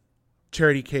Milan,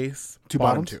 Charity Case, Two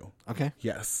bottom bottoms? two. Okay.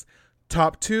 Yes.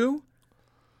 Top two,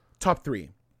 top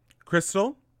three.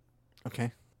 Crystal,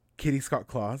 Okay. Kitty Scott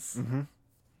Claus,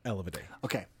 Elevate.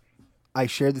 Okay. I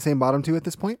shared the same bottom two at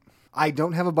this point. I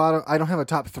don't have a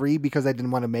top three because I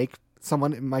didn't want to make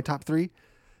someone in my top three.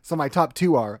 So my top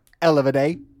two are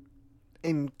Elevate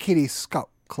and Kitty Scott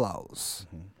Claus.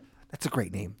 That's a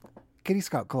great name. Kitty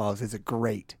Scott Claus is a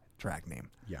great drag name.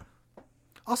 Yeah.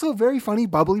 Also, very funny,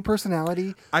 bubbly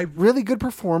personality. I- really good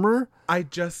performer. I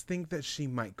just think that she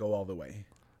might go all the way.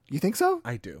 You think so?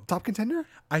 I do. Top contender?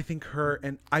 I think her,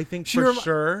 and I think She for rem-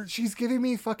 sure, She's giving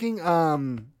me fucking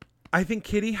I think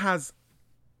Kitty has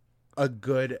a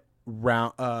good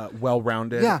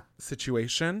well-rounded Yeah.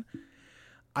 situation.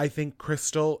 I think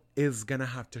Crystal is gonna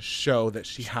have to show that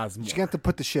she has more. she's gonna have to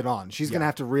put the shit on. She's gonna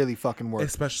have to really fucking work.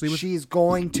 Especially with- she's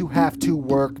going to have to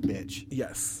work, bitch.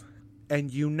 Yes, and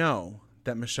you know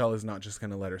that Michelle is not just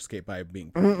gonna let her skate by being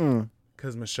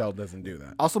because Michelle doesn't do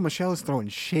that. Also, Michelle is throwing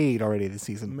shade already this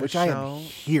season, which I am Michelle-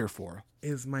 here for.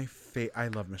 Is my I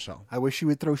love Michelle. I wish she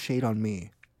would throw shade on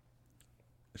me.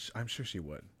 I'm sure she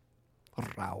would.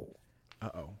 Rau.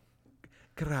 Uh-oh.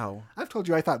 Grau. I've told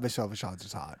you I thought Michelle Visage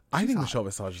is hot. I She's think hot. Michelle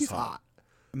Visage She's is hot.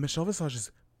 Michelle Visage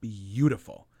is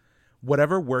beautiful.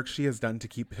 Whatever work she has done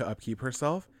to upkeep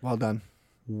herself, Well done.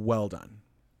 well done.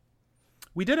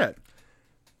 We did it.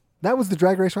 That was the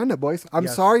Drag Race Roundup, boys. I'm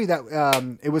Yes. sorry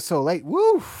that it was so late.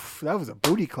 Woo! That was a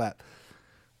booty clap.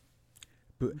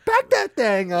 Back that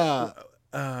thing up.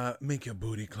 Make your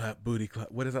booty clap.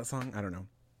 What is that song? I don't know.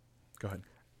 Go ahead.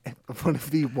 One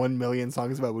of the 1 million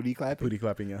songs about booty clapping. Booty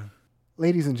clapping, yeah.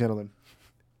 Ladies and gentlemen,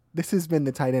 this has been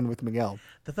The Tight End with Miguel,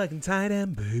 The fucking tight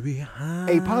end, baby. a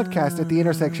podcast at the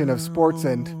intersection of sports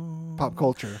and pop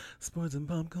culture. Sports and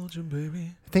pop culture,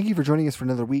 baby. Thank you for joining us for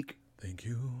another week. Thank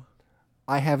you.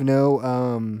 I have no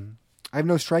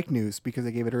strike news because I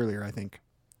gave it earlier, I think.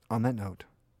 On that note.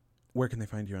 Where can they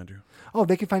find you, Andrew? Oh,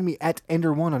 they can find me at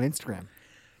Ender1 on Instagram.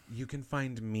 You can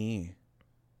find me,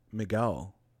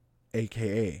 Miguel,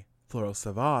 a.k.a. Floral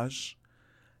Savage,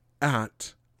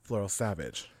 at Floral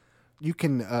Savage. You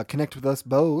can connect with us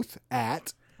both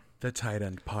at, The Tight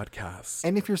End Podcast.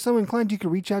 and if you're so inclined, you can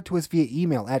reach out to us via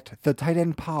email at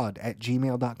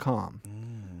thetightendpod@gmail.com.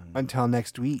 Until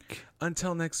next week.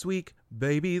 Until next week,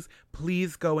 babies,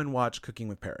 please go and watch Cooking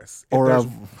with Paris. If Or there's-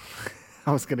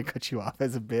 I was going to cut you off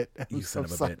as a bit. I'm you so son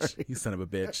of a sorry. bitch. You son of a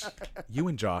bitch. You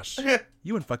and Josh.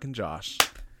 You and fucking Josh.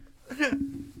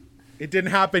 It didn't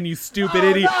happen, you stupid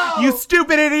idiot. no! You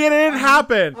stupid idiot. It didn't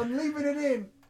happen. I'm leaving it in.